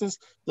resources.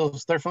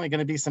 There's definitely going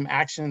to be some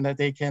action that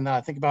they can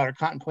think about or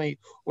contemplate,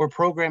 or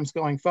programs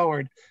going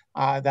forward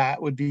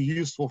that would be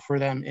useful for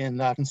them in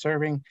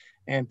conserving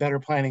and better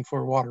planning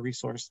for water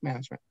resource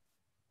management.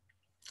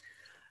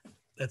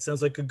 That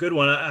sounds like a good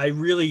one. I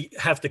really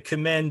have to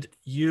commend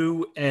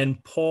you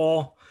and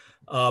Paul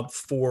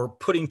for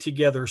putting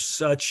together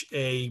such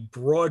a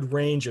broad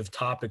range of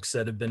topics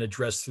that have been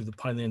addressed through the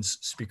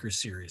Pinelands Speaker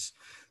Series.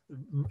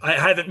 I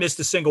haven't missed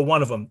a single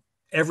one of them.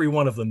 Every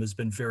one of them has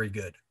been very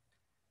good.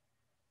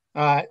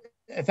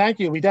 Thank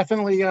you. We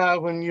definitely,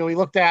 when we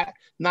looked at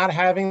not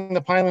having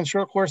the Pineland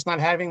short course, not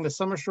having the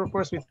summer short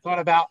course, we thought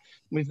about,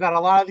 we've got a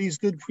lot of these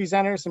good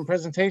presenters and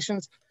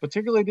presentations,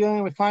 particularly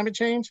dealing with climate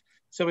change.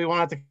 So we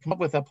wanted to come up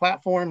with a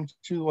platform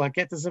to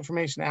get this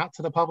information out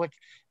to the public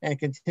and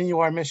continue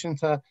our mission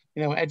to,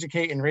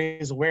 educate and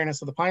raise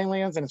awareness of the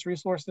Pinelands and its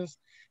resources.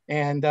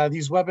 And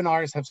these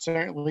webinars have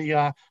certainly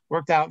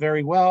worked out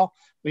very well.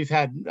 We've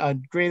had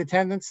great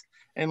attendance.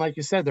 And like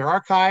you said, they're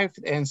archived.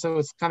 And so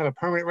it's kind of a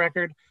permanent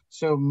record.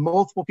 So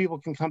multiple people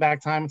can come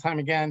back time and time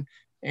again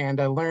and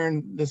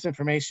learn this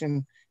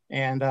information.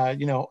 And,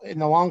 in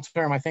the long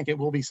term, I think it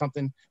will be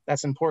something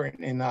that's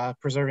important in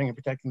preserving and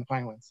protecting the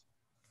Pinelands.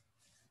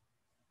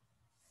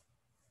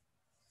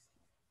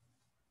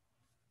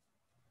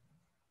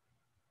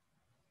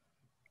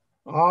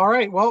 All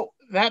right. Well,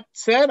 that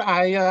said,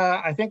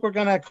 I think we're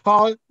going to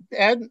call it,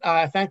 Ed.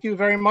 Thank you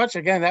very much.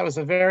 Again, that was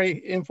a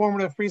very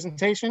informative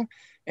presentation.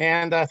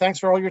 And thanks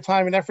for all your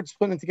time and efforts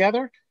putting it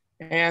together.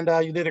 And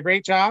you did a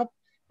great job.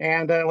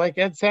 And like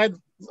Ed said,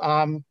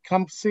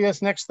 come see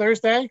us next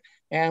Thursday,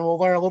 and we'll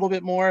learn a little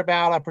bit more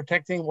about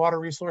protecting water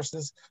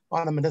resources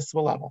on a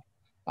municipal level.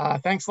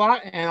 Thanks a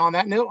lot. And on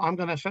that note, I'm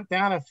going to shut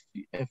down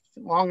if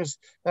long as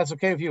that's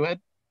okay with you, Ed.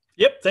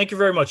 Yep. Thank you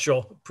very much,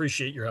 Joel.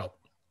 Appreciate your help.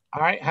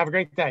 All right. Have a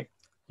great day.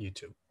 You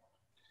too.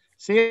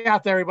 See you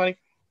out there, everybody.